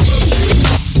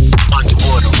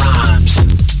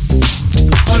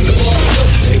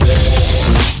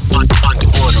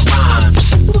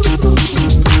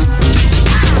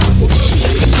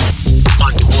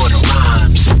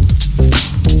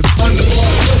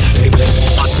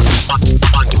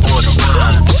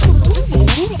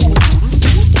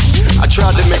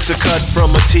 lyrics are cut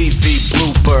from a TV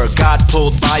blooper. Got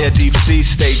pulled by a deep sea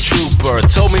state trooper.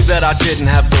 Told me that I didn't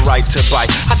have the right to bite.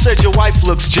 I said your wife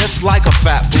looks just like a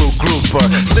fat blue grouper.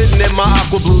 Sitting in my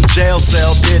aqua blue jail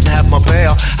cell, didn't have my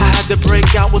bail. I had to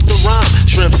break out with the rhyme.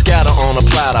 Shrimp scatter on a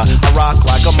platter. I rock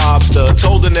like a mobster.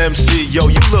 Told an MC, yo,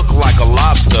 you look like a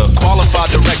lobster. Qualified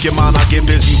to wreck your mind. I get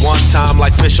busy one time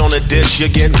like fish on a dish. You're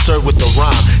getting served with the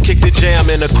rhyme. Kick the jam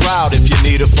in the crowd if you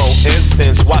need it for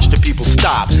instance. Watch the people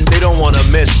stop. They don't wanna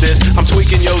miss this. I'm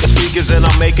tweaking your speakers and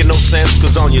I'm making no sense.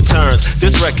 Cause on your turns,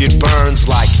 this record burns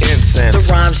like incense.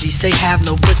 The rhymes he say have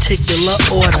no particular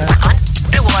order.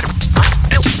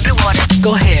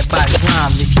 Go ahead, buy his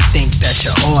rhymes if you think that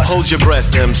you're order. Hold your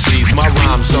breath, MCs. My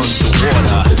rhymes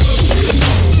underwater.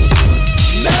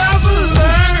 Never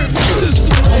learn to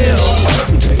swim.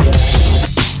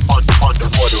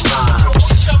 Underwater rhymes.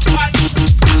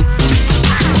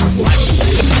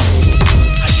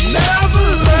 Never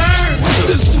learn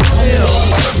to swim.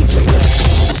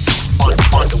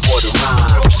 Underwater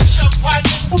rhymes.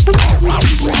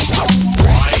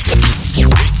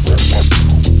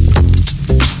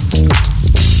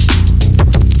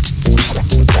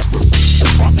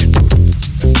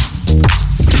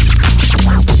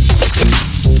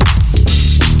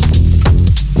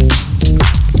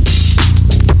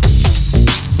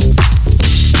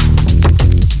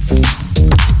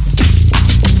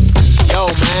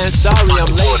 Sorry I'm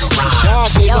late.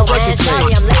 Yo man,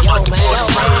 sorry I'm late. Yo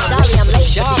man, sorry I'm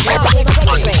late. Yo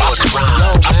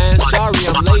man, sorry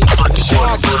I'm late.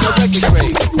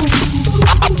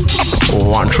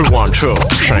 One true,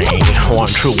 chain. 1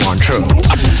 2 1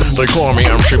 2. They call me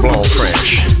MC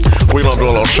Blowfish. We don't do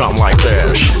a little something like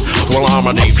this. Well, I'm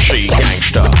a deep sea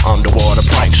gangster, underwater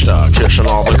prankster, kissing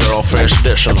all the girlfish,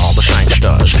 dissing all the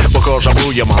sangsters. Because I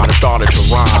blew your mind and started to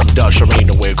rhyme, doesn't mean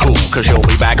that we're cool. Cause you'll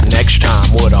be back next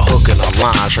time with a hook and a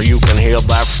line, so you can hear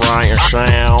that frying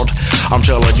sound. I'm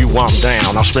telling you I'm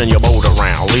down, I'll spin your boat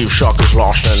around, leave suckers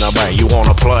lost in the bay. You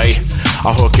wanna play?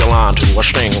 I'll hook your line to a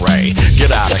stingray.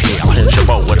 Get out of here, I'll hit your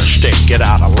boat with a stick. Get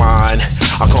out of line,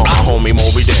 I call my homie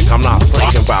Moby Dick. I'm not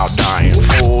thinking about dying,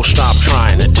 fool. Stop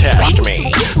trying to test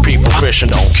me. People fishing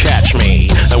don't catch me.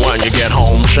 And when you get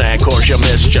home, sad cause you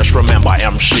miss, just remember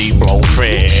MC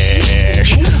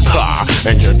Blowfish. Ha,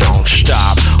 and you don't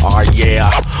stop. Oh yeah,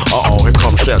 uh-oh, here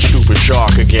comes that stupid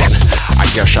shark again. I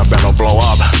guess I better blow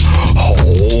up.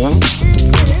 Oh.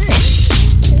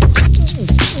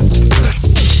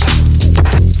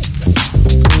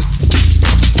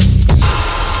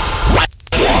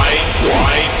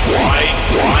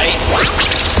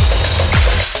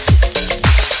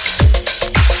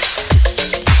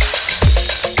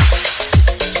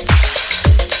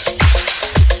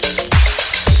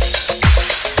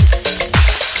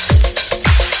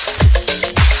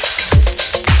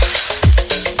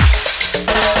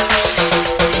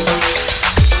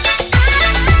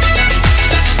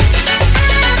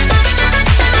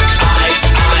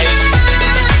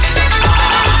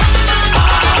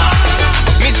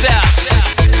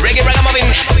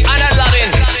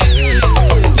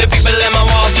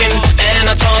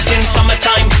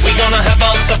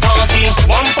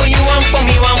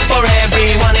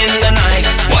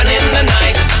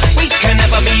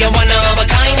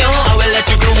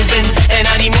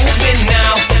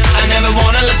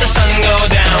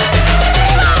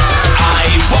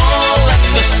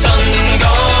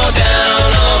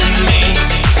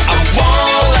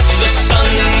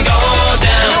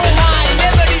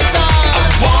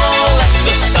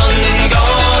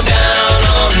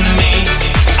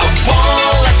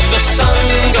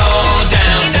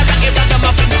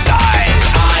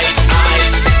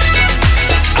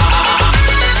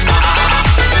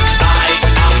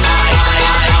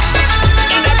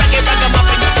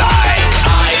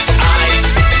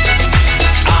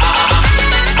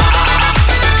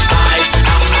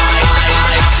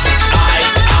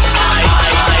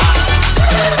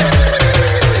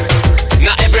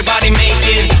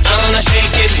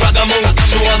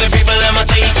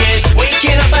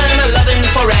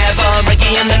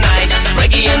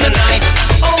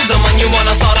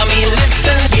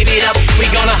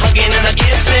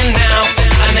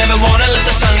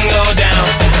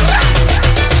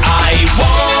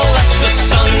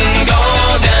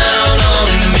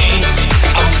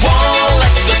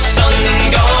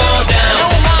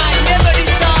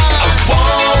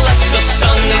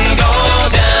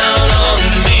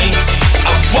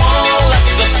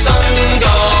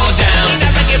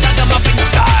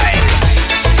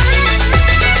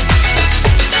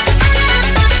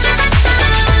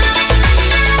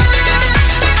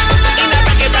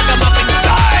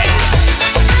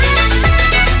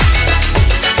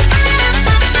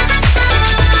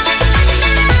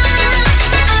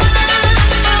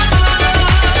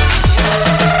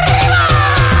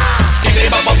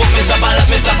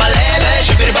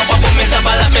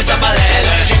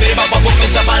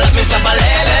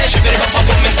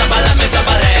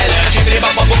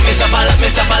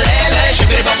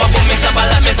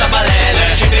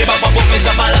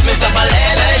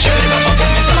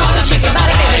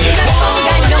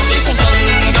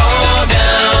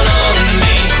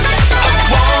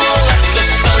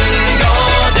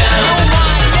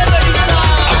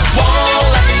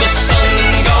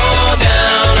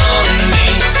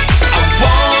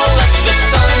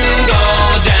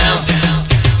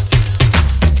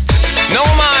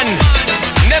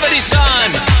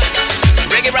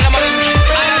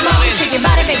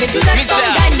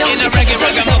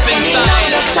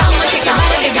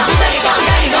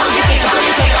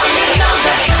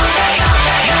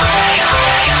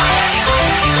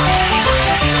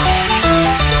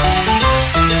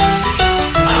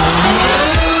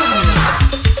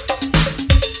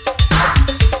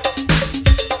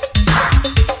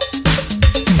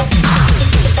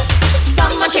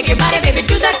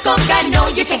 conga. No,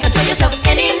 you can't control yourself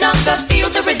any longer. Feel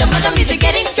the rhythm of the music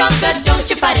getting stronger. Don't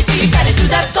you fight it till you try to do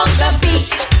the conga beat.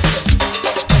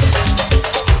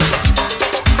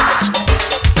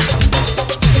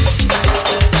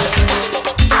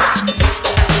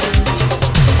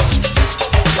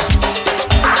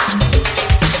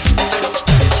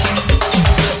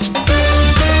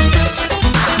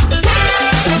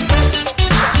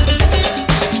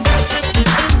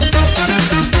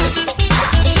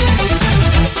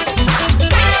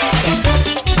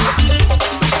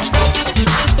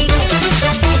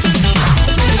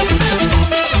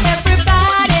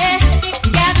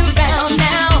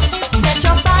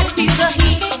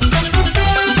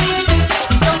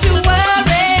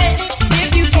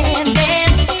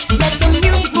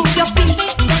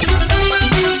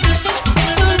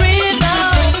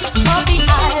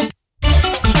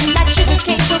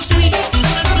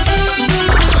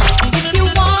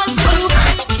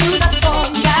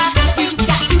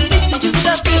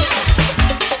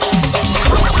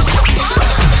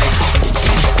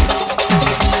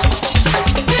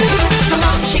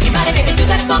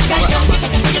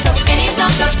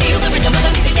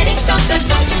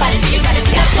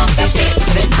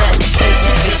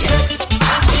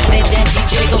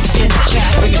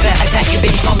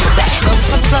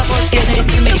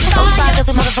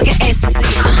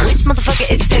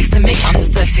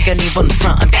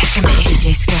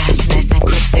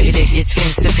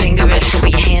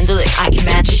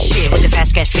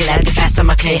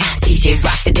 DJ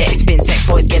rock the deck, spin sex,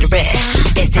 boys get a red.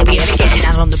 S.A.B. yet again,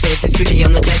 out on the bed, just booty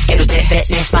on the desk, get a dead bet,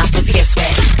 next my pussy gets wet.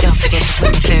 Don't forget to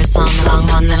put my fair song, the long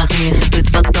one that I'll do.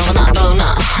 With what's going on, bone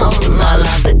up, oh la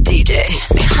la, the DJ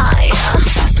takes me higher.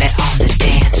 Fuck me on the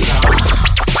dance floor.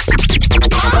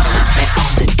 Fuck me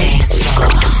on the dance floor.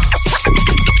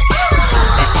 Fuck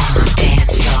me on the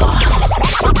dance floor.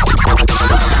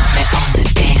 Fuck me on the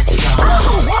dance floor.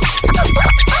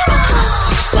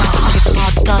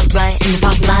 Start right in the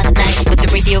parking lot at night with the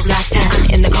radio locked out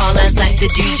in the car last night. The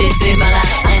DJ's in my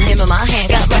life and him in my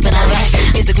hand, got rapping alright.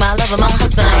 Music my lover, my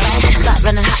husband alright. Spot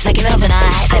running hot like an oven,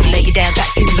 alright. Let me lay you down, track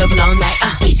to loving all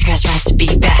night. Each crash match the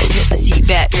beat back, flip the seat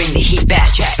back, bring the heat back.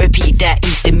 Track repeat that,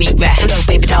 eat the meat rack. Hello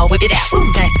baby doll, whip it out. Ooh,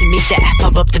 nice to meet that.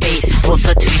 Pump up the bass, wolf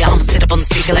a tweet. I'ma sit up on the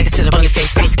speaker like I sit up on your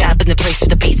face. Grace got up in the place with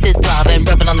the pieces throbbing,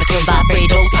 rubbing on the cool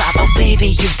vibrate. Oh, stop, oh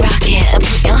baby, you rock it.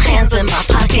 Put your hands in my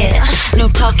pocket. No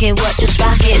talking, what, just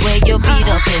rock it. Where your feet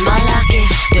up in my locket.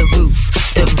 The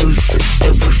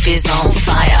roof is on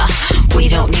fire. We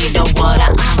don't need no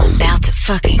water. I'm about to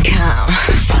fucking come.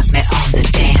 Fuck me on the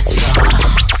dance floor.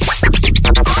 Fuck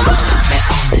me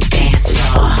on the dance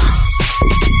floor.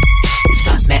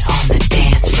 Fuck me on the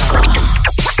dance floor.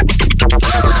 Fuck me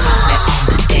on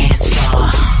the dance floor.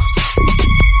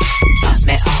 Fuck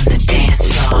me on the dance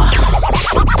floor.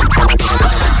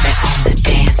 Fuck me on the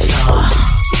dance floor.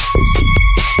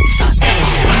 Fuck me on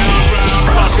the dance floor.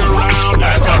 Fuck around,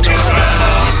 I fuck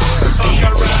around. Fuck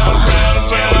around,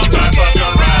 I fuck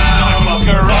around. Fuck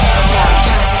around.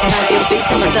 Now your face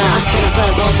on the dance, feel the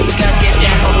size all these guys get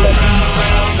down.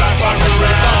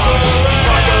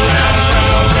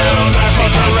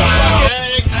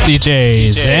 DJ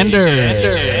Xander.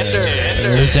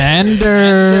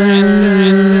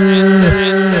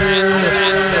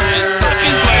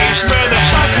 Fucking place where the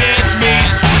fuckheads meet.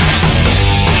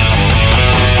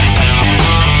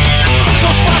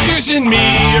 Those fuckers and me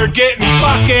are getting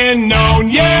fucking known.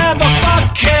 Yeah, the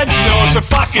fuckheads know, so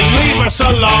fucking leave us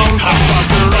alone. I fuck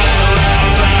around,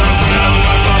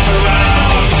 I fuck around.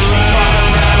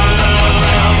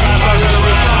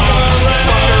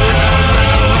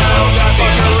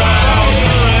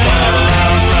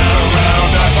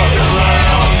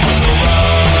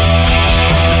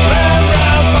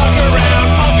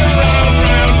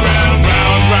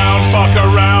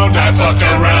 I fuck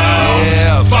around,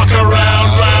 yeah. Fuck around,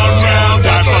 round, round.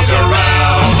 I fuck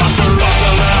around, fuck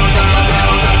around, round,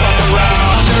 round. I fuck around,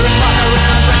 fuck around,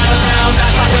 round, round. I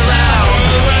fuck around.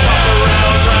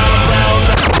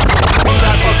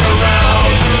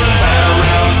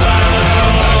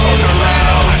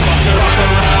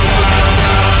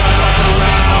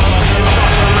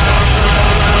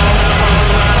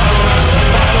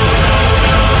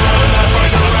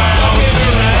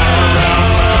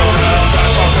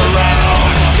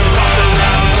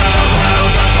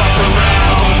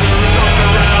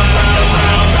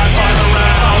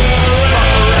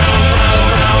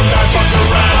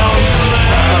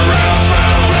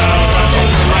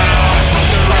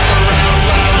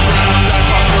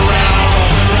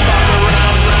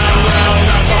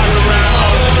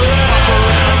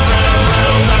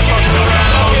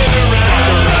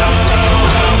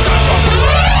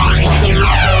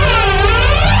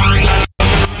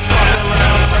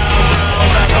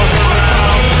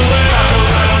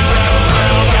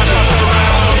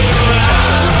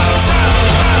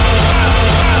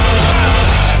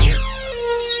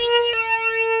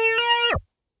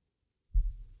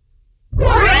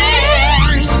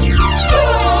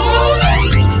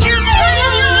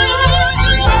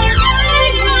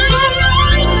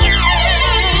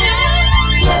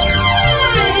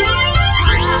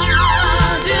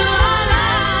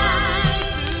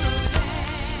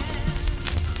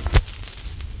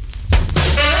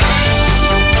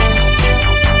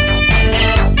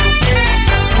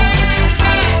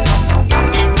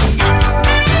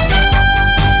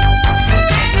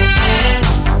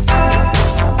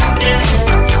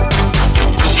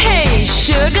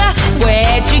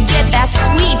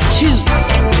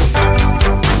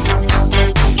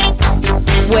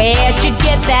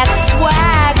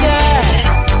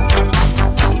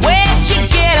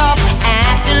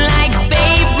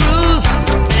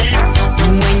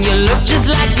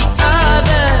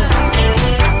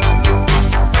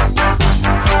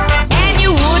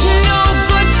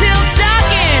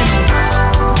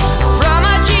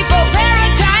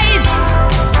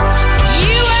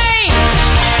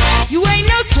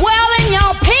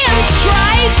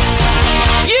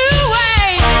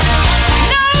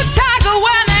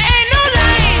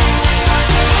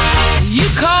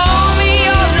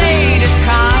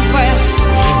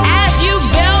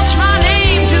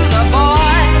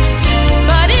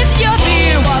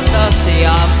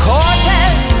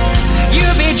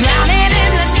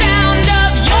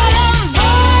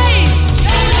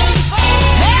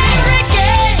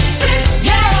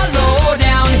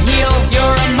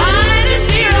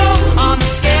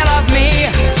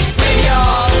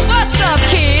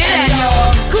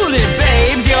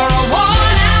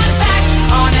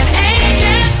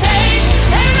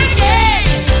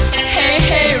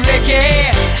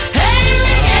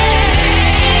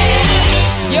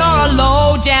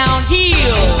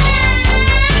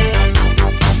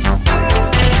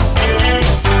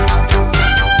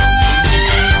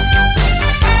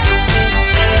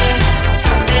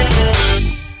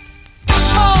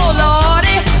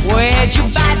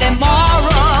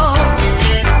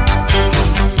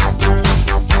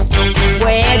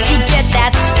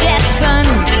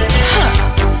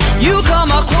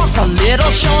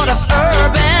 fell short of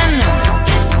urban.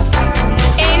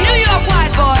 A New York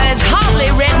white boy is hardly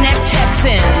redneck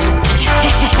Texan.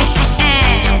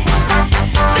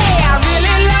 Say, I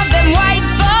really love them white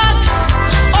bucks.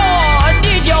 Or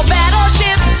did your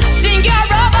battleship sink your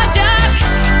rubber duck?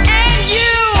 And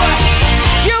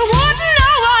you wouldn't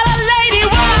know what a lady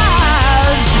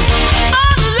was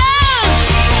unless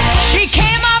she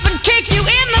came up and kicked you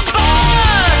in the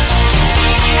butt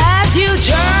as you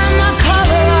turn the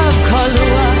color of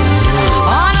Kahlua.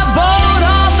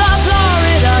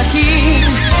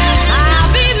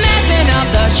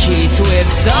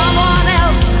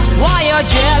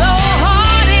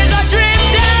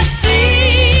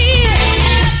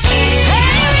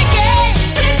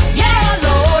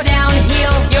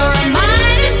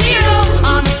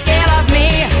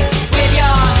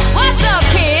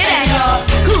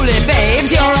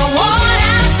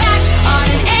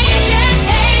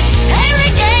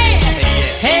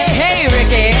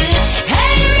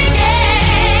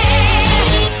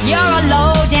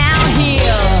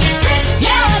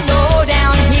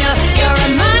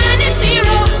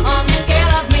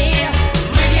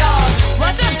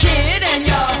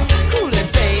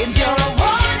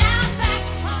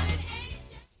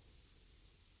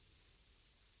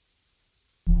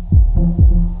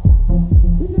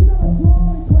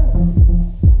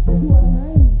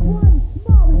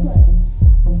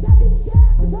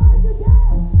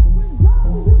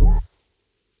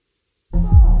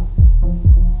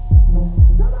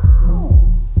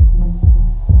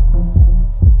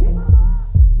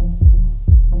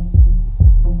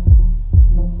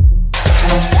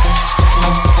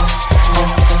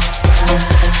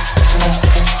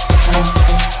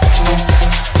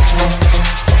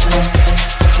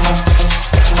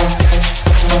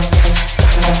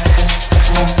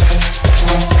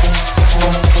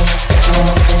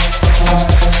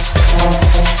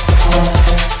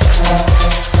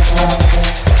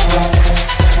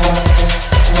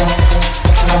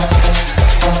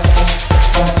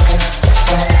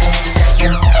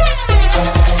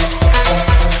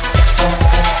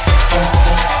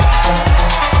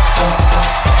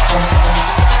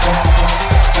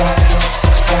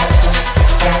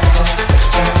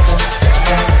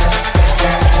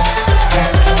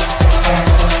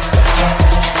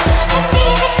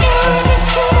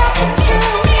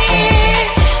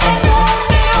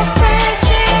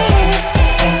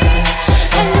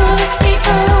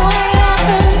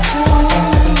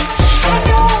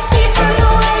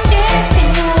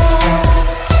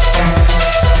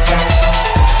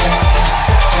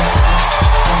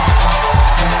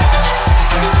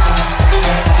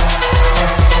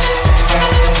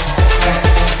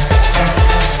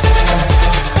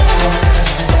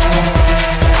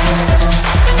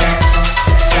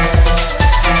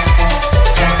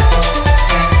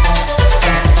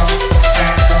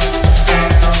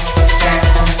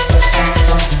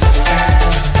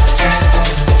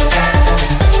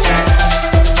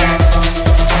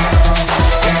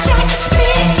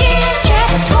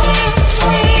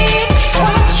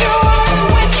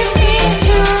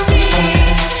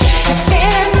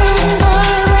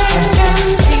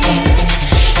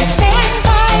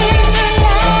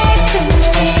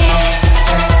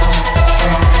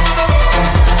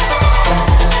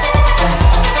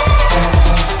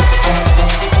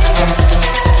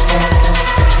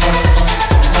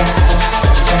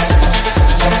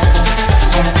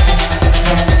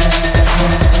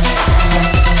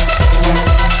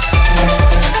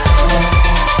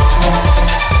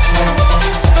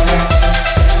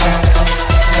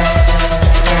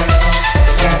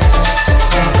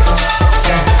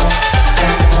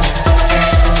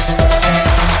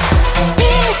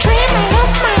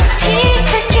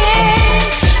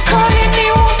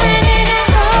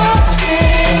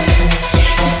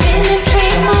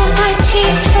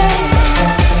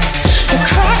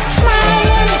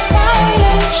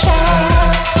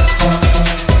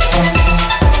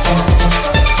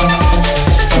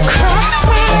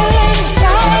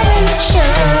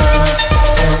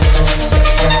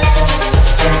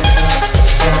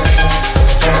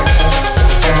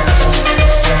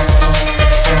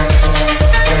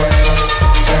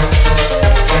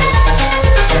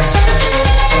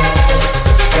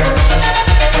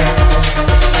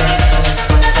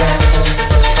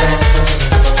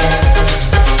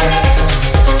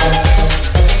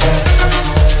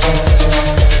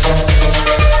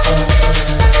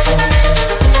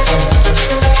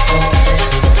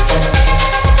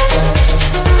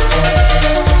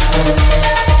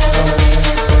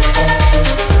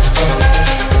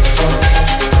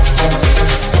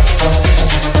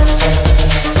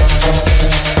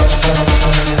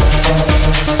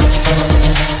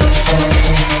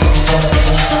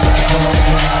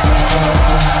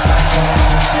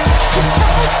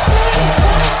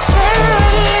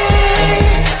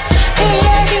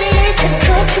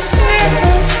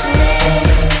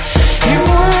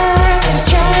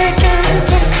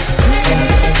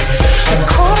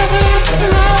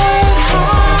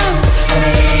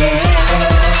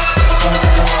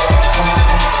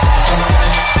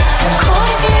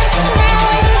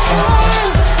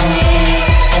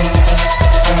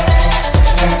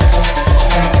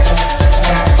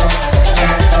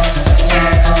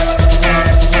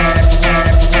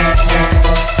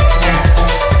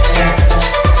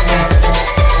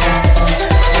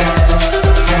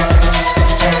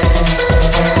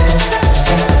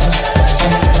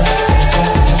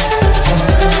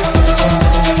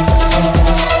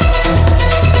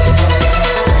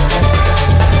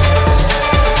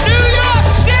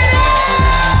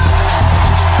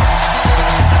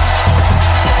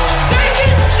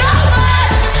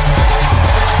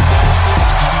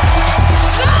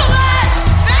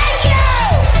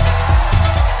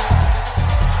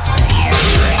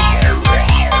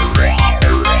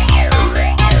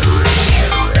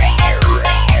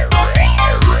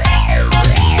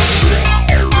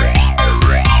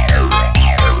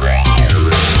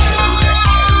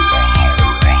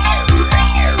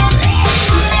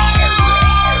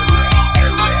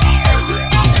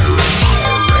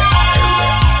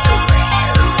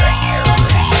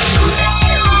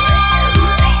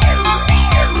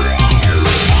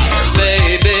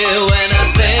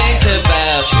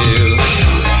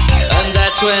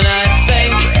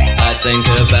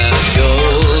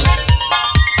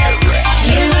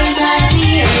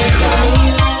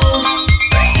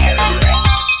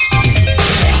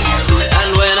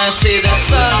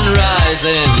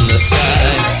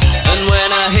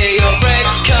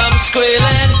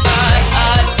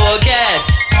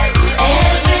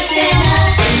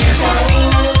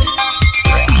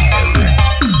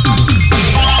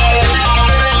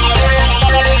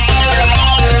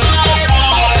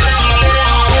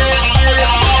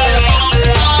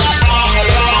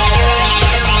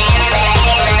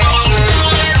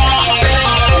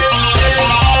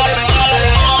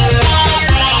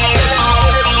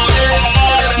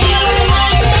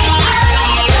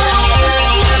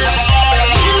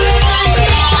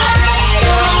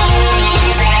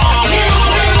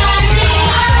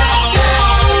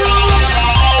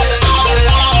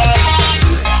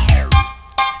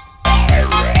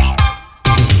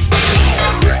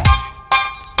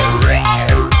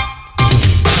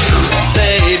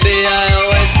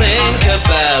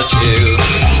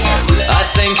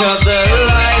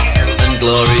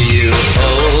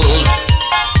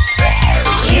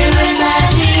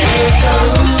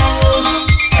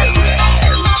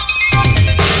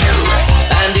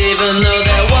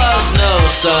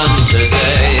 sun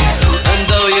today. And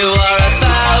though you are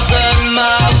 1,000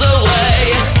 miles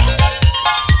away,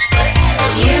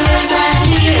 you remind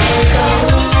me of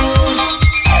gold.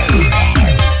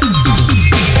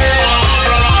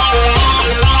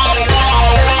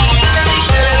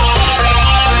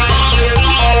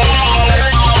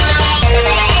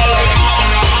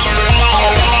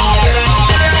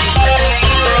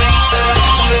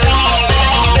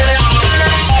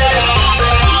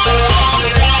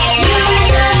 You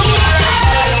remind me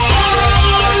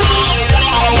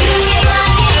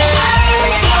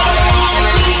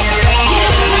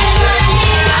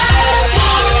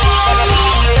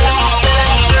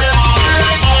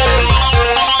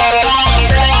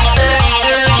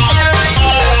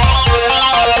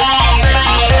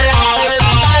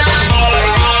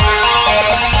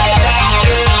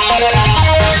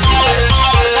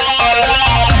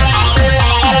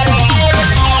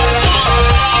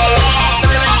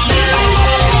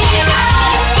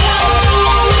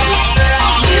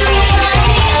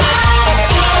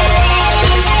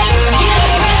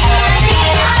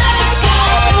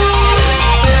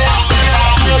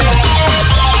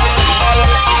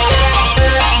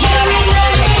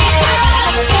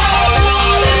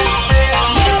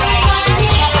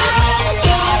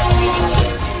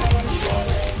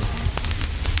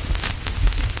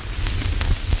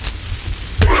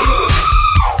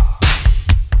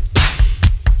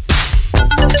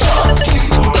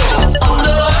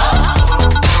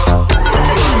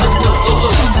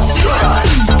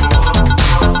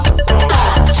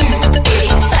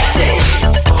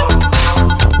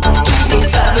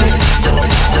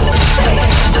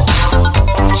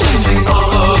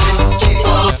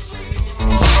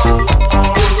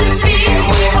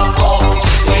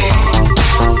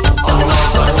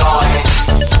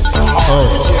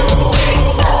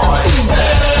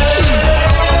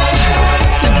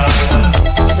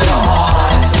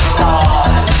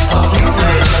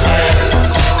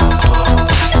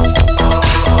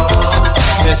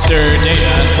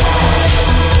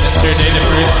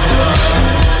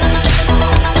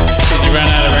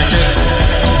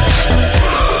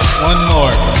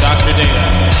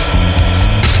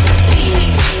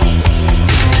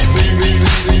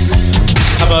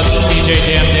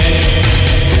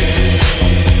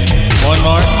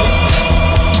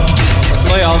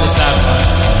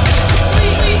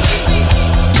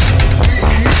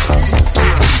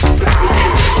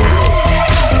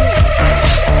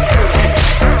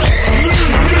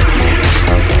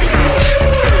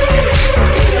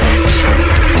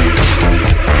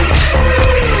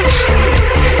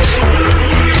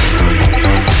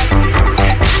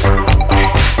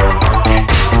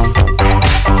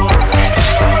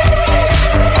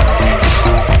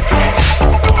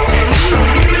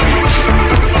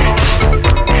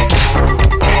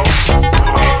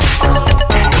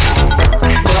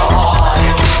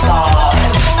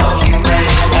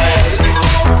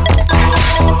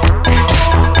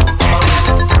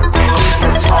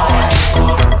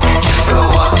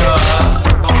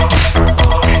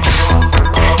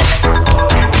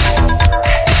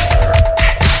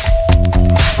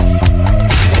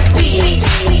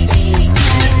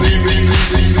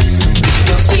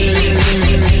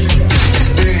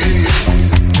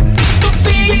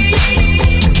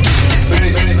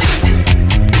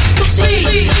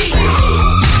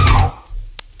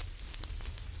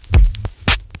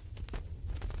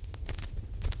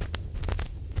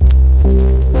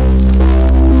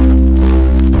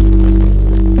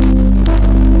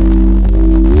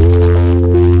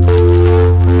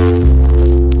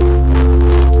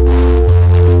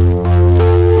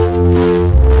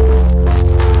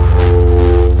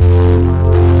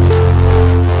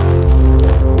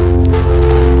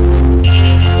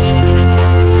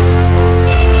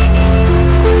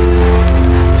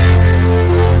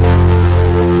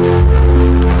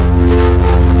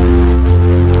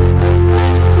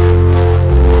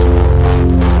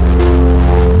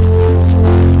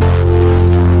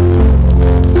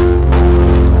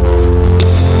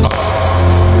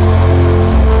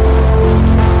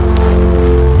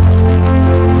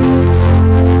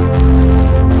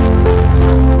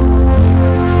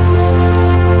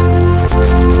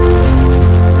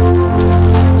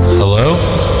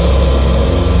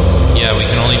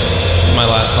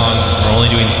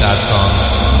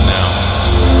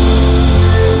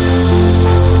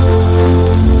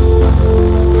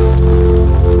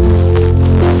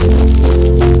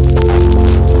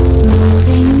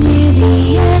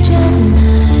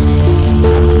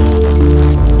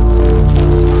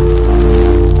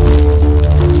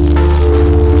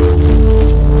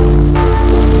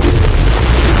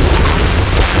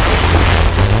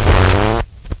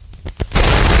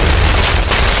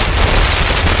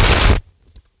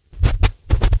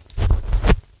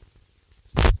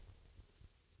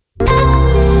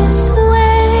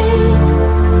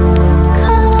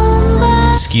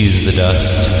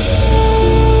dust.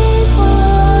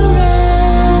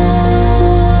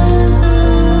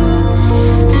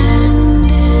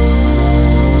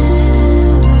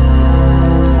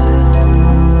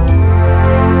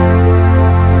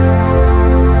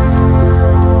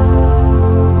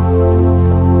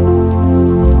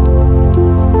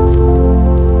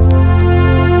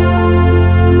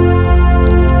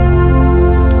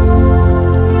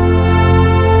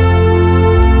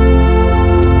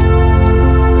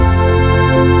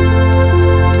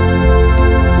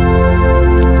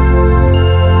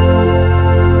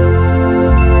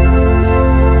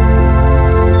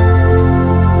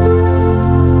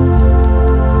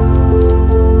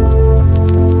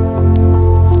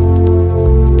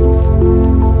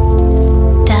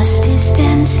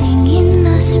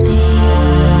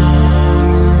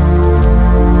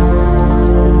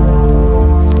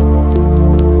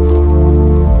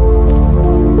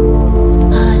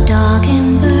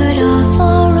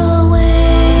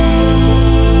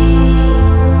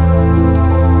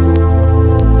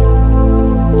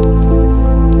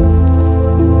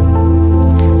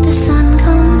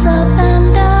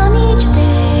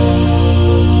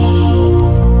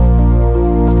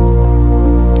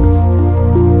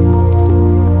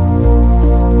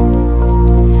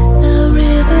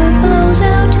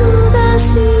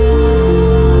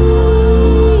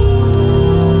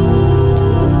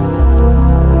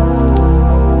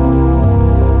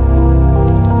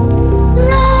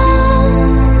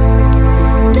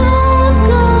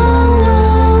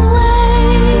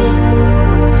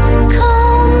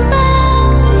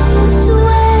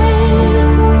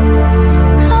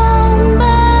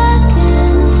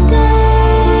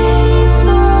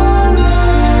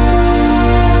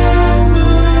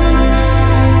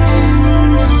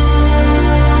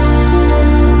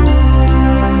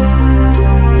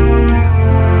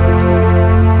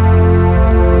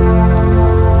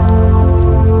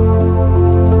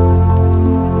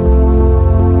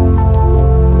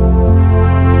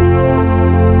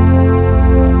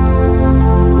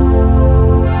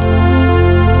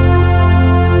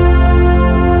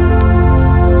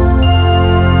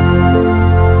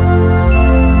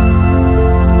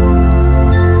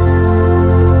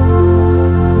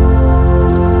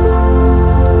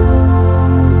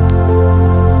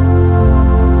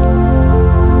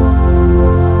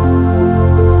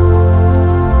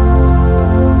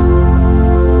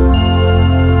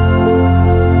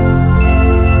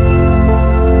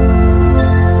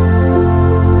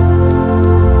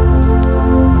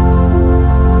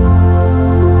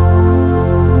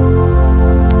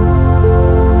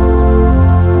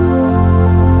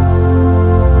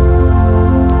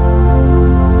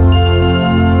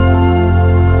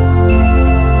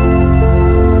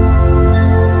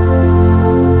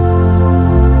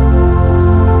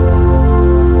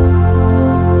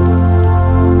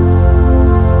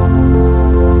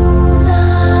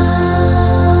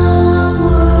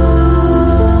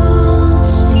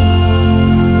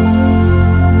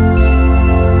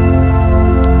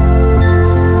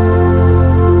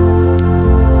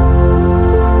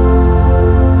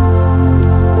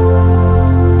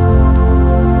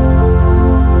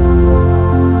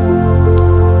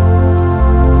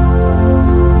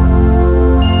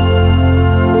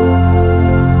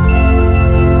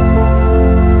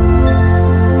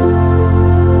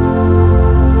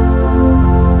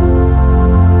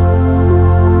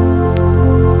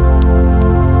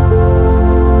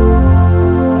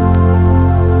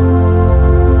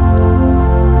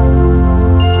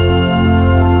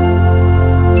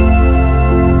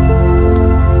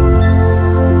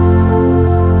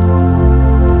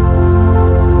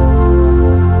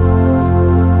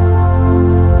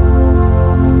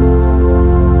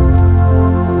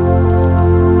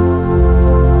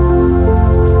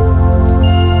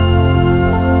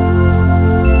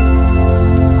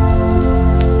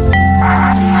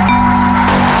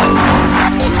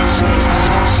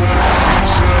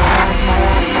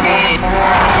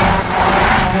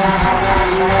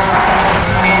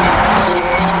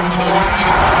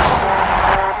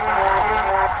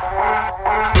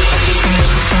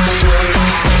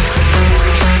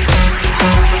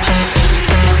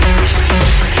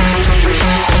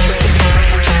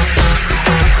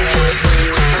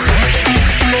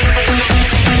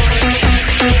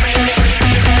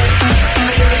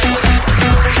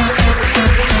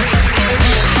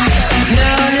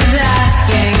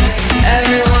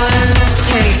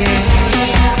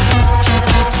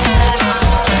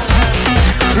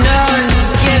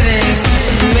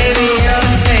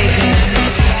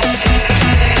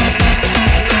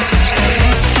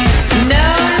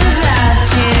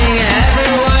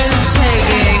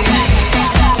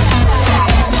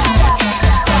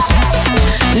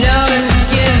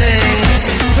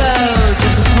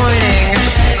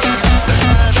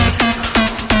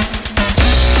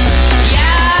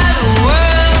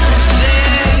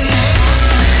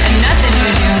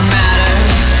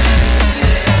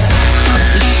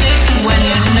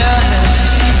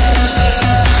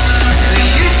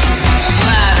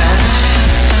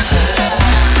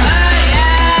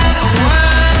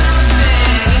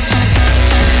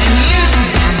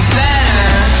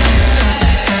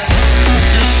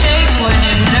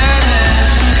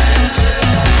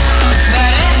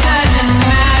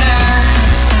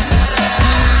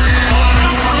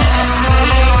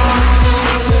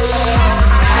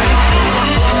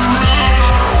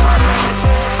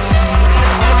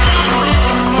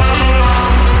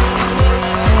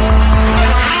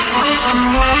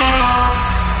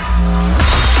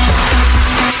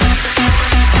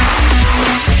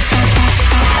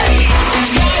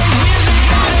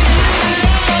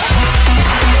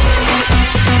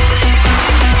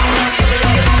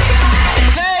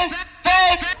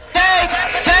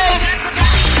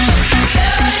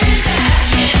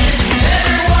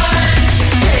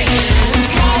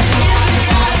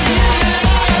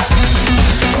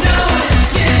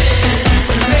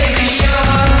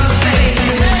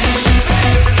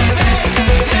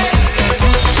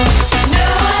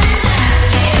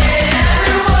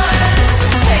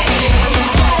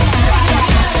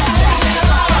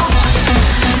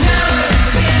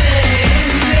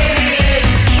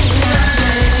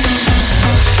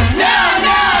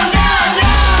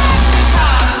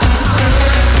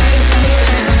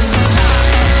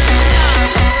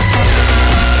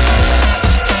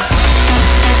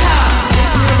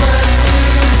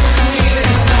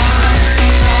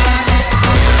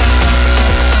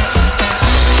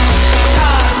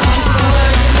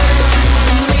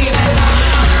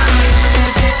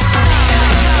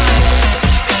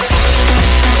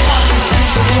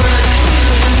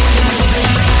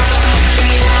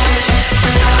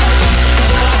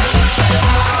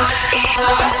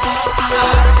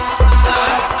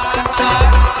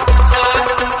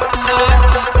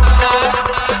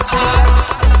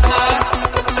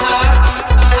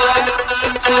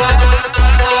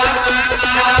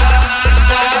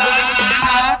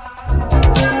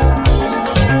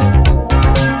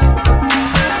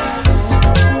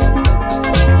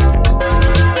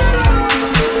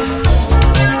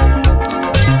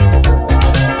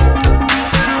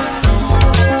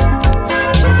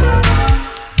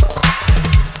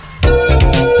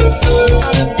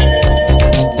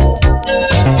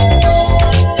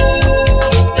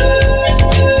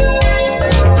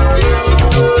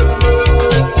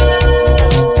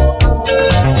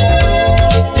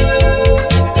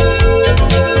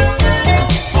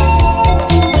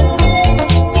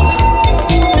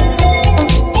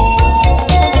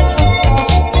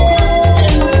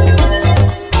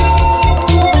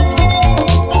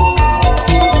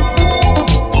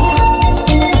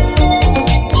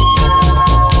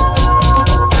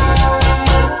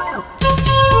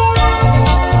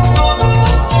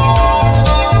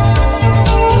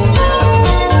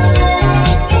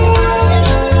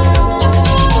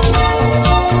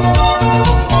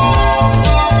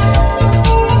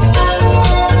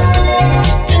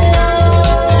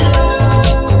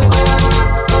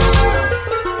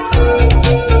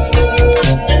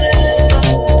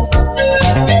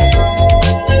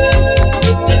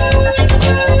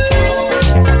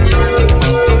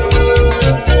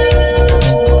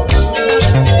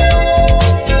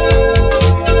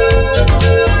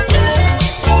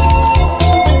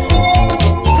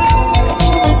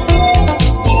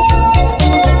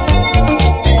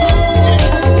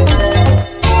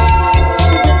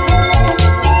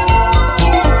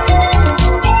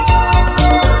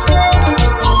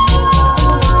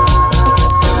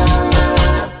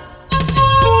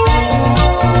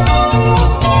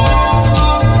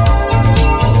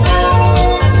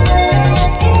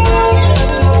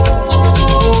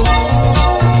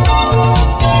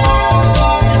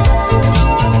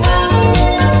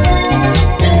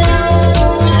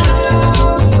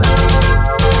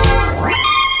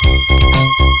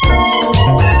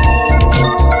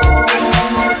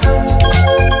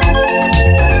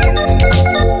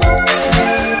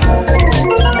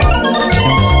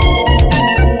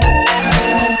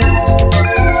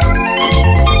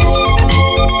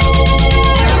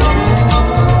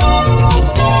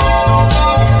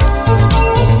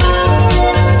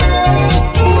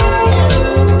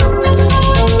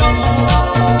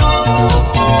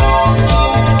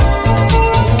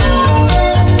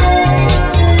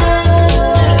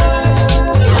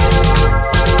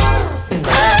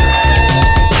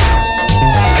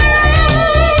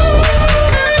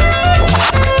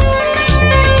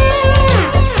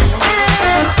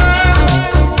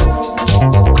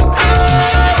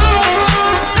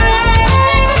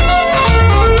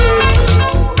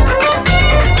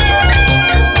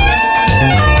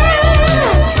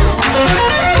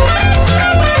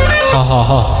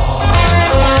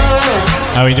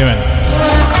 How we doing?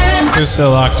 Who's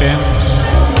still locked in?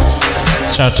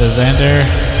 Shout to Xander,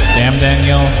 Damn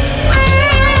Daniel,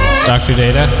 Dr.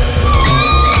 Data.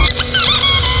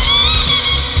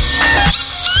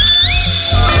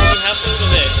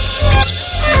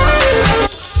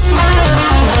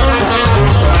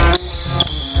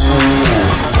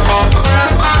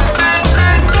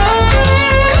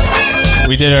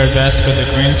 We did our best with the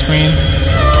green screen.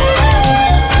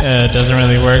 It doesn't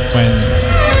really work when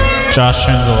Josh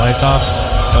turns the lights off,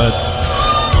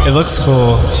 but it looks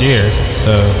cool here,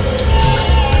 so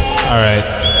alright.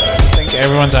 I think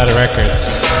everyone's out of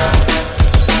records.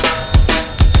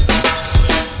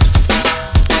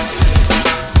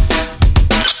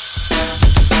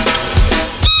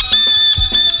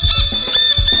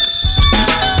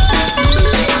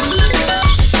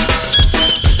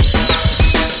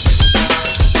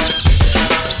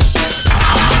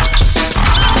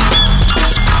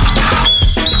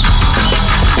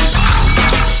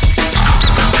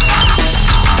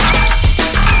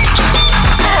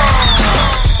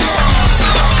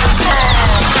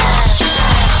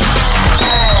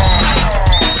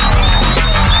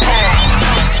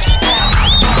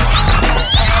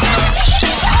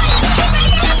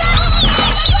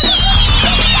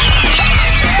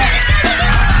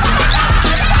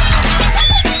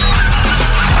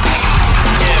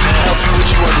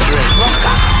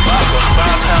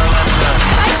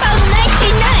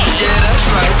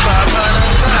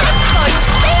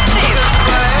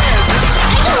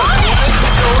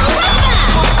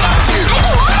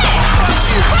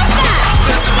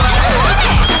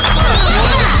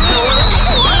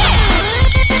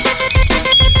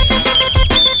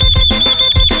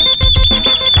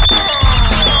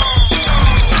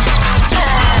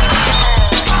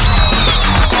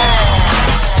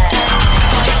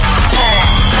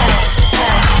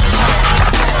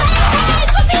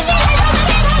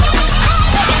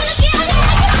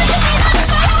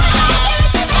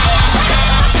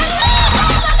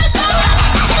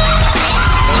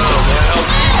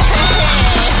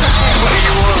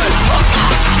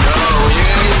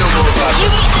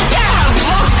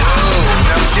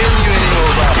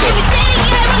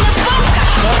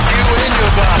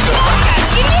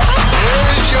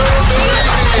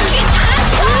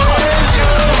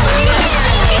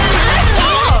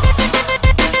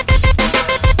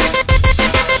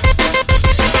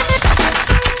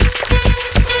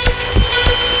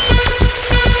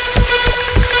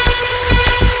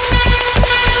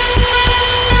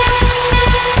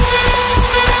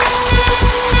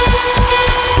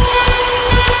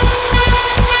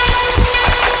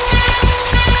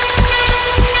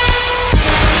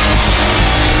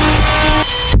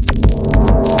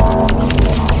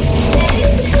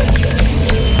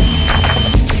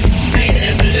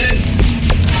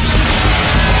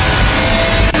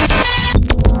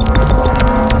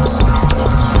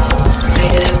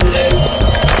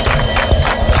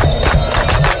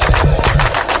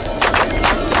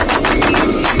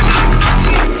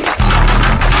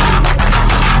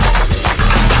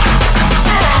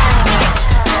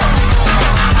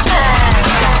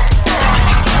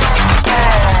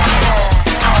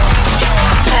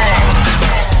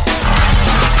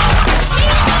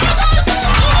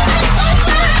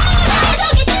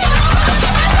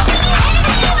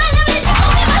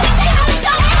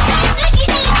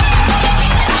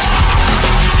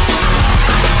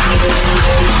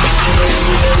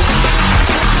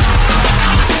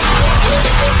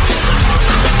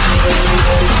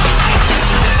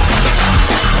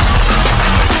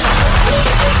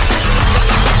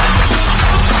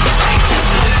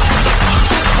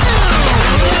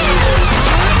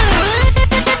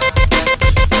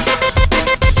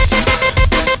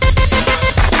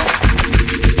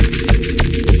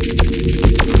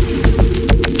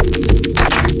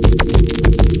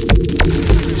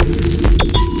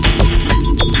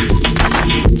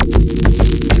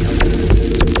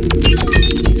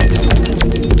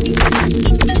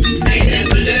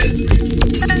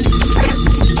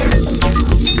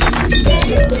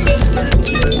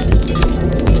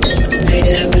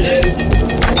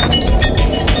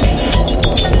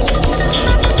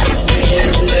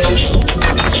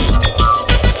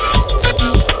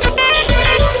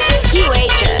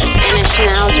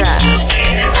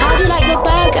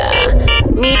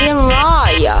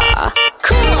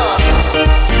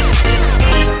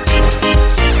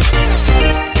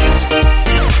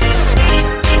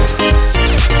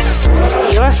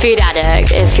 food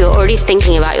addict if you're already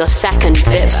thinking about your second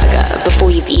bit burger before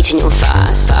you've eaten your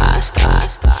first.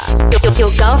 Your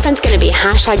girlfriend's gonna be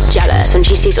 #jealous when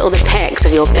she sees all the pics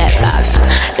of your bit burger.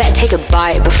 Better take a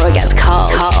bite before it gets cold.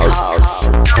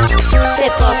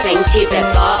 Bit bopping to bit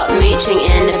bop, mooching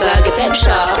in the burger bip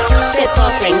shop. Bit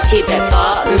bopping to bit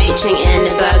bop, mooching in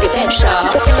the burger bip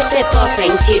shop. Bit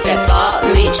bopping to bit bop,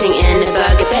 mooching in the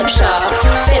burger bip shop.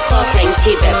 Bit bopping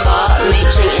to bit bop,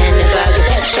 mooching in the burger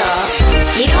bip shop.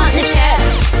 You don't want the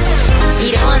chips,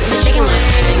 you don't want the chicken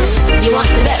wings, you want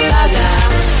the bit burger,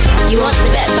 you want the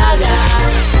bit burger.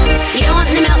 You don't want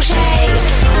the milkshake,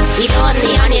 you don't want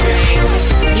the onion rings,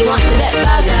 you want the bit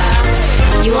burger,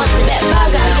 you want the bit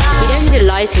burger. You don't need a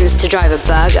license to drive a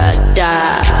burger,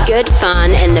 duh. Good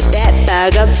fun in the bit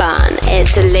burger bun.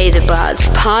 It's a laser buds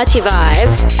party vibe.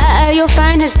 Your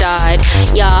phone has died.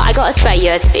 Yeah, I got a spare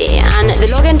USB, and the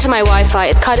login to my Wi-Fi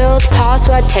is cuddles,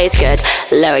 password tastes good,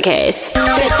 lowercase.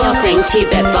 Bit bopping to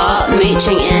bit bop,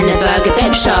 mooching in the burger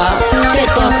bip shop. Bit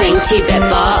bopping to bit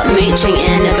bop, mooching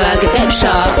in the burger bip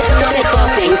shop. Bit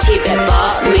bopping to bit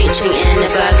bop, mooching in the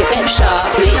burger bip shop.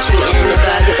 Mooching in the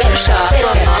burger bip shop.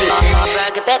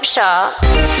 Burger bip shop.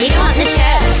 You don't want the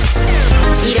chips,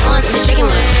 you don't want the chicken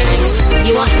wings,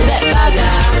 you want the bit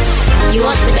burger, you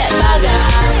want the bit burger.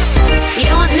 You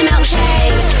don't want the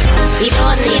milkshake, you don't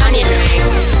want the onion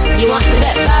rings, you want the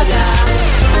bit burger,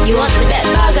 you want the bit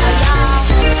burger,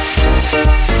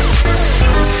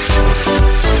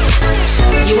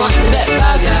 you want the bit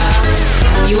burger,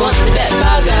 you want the bit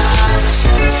burger.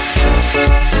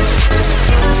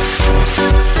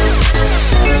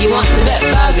 You want the bit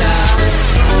burger,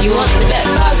 you want the bit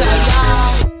burger,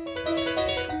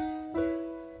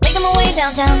 Making my way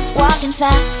downtown, walking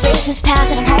fast, faces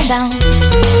past and I'm homebound.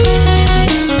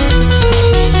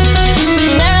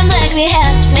 Staring blankly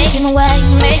ahead, just making my way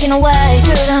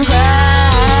through the crowd.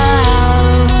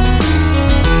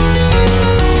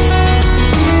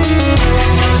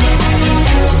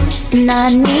 And I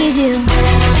need you,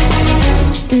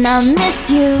 and I miss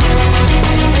you,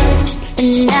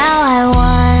 and now I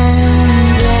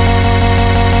wonder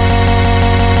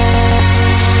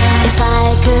if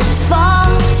I could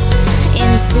fall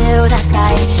into the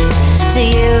sky. Do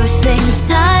you think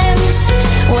time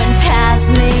would pass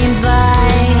me by?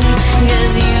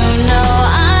 'Cause you know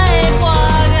I'd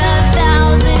walk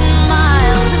 1,000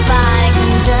 miles if I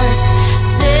can just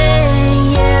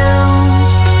see you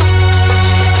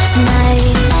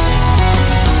tonight.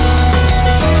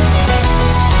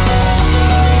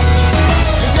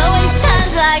 There's always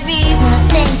times like these when I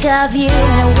think of you,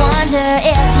 and I wonder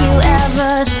if you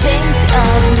ever think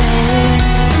of me.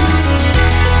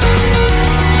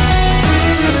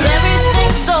 'Cause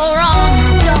everything's so wrong,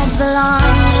 I don't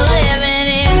belong, living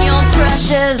in your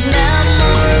precious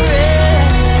memory.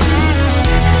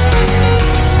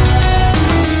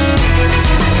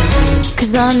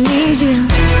 'Cause I need you,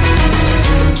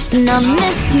 and I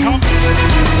miss you,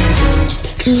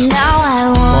 and now I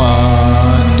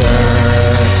wonder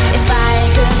if I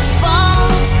could fall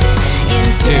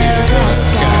into the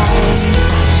sky.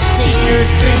 Do you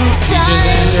think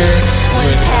time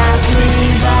would pass me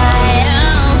by?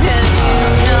 Oh, 'cause you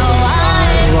know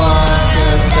I'd walk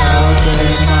 1,000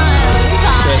 miles if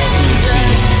I could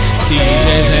just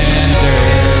DJ Xander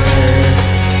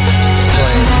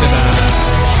playing tonight.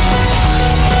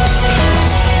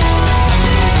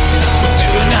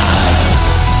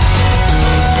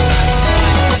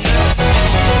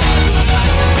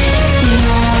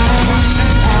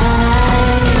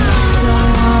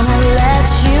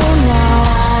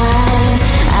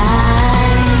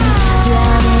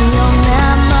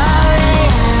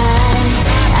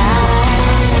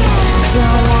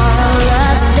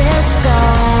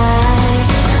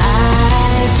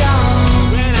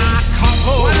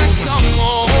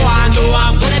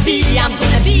 I'm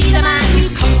gonna be the man who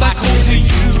comes back home to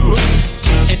you.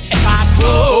 And if I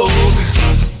broke,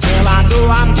 well I know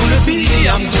I'm gonna be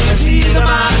the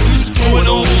man who's going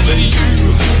over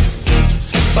you.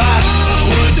 If I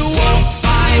would walk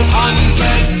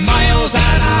 500 miles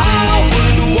and I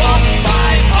would walk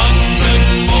 500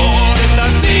 more, just to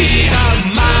be the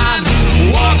man who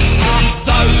walks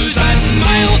 1,000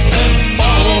 miles to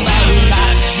fall down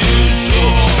that shoe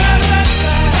door.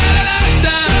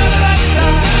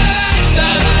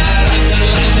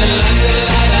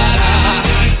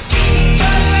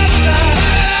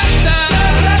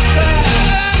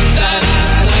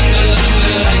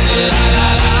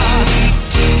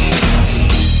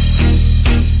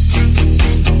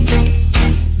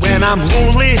 When I'm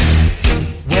lonely,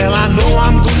 well I know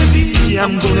I'm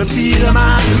gonna be the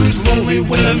man who's lonely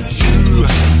without you.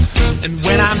 And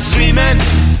when I'm dreaming,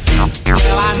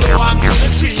 Well, I know I'm gonna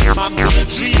dream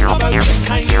about the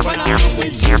kind when I'm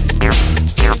with you.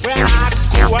 When I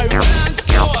go out,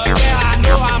 well, I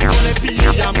know I'm gonna be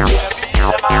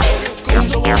my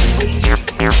goes away.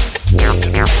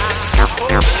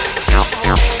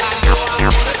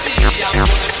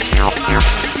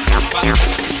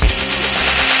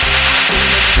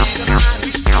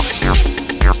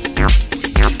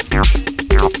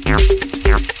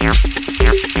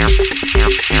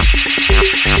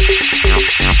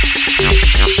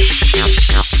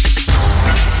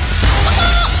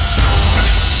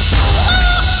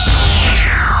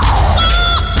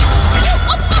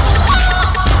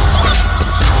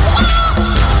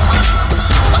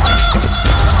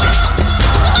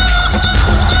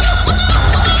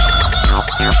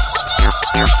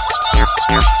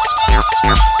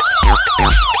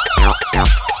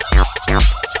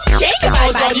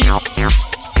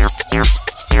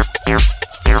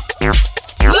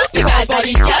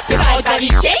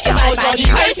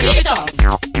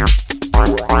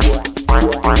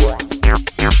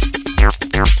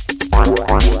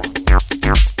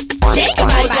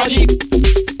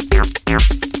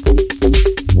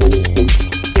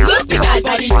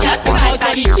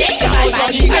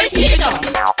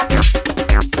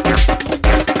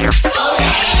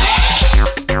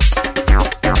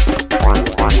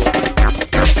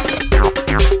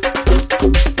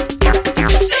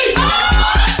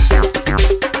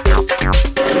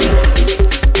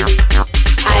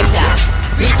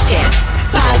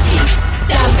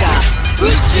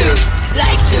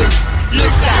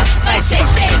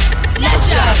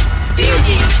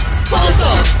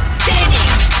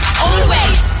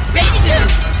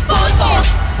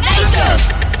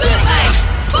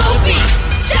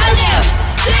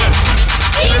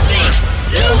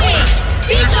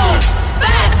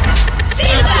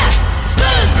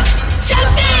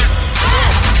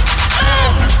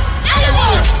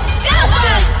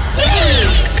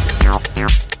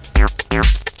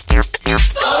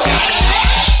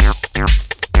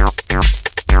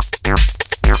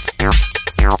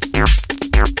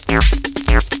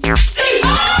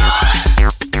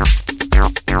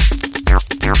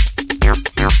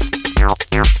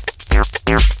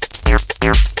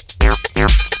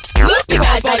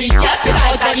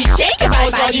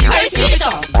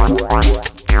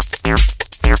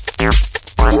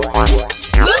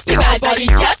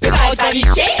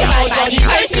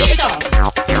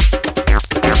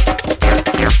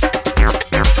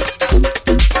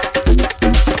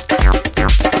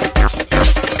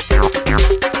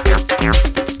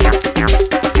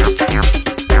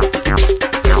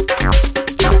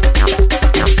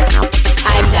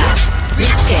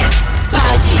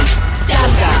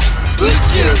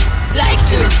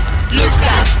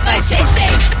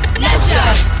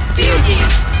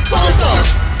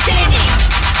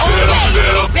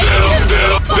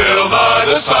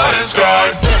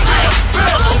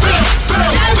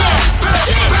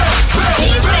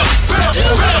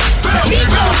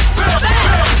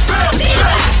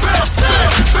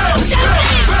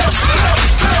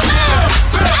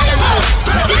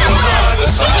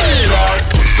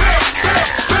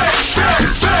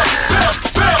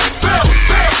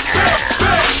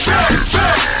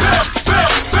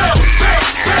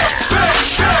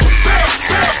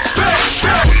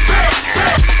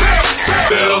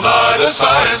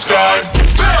 Science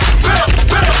guy.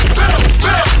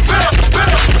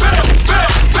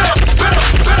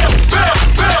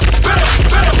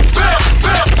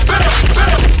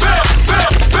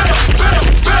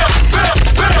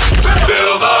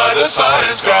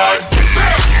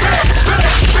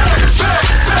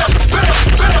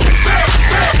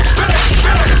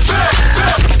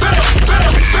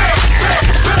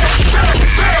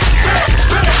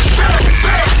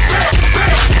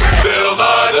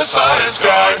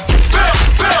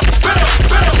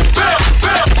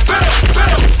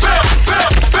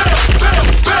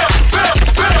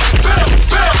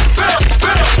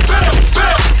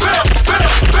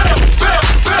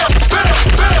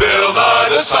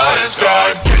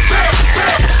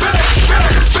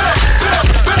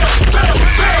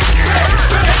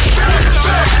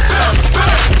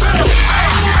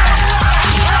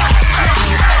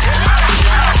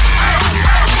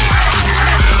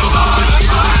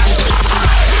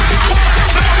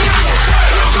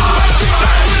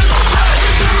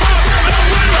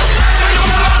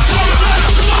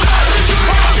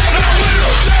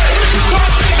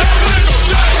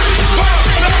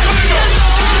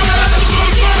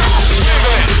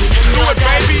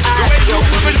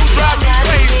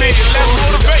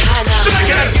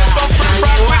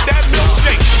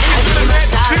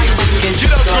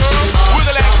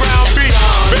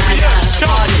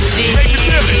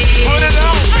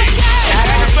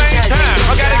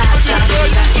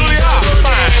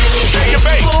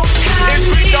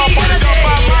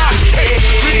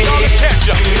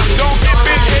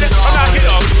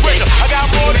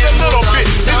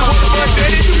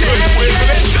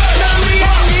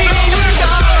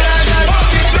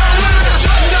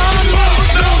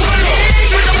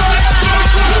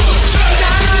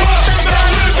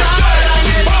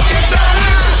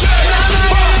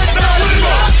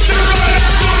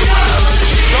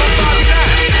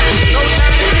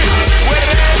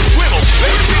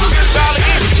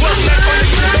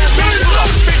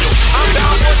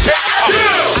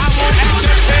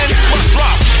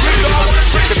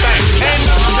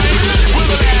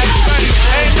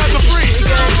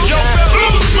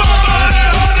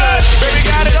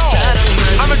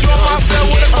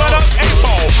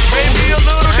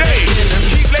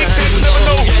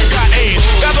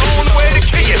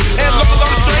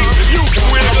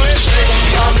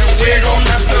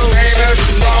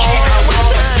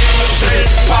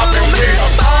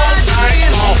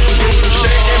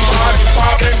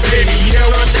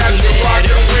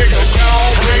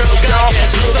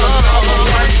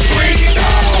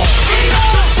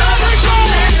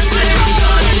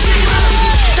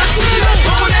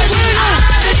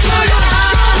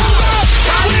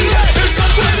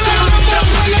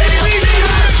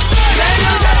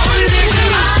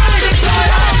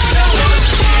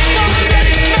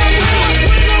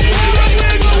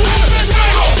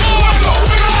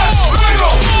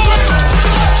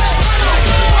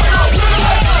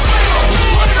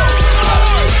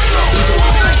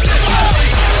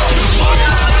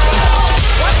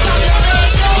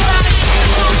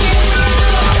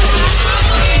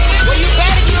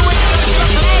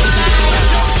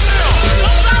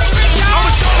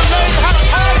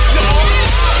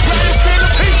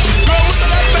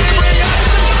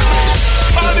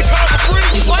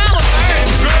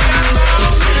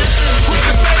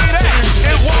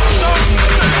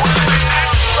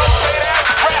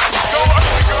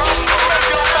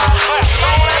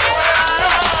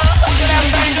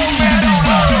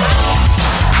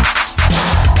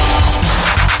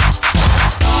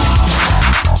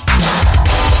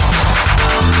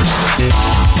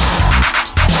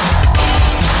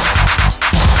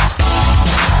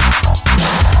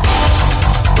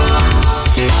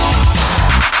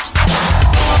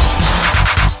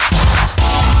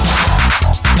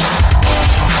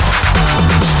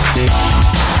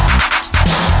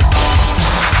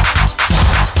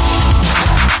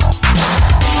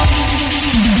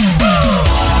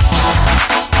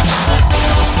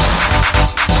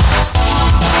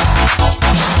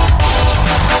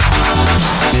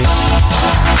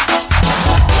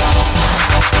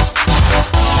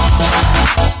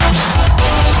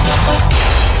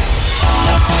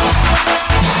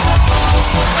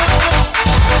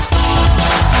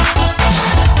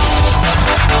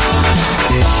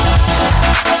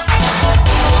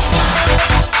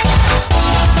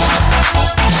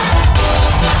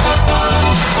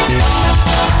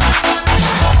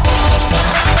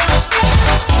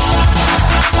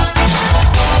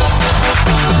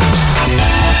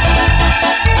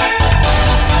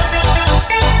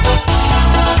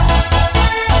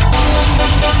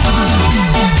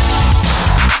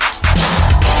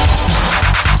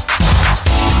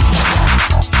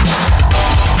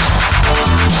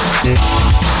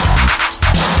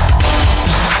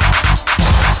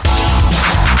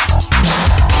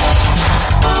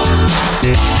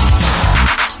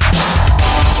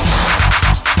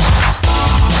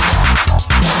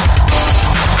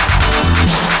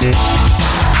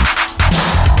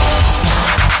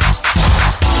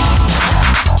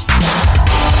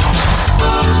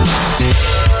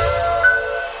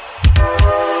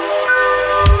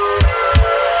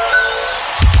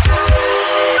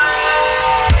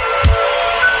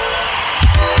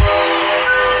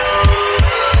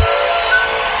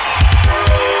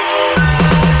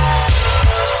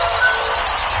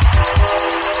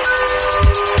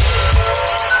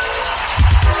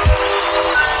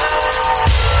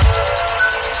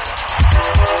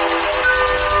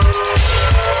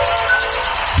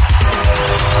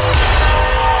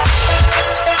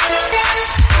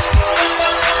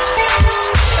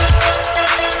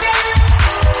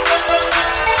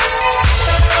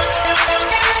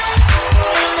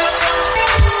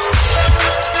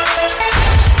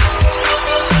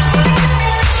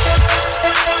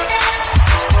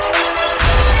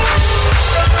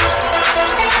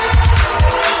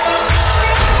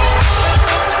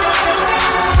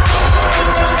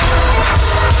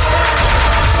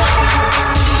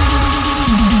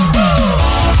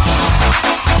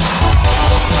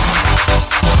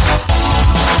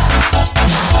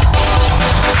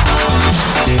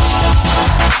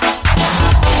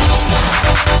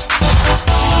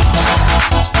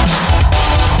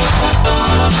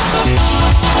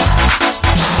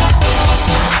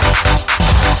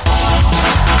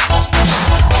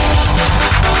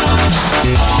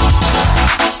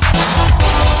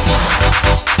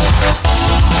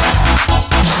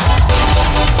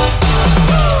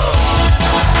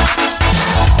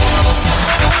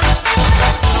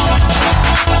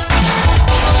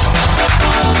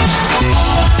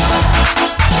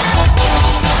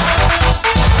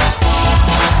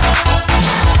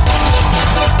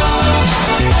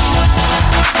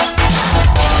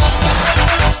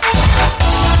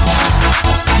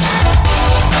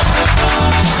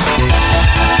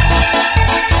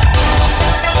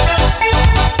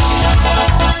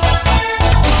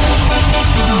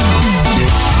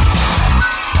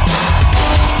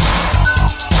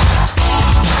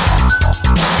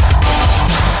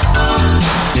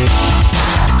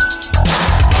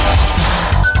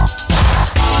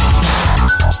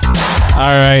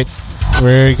 Alright,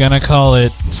 we're gonna call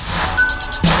it.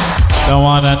 Don't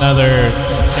want another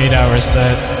 8-hour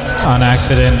set on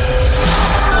accident,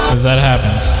 because that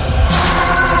happens.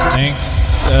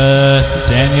 Thanks,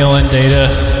 Daniel and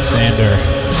Data Xander.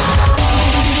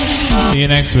 See you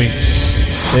next week.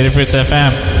 Data Fritz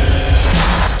FM.